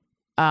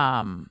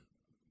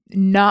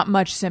 not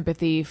much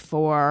sympathy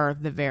for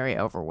the very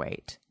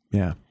overweight.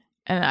 Yeah.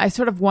 And I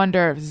sort of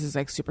wonder if this is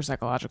like super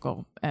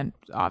psychological and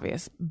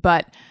obvious,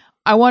 but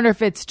I wonder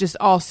if it's just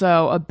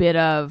also a bit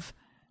of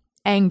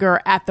anger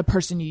at the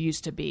person you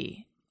used to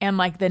be, and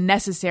like the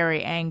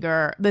necessary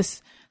anger,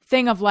 this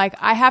thing of like,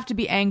 I have to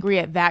be angry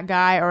at that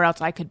guy or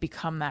else I could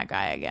become that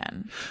guy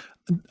again.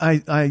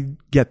 I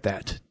get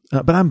that.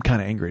 But I'm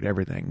kind of angry at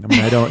everything. I mean,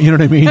 I don't, you know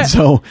what I mean?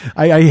 So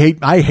I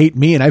hate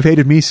me, and I've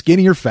hated me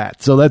skinny or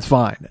fat. So that's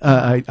fine.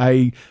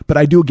 But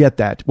I do get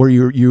that where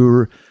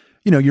you're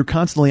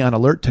constantly on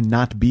alert to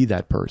not be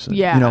that person.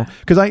 Yeah.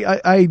 Cause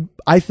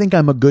I think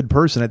I'm a good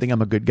person. I think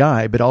I'm a good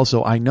guy, but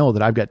also I know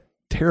that I've got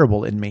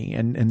terrible in me.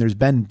 And there's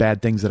been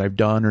bad things that I've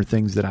done or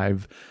things that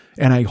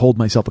and I hold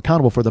myself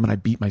accountable for them, and I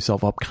beat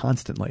myself up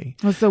constantly.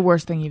 What's the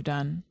worst thing you've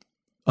done?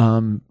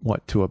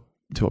 What, to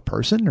a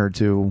person or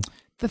to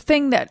the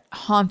thing that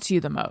haunts you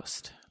the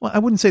most? Well, I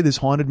wouldn't say this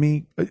haunted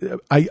me.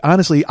 I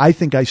honestly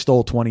think I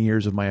stole 20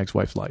 years of my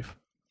ex-wife's life.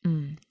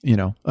 You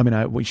know, I mean,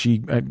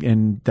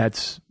 and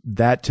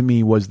that to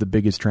me was the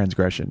biggest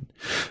transgression.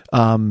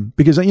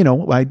 Because, you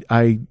know,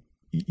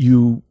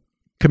 you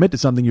commit to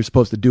something, you're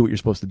supposed to do what you're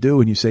supposed to do,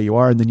 and you say you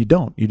are, and then you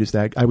don't. You just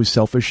act. I was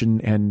selfish,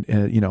 and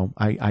you know,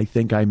 I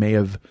think I may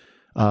have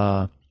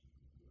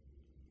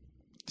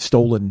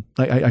stolen.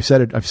 I've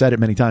said it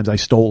many times. I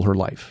stole her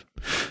life.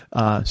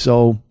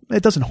 So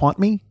it doesn't haunt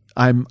me.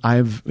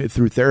 I've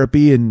through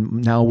therapy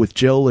and now with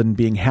Jill and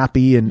being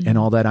happy and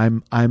all that,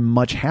 I'm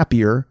much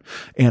happier,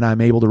 and I'm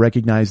able to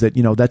recognize that,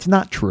 you know, that's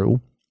not true.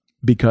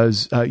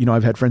 Because, you know,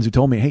 I've had friends who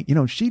told me, hey, you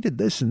know, she did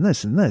this and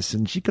this and this,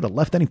 and she could have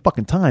left any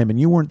fucking time, and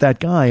you weren't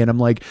that guy. And I'm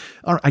like,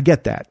 all right, I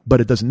get that,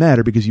 but it doesn't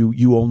matter, because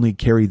you only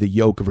carry the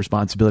yoke of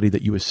responsibility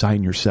that you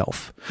assign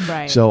yourself.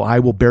 Right. So I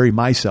will bury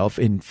myself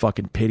in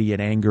fucking pity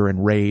and anger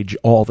and rage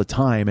all the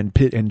time, and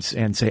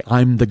say,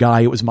 I'm the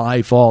guy, it was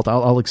my fault,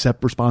 I'll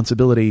accept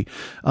responsibility.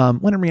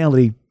 When in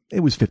reality, it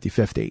was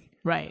 50-50.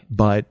 Right.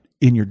 But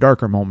in your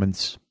darker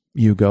moments,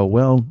 you go,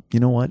 well, you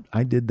know what?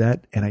 I did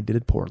that, and I did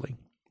it poorly.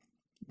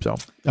 So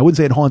I wouldn't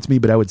say it haunts me,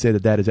 but I would say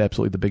that is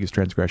absolutely the biggest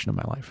transgression of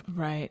my life.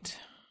 Right.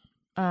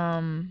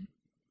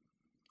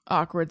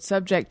 Awkward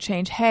subject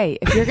change. Hey,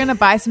 if you're going to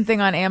buy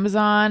something on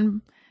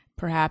Amazon,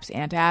 perhaps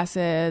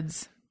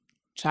antacids,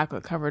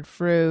 chocolate covered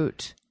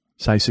fruit,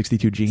 size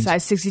 62 jeans,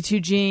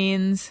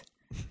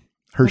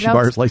 Hershey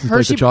bars, license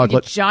plate of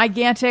chocolate,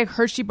 gigantic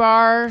Hershey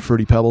bar,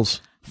 Fruity Pebbles,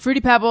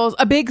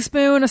 a big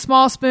spoon, a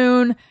small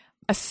spoon,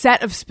 a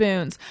set of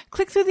spoons.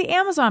 Click through the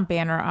Amazon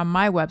banner on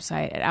my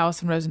website at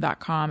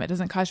AllisonRosen.com. It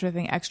doesn't cost you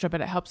anything extra,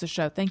 but it helps the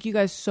show. Thank you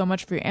guys so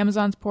much for your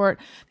Amazon support.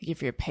 Thank you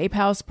for your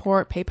PayPal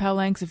support, PayPal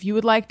links. If you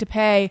would like to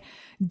pay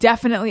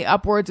definitely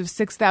upwards of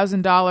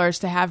 $6,000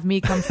 to have me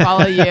come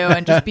follow you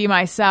and just be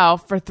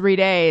myself for 3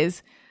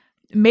 days,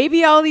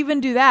 maybe I'll even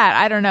do that.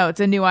 I don't know. It's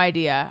a new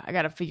idea. I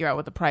got to figure out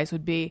what the price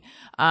would be.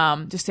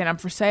 Just stand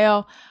up for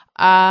sale.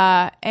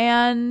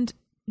 And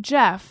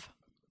Jeff,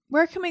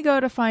 where can we go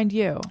to find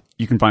you?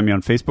 You can find me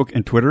on Facebook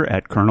and Twitter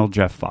at Colonel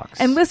Jeff Fox.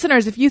 And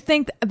listeners, if you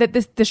think that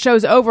the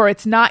show's over,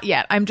 it's not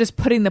yet. I'm just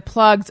putting the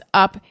plugs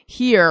up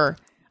here.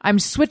 I'm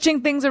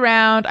switching things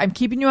around. I'm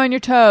keeping you on your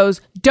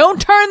toes.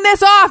 Don't turn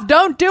this off.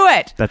 Don't do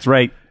it. That's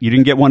right. You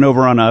didn't get one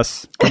over on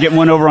us. We're getting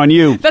one over on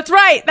you. That's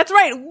right.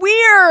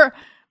 We're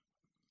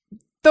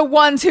the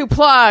ones who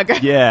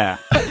plug. Yeah.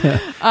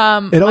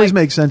 It always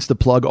makes sense to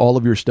plug all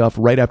of your stuff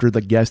right after the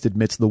guest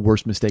admits the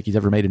worst mistake he's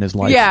ever made in his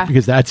life. Yeah.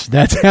 Because that's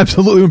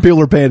absolutely when people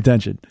are paying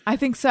attention. I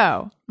think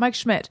so. Mike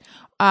Schmidt,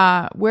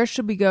 where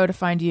should we go to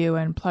find you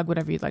and plug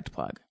whatever you'd like to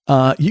plug?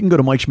 You can go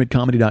to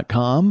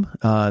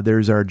MikeSchmidtComedy.com.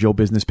 There's our Joe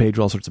Business page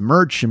with all sorts of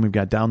merch, and we've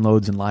got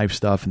downloads and live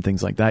stuff and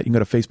things like that. You can go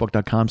to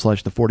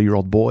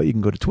Facebook.com/The40-Year-Old-Boy. You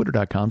can go to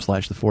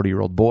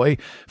Twitter.com/The40-Year-Old-Boy.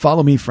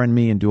 Follow me, friend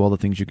me, and do all the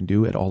things you can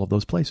do at all of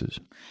those places.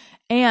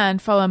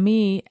 And follow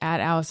me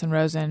at Allison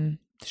Rosen,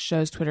 the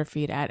show's Twitter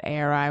feed at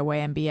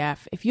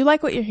ARIYMBF. If you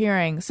like what you're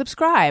hearing,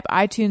 subscribe.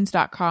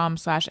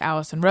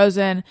 iTunes.com/Allison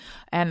Rosen.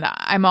 And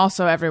I'm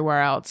also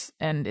everywhere else,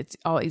 and it's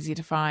all easy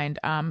to find.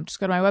 Just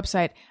go to my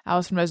website,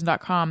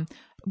 AllisonRosen.com.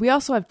 We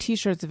also have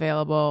t-shirts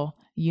available.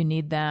 You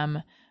need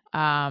them.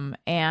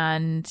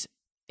 And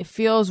it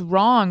feels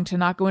wrong to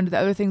not go into the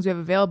other things we have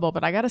available,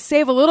 but I got to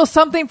save a little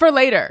something for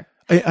later.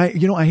 I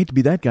hate to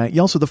be that guy.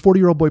 Also, the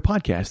 40-Year-Old Boy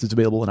podcast is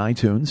available on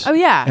iTunes. Oh,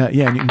 yeah.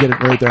 Yeah, and you can get it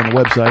right there on the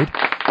website.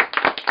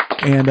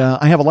 And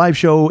I have a live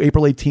show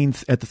April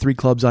 18th at the 3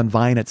 Clubs on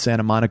Vine at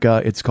Santa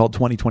Monica. It's called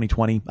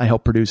 2020. I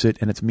help produce it,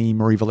 and it's me,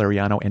 Marie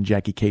Valeriano, and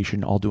Jackie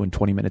Cation all doing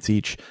 20 minutes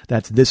each.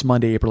 That's this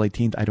Monday, April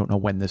 18th. I don't know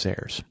when this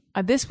airs.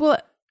 This will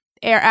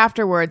air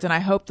afterwards, and I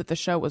hope that the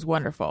show was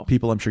wonderful.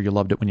 People, I'm sure you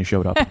loved it when you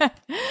showed up.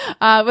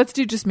 Let's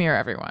do Just Mirror,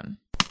 everyone.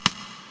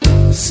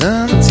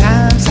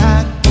 Sometimes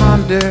I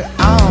ponder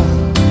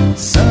on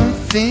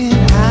something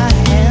I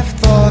have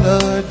thought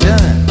or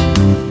done.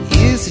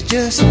 Is it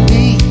just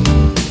me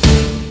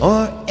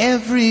or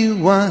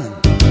everyone?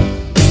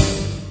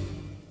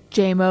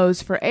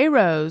 J-Mose for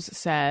A-Rose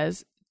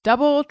says,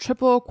 double,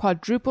 triple,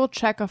 quadruple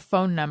check a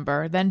phone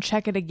number, then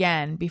check it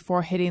again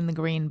before hitting the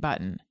green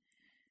button.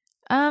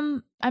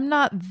 I'm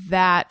not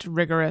that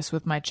rigorous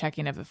with my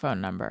checking of the phone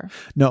number.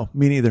 No,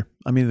 me neither.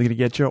 I'm either going to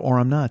get you or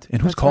I'm not.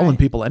 And who's calling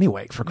people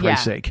anyway, for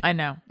Christ's sake? I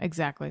know,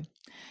 exactly.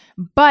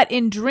 But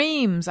in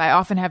dreams, I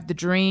often have the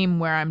dream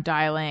where I'm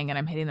dialing and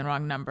I'm hitting the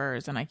wrong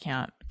numbers and I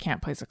can't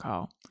place a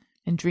call.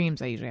 In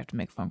dreams, I usually have to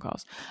make phone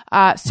calls.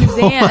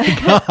 Suzanne.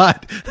 Oh my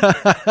God.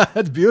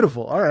 That's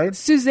beautiful. All right.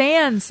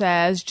 Suzanne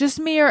says, just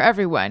me or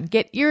everyone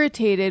get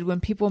irritated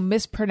when people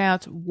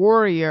mispronounce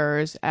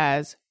warriors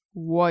as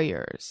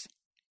warriors.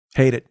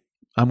 Hate it.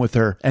 I'm with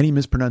her. Any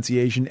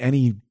mispronunciation,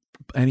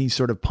 any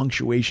sort of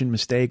punctuation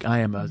mistake, I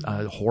am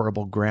a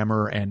horrible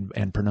grammar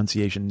and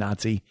pronunciation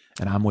Nazi,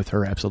 and I'm with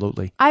her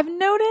absolutely. I've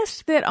noticed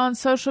noticed that on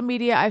social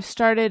media, I've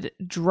started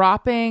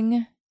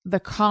dropping the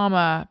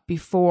comma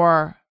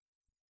before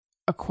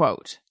a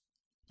quote.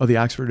 Oh, the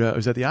Oxford,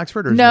 is that the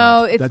Oxford? Or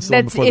No, is it's the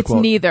one before the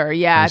quote? neither.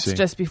 Yeah, I it's see.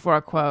 just before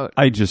a quote.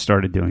 I just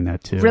started doing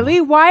that too. Really?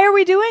 Why are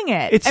we doing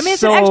it? It's I mean,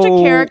 it's so- an extra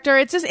character.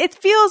 It's just,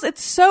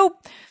 it's so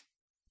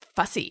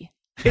fussy.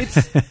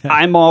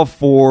 I'm all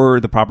for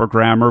the proper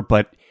grammar,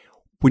 but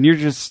when you're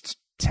just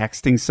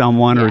texting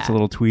someone or it's a Yeah.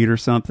 little tweet or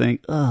something,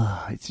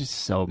 it's just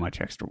so much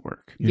extra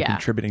work. You're Yeah.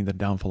 contributing to the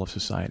downfall of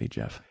society,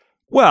 Jeff.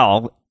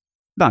 Well,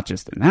 not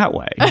just in that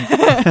way.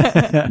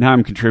 Now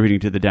I'm contributing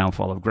to the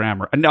downfall of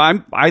grammar. No,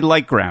 I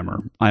like grammar.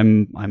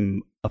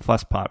 I'm a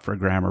fusspot for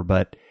grammar,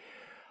 but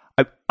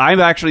I've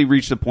actually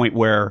reached the point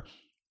where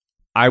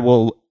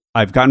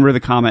I've gotten rid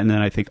of the comma and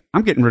then I think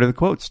I'm getting rid of the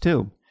quotes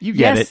too. You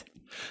get Yes. it.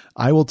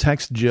 I will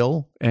text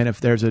Jill, and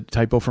if there's a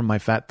typo from my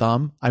fat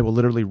thumb, I will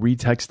literally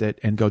retext it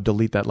and go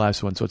delete that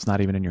last one so it's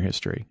not even in your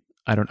history.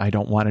 I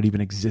don't want it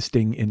even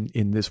existing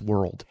in this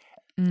world.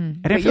 And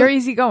I But feel you're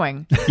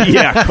easygoing.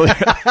 yeah.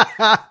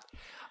 Clear.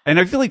 And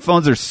I feel like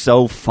phones are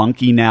so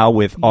funky now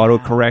with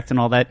autocorrect and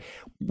all that.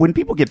 When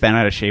people get bent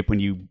out of shape when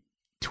you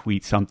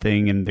tweet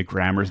something and the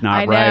grammar's not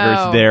I right or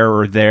know. it's there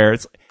or there,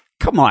 it's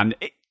come on.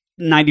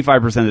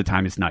 95% of the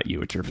time it's not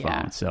you, it's your phone.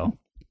 Yeah. So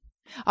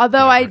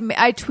Although I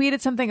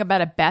tweeted something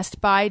about a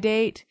Best Buy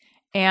date,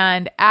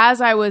 and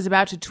as I was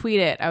about to tweet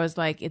it, I was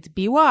like, it's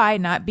BY,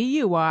 not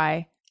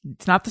BUY.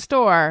 It's not the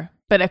store.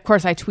 But of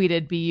course, I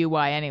tweeted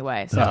BUY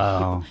anyway.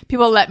 So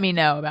people let me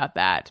know about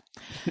that.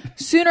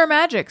 Sooner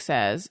Magic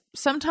says,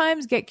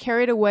 sometimes get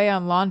carried away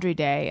on laundry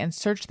day and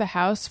search the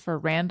house for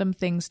random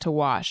things to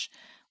wash.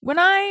 When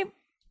I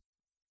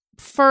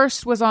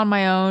first was on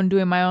my own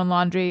doing my own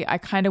laundry, I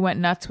kind of went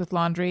nuts with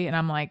laundry, and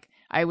I'm like,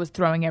 I was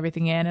throwing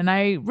everything in, and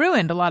I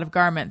ruined a lot of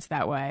garments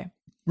that way.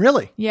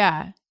 Really?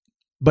 Yeah.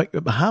 But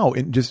how?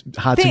 In just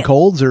hots Thi- and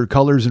colds or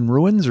colors and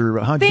ruins? Or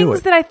how'd you do Things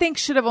it? that I think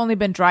should have only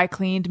been dry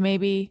cleaned,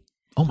 maybe.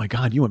 Oh my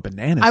God, you went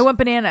bananas. I went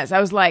bananas.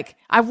 I was like,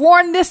 I've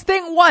worn this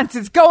thing once.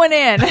 It's going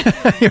in.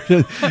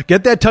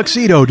 Get that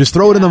tuxedo. Just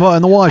throw it in the I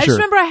washer. just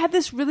remember I had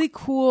this really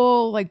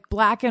cool, like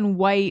black and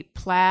white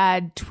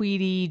plaid,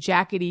 tweedy,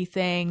 jackety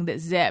thing that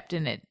zipped,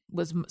 and it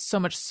was so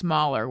much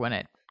smaller when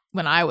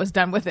I was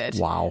done with it.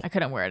 Wow. I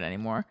couldn't wear it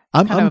anymore.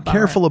 I'm Kind of a bummer.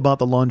 careful about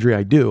the laundry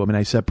I do. I mean,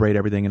 I separate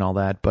everything and all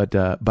that, but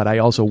I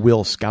also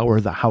will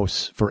scour the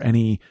house for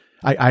any.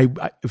 I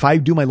if I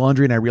do my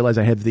laundry and I realize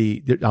I'll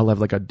have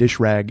like a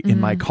dish rag in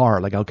my car,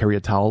 like I'll carry a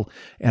towel,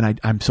 and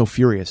I'm so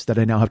furious that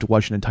I now have to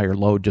wash an entire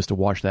load just to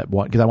wash that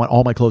one because I want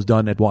all my clothes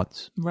done at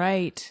once.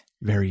 Right.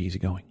 Very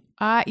easygoing.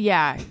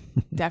 Yeah,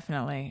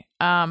 definitely.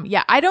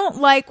 Yeah, I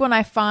don't like when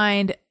I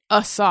find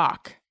a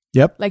sock.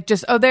 Yep. Like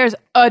just, there's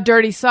a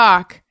dirty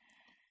sock.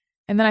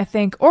 And then I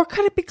think, or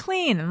could it be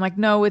clean? And I'm like,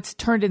 no, it's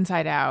turned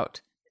inside out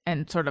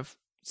and sort of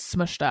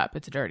smushed up.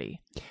 It's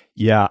dirty.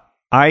 yeah,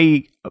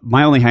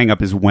 my only hang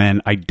up is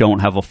when I don't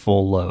have a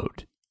full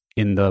load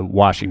in the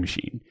washing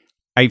machine.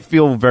 I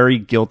feel very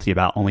guilty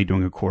about only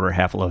doing a quarter,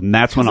 half a load. And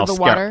that's when I'll Because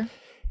of the scour. water.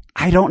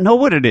 I don't know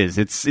what it is.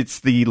 It's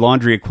the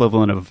laundry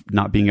equivalent of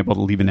not being able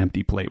to leave an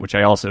empty plate, which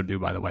I also do,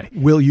 by the way.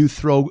 Will you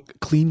throw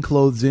clean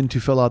clothes in to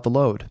fill out the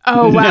load?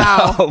 Oh,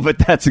 wow. No, but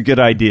that's a good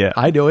idea.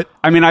 I do it.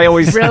 I mean, I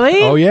always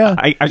Really? Oh yeah.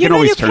 I You can know,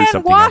 always you turn can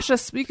something wash up.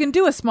 you can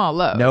do a small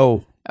load.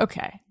 No.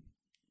 Okay.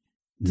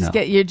 No.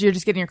 You're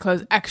just getting your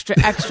clothes extra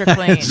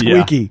clean. Yeah.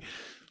 Squeaky.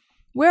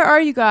 Where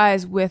are you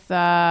guys with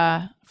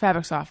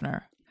fabric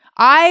softener?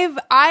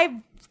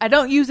 I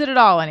don't use it at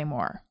all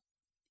anymore.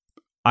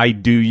 I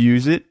do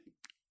use it,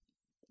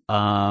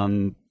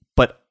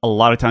 but a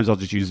lot of times I'll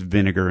just use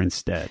vinegar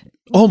instead.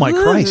 Oh my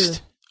Ugh.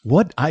 Christ.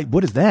 What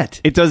is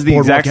that? It does the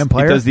Boardwalk exact.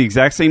 Empire? It does the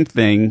exact same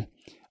thing.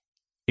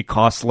 It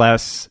costs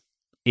less.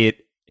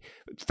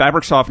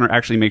 Fabric softener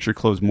actually makes your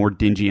clothes more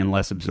dingy and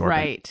less absorbent.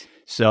 Right.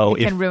 So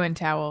It can ruin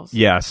towels.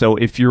 so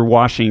if you're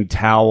washing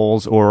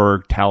towels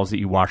or towels that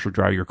you wash or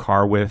dry your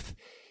car with,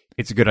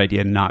 it's a good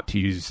idea not to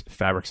use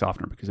fabric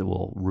softener because it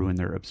will ruin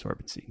their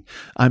absorbency.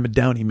 I'm a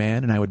Downy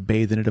man and I would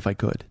bathe in it if I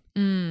could.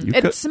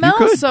 It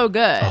smells so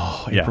good.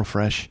 Oh, Yeah. April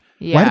Fresh.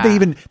 Yeah. Why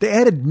did they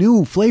added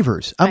new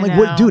flavors. I'm I like,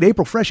 what, know. dude,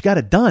 April Fresh got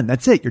it done.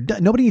 That's it. You're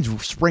done. Nobody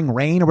needs spring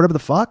rain or whatever the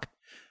fuck.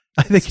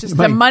 I think Just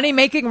a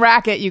money-making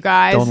racket, you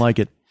guys. don't like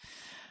it.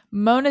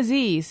 Mona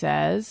Z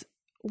says,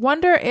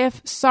 wonder if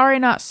sorry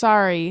not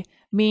sorry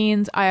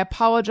means I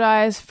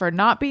apologize for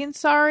not being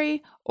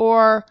sorry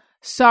or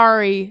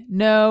sorry,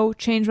 no,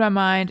 change my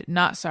mind,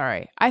 not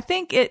sorry. I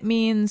think it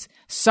means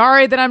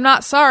sorry that I'm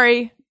not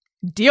sorry.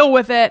 Deal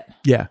with it.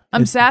 Yeah.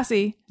 I'm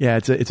sassy. Yeah,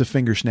 it's a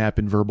finger snap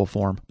in verbal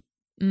form.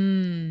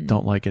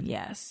 Don't like it.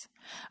 Yes.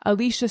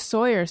 Alicia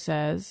Sawyer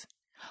says,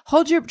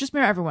 just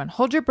mirror everyone.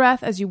 Hold your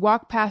breath as you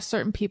walk past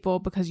certain people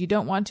because you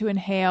don't want to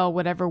inhale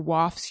whatever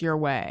wafts your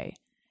way.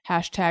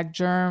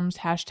 #germs,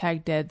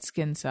 #dead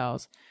skin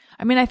cells.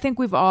 I mean, I think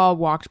we've all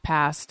walked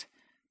past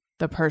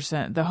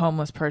the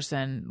homeless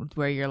person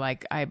where you're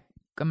like, I'm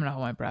going to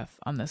hold my breath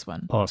on this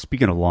one. Oh,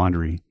 speaking of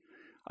laundry,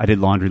 I did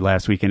laundry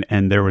last weekend,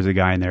 and there was a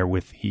guy in there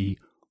with the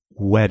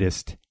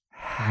wettest,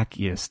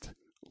 hackiest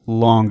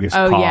longest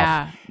Oh, cough.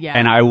 yeah.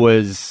 And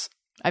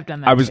I've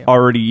done that. I was too.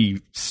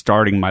 already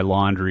starting my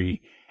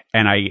laundry,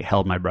 and I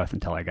held my breath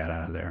until I got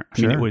out of there.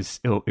 I mean,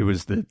 Sure. it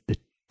was the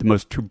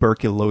most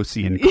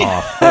tuberculosian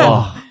cough.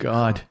 Oh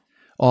God,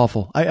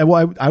 awful. I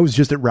was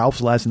just at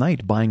Ralph's last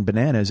night buying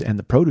bananas, and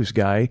the produce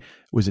guy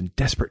was in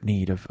desperate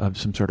need of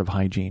some sort of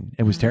hygiene.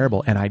 It was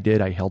terrible, and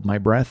I held my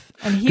breath.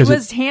 And he 'Cause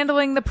was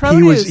handling the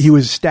produce. He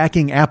was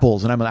stacking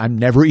apples, and I'm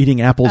never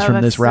eating apples from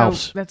that's this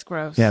Ralph's. That's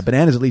gross. Yeah,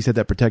 bananas at least had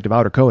that protective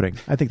outer coating.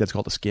 I think that's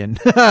called a skin.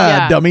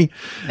 Yeah. Dummy.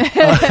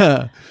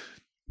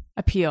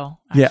 Appeal.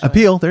 Yeah, actually.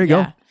 appeal. There you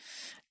go.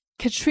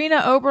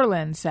 Katrina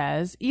Oberlin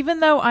says, even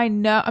though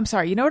I'm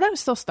sorry, you know what I'm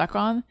still stuck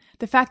on?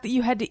 The fact that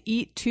you had to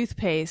eat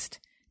toothpaste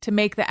to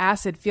make the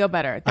acid feel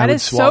better. That would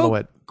is swallow so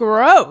it.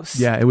 gross.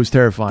 Yeah, it was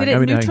terrifying. Did it I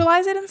mean,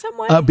 neutralize it in some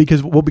way?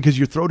 because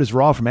your throat is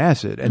raw from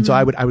acid, and so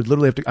I would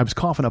literally have to. I was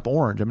coughing up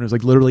orange. I mean, it was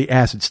like literally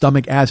acid.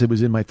 Stomach acid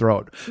was in my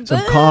throat, so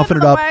I'm coughing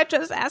it up. I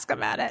just ask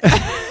about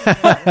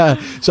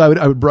it. So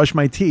I would brush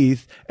my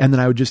teeth, and then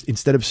I would just,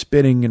 instead of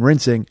spitting and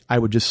rinsing, I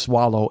would just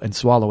swallow it,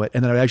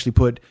 and then I would actually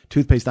put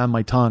toothpaste on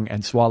my tongue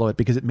and swallow it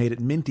because it made it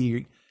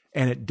minty.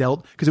 And it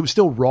dealt, because it was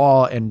still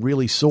raw and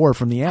really sore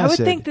from the I would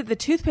acid. think that the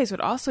toothpaste would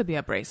also be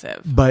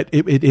abrasive. But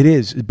it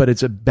is, but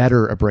it's a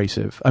better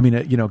abrasive. I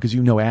mean, because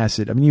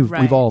acid. I mean,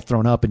 Right. we've all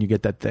thrown up and you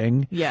get that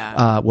thing.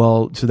 Yeah.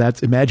 So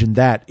imagine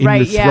that in Right,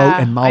 your throat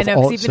yeah. and mouth. I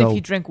know, 'cause even also. if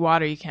you drink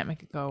water, you can't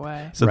make it go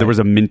away. So there was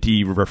a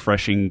minty,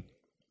 refreshing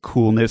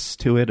coolness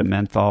to it, a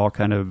menthol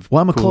kind of.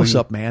 Well, I'm a cooling.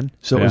 close-up man,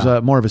 so it was Yeah.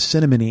 more of a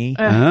cinnamony,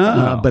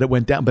 Oh. but it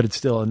went down. But it's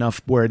still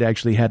enough where it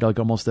actually had like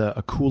almost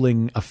a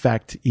cooling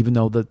effect, even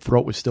though the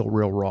throat was still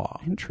real raw.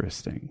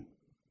 Interesting.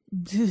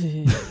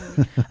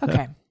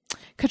 Okay.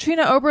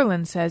 Katrina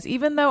Oberlin says,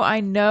 even though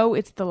I know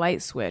it's the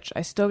light switch,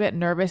 I still get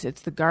nervous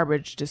it's the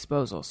garbage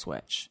disposal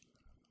switch.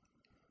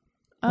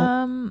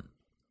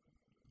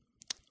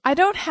 I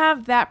don't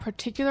have that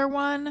particular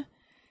one,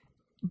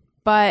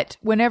 but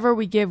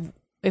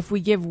if we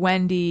give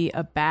Wendy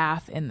a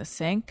bath in the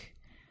sink,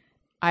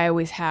 I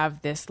always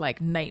have this like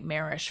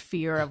nightmarish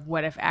fear of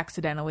what if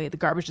accidentally the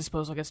garbage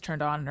disposal gets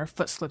turned on and her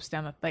foot slips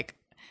down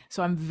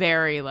so I'm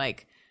very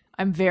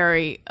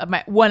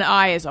my one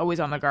eye is always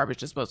on the garbage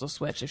disposal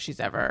switch if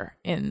she's ever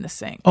in the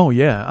sink. Oh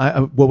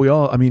yeah,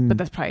 But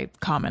that's probably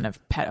common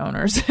of pet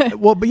owners.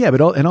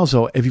 and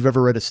also if you've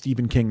ever read a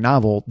Stephen King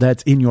novel,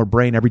 that's in your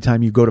brain every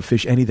time you go to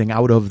fish anything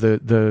out of the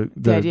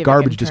idea of it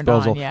garbage getting turned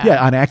disposal. on,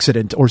 yeah. On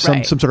accident or some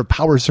Right. sort of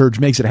power surge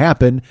makes it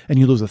happen and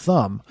you lose a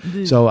thumb.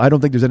 So I don't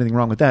think there's anything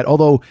wrong with that.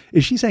 Although,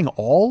 is she saying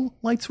all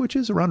light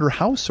switches around her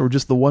house or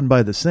just the one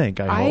by the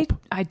sink? I hope.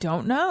 I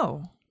don't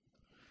know.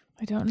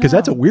 Because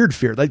that's a weird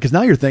fear. Because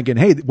now you're thinking,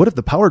 hey, what if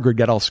the power grid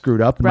got all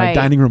screwed up and my Right.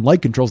 dining room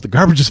light controls the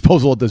garbage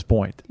disposal at this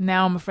point?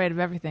 Now I'm afraid of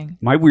everything.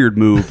 My weird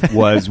move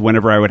was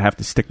whenever I would have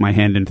to stick my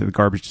hand into the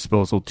garbage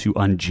disposal to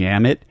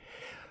unjam it,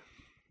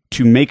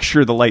 to make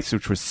sure the light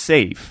switch was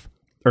safe,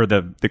 or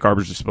the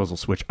garbage disposal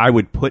switch, I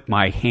would put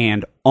my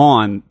hand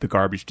on the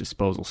garbage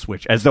disposal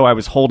switch as though I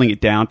was holding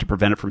it down to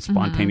prevent it from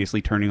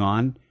spontaneously turning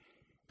on.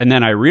 And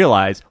then I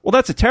realized, well,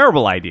 that's a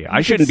terrible idea.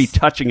 I shouldn't be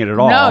touching it at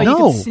all. No, you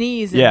No. can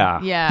sneeze. And,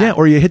 Yeah. yeah.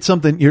 Or you hit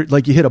something, you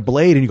hit a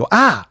blade and you go,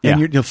 and Yeah.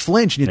 you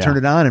flinch and you turn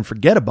it on and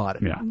forget about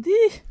it. Yeah.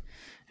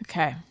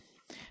 Okay.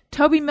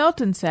 Toby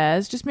Milton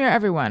says, just mirror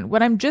everyone.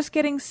 When I'm just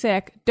getting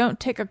sick, don't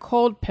take a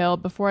cold pill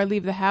before I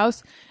leave the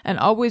house and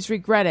always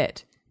regret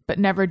it, but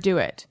never do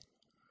it.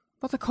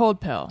 What's a cold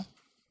pill?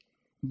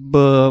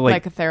 But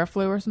Like a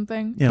Theraflu or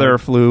something? Yeah.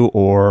 Theraflu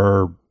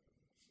or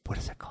what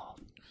is it called?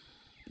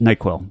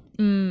 NyQuil.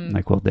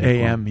 NyQuil Dayquil.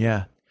 AM,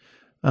 yeah.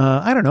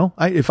 I don't know.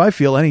 If I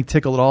feel any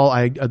tickle at all,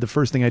 the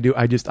first thing I do,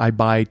 I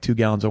buy 2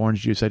 gallons of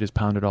orange juice. I just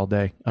pound it all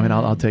day. I mean,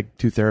 I'll take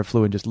 2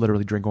 Theraflu and just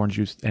literally drink orange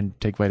juice and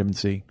take vitamin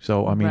C.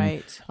 So I mean,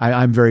 Right.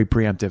 I'm very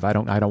preemptive. I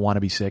don't want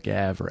to be sick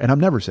ever, and I'm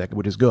never sick,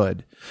 which is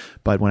good.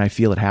 But when I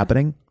feel it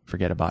happening,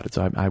 forget about it.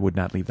 So I would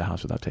not leave the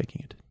house without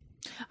taking it.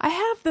 I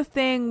have the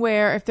thing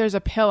where if there's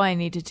a pill I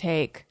need to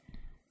take,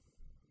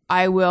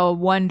 I will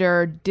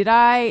wonder, did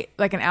I,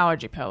 like an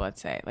allergy pill,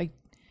 let's say, like,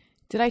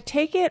 did I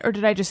take it or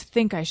did I just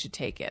think I should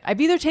take it?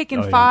 I've either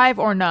taken 5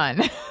 or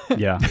none.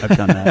 Yeah, I've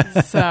done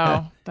that.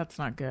 So that's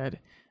not good.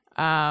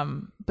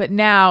 But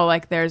now,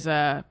 like, there's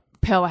a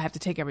pill I have to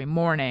take every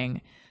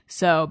morning.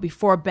 So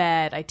before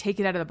bed, I take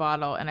it out of the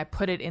bottle and I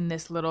put it in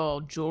this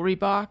little jewelry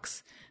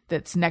box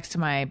that's next to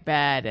my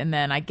bed. And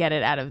then I get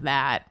it out of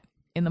that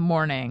in the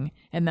morning.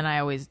 And then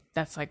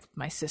that's like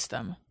my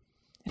system.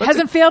 It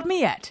hasn't failed me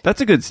yet. That's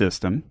a good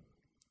system.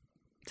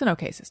 It's an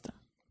okay system.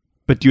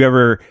 But do you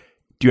ever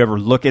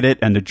look at it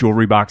and the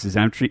jewelry box is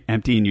empty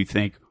and you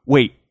think,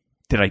 wait,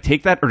 did I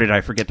take that or did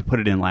I forget to put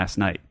it in last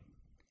night?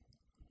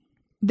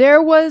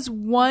 There was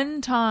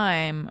one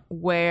time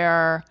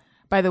where,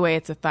 by the way,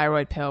 it's a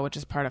thyroid pill, which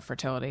is part of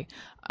fertility.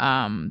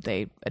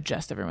 They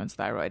adjust everyone's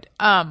thyroid.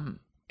 In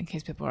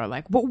case people are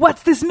like, well,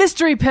 what's this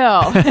mystery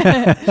pill?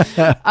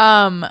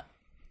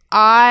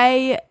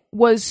 I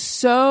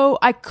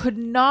could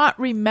not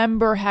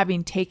remember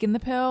having taken the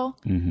pill,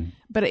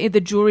 but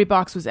the jewelry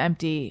box was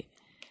empty.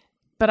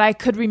 but I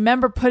could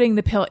remember putting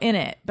the pill in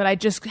it, but I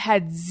just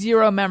had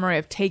zero memory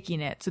of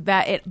taking it. So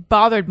that it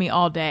bothered me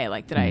all day.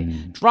 Like, did I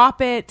drop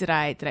it?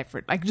 I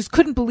just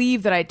couldn't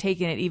believe that I'd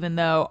taken it, even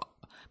though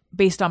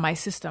based on my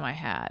system I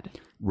had.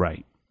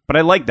 Right. But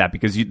I like that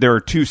because there are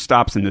 2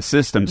 stops in the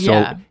system. So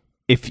Yeah.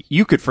 if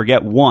you could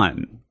forget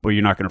one, but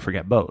you're not going to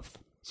forget both.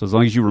 So as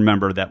long as you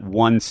remember that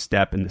one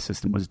step in the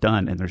system was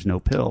done and there's no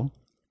pill,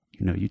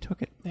 you know you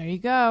took it. There you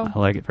go. I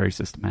like it. Very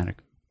systematic.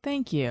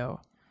 Thank you.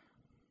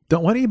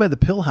 Why don't you buy the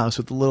pill house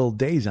with the little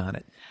days on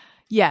it?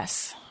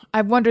 Yes.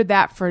 I've wondered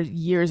that for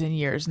years and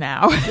years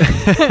now.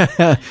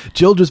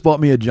 Jill just bought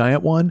me a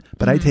giant one,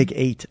 but I take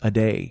 8 a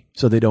day,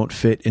 so they don't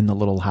fit in the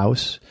little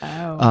house.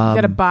 Oh, you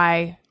got to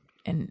buy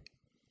an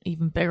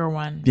even bigger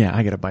one. Yeah,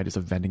 I got to buy just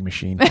a vending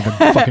machine, like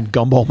a fucking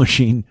gumball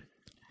machine.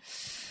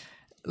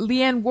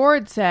 Leanne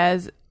Ward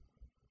says,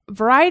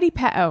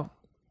 you'll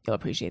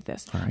appreciate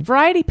this. All right.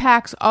 Variety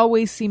packs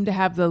always seem to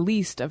have the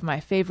least of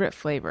my favorite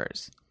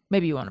flavors.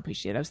 Maybe you won't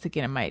appreciate it. I was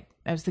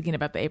thinking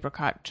about the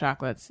apricot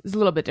chocolates. It's a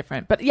little bit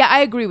different. But yeah,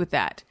 I agree with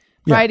that.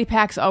 Variety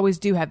packs always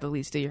do have the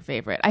least of your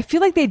favorite. I feel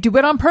like they do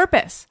it on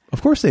purpose.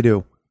 Of course they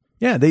do.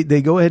 Yeah,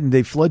 they go ahead and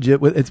they flood you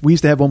with. We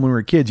used to have one when we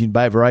were kids. You'd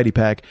buy a variety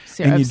pack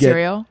and you'd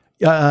cereal?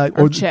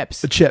 Or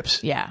chips.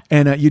 Chips. Yeah.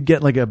 And you'd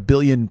get like a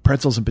billion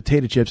pretzels and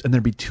potato chips, and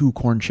there'd be 2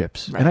 corn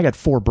chips. Right. And I got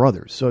 4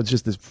 brothers, so it's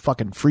just this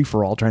fucking free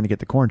for all trying to get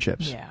the corn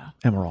chips. Yeah.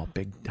 And we're all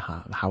big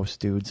house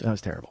dudes. That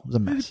was terrible. It was a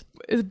mess.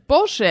 It's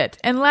bullshit.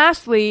 And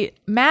lastly,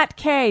 Matt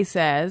K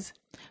says,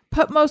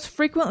 put most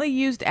frequently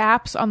used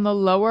apps on the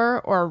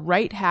lower or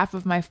right half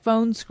of my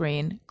phone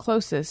screen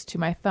closest to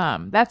my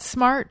thumb. That's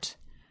smart.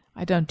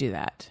 I don't do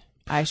that.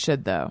 I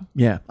should, though.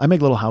 Yeah, I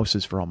make little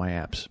houses for all my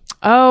apps.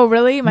 Oh,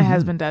 really? My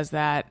husband does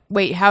that.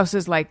 Wait,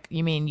 houses like,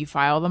 you mean you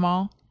file them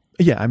all?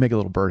 Yeah, I make a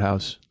little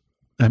birdhouse.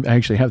 I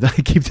actually have that.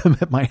 I keep them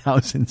at my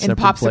house in separate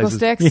popsicle places.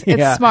 sticks?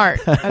 Yeah. It's smart.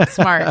 That's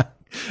smart.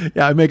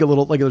 Yeah, I make a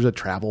little, like there's a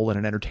travel and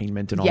an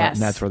entertainment and all that, Yes.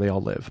 and that's where they all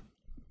live.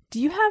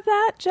 Do you have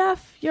that,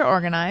 Jeff? You're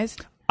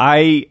organized.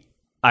 I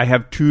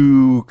have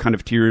 2 kind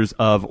of tiers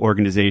of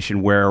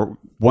organization where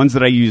ones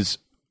that I use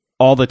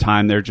all the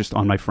time, they're just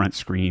on my front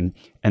screen.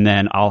 And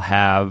then I'll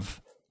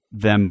have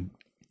them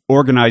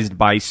organized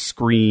by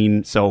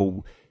screen.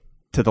 So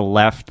to the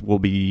left will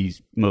be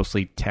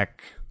mostly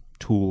tech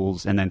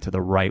tools, and then to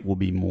the right will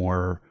be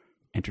more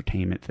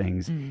entertainment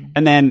things.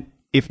 And then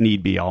if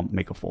need be, I'll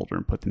make a folder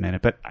and put them in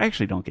it. But I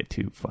actually don't get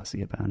too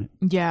fussy about it.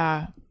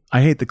 Yeah.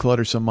 I hate the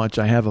clutter so much.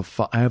 I have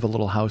a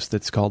little house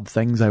that's called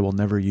Things I Will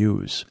Never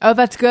Use. Oh,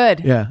 that's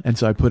good. Yeah, and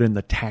so I put in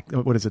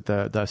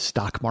the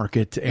stock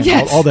market and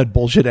Yes. all that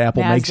bullshit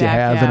Apple makes you NASDAQ,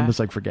 have, yeah. and I'm just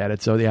like, forget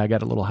it. So yeah, I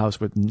got a little house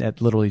with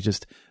literally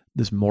just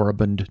this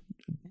moribund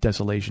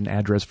desolation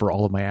address for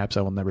all of my apps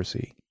I will never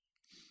see.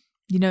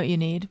 You know what you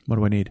need? What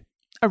do I need?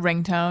 A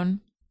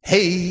ringtone.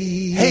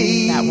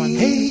 Hey, That one.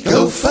 hey,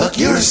 go fuck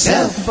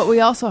yourself. But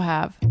we also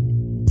have...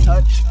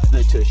 Touch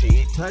the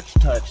tushy.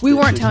 Touch. We the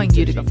weren't tushy, telling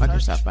you to tushy, go fuck touch.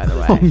 yourself, by the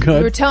way. Oh, good.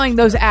 We were telling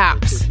those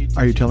apps.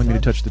 Are you telling me to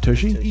touch the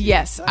tushy?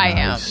 Yes, I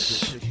am.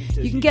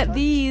 You can get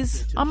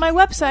these on my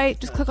website.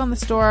 Just click on the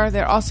store.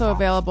 They're also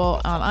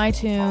available on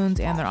iTunes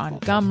and they're on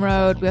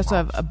Gumroad. We also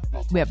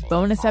have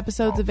bonus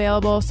episodes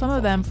available. Some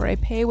of them for a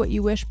pay what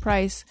you wish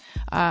price.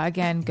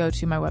 Again, go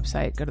to my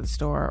website, go to the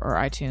store or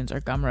iTunes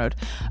or Gumroad.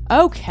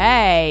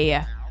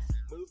 Okay.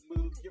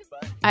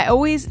 I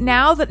always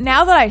now that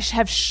I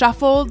have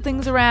shuffled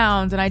things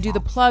around and I do the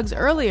plugs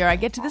earlier, I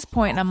get to this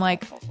point and I'm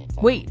like,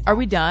 wait, are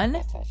we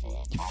done?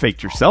 You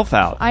faked yourself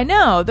out. I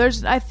know.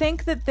 I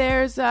think that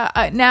there's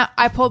now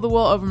I pulled the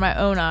wool over my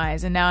own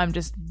eyes, and now I'm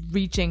just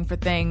reaching for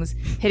things,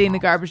 hitting the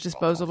garbage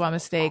disposal by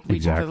mistake,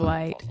 reaching for the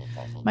light.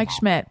 Mike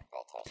Schmidt,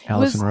 it was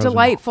Allison Rosen.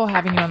 delightful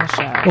having you on the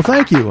show. Well,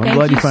 thank you. I'm Thank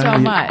glad you you finally.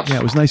 so much. Yeah,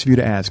 it was nice of you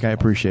to ask. I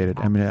appreciate it.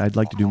 I mean, I'd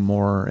like to do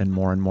more and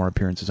more and more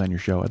appearances on your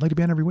show. I'd like to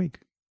be on every week.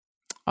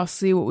 I'll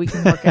see what we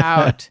can work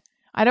out.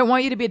 I don't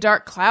want you to be a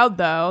dark cloud,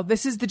 though.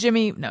 This is the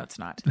Jimmy. No, it's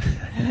not.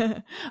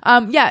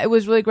 Yeah, it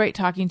was really great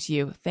talking to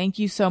you. Thank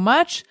you so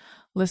much.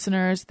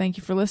 Listeners, thank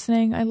you for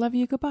listening. I love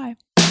you. Goodbye.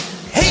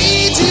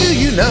 Hey, do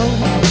you know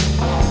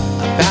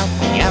about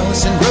the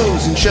Allison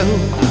Rosen show?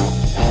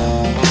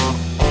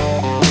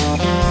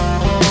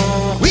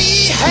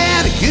 We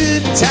had a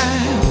good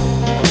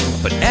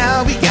time, but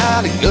now we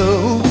gotta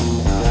go.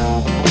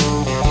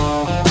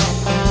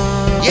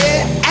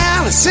 Yeah,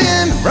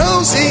 Allison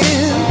Rosen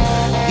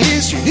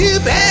is your new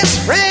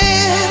best friend.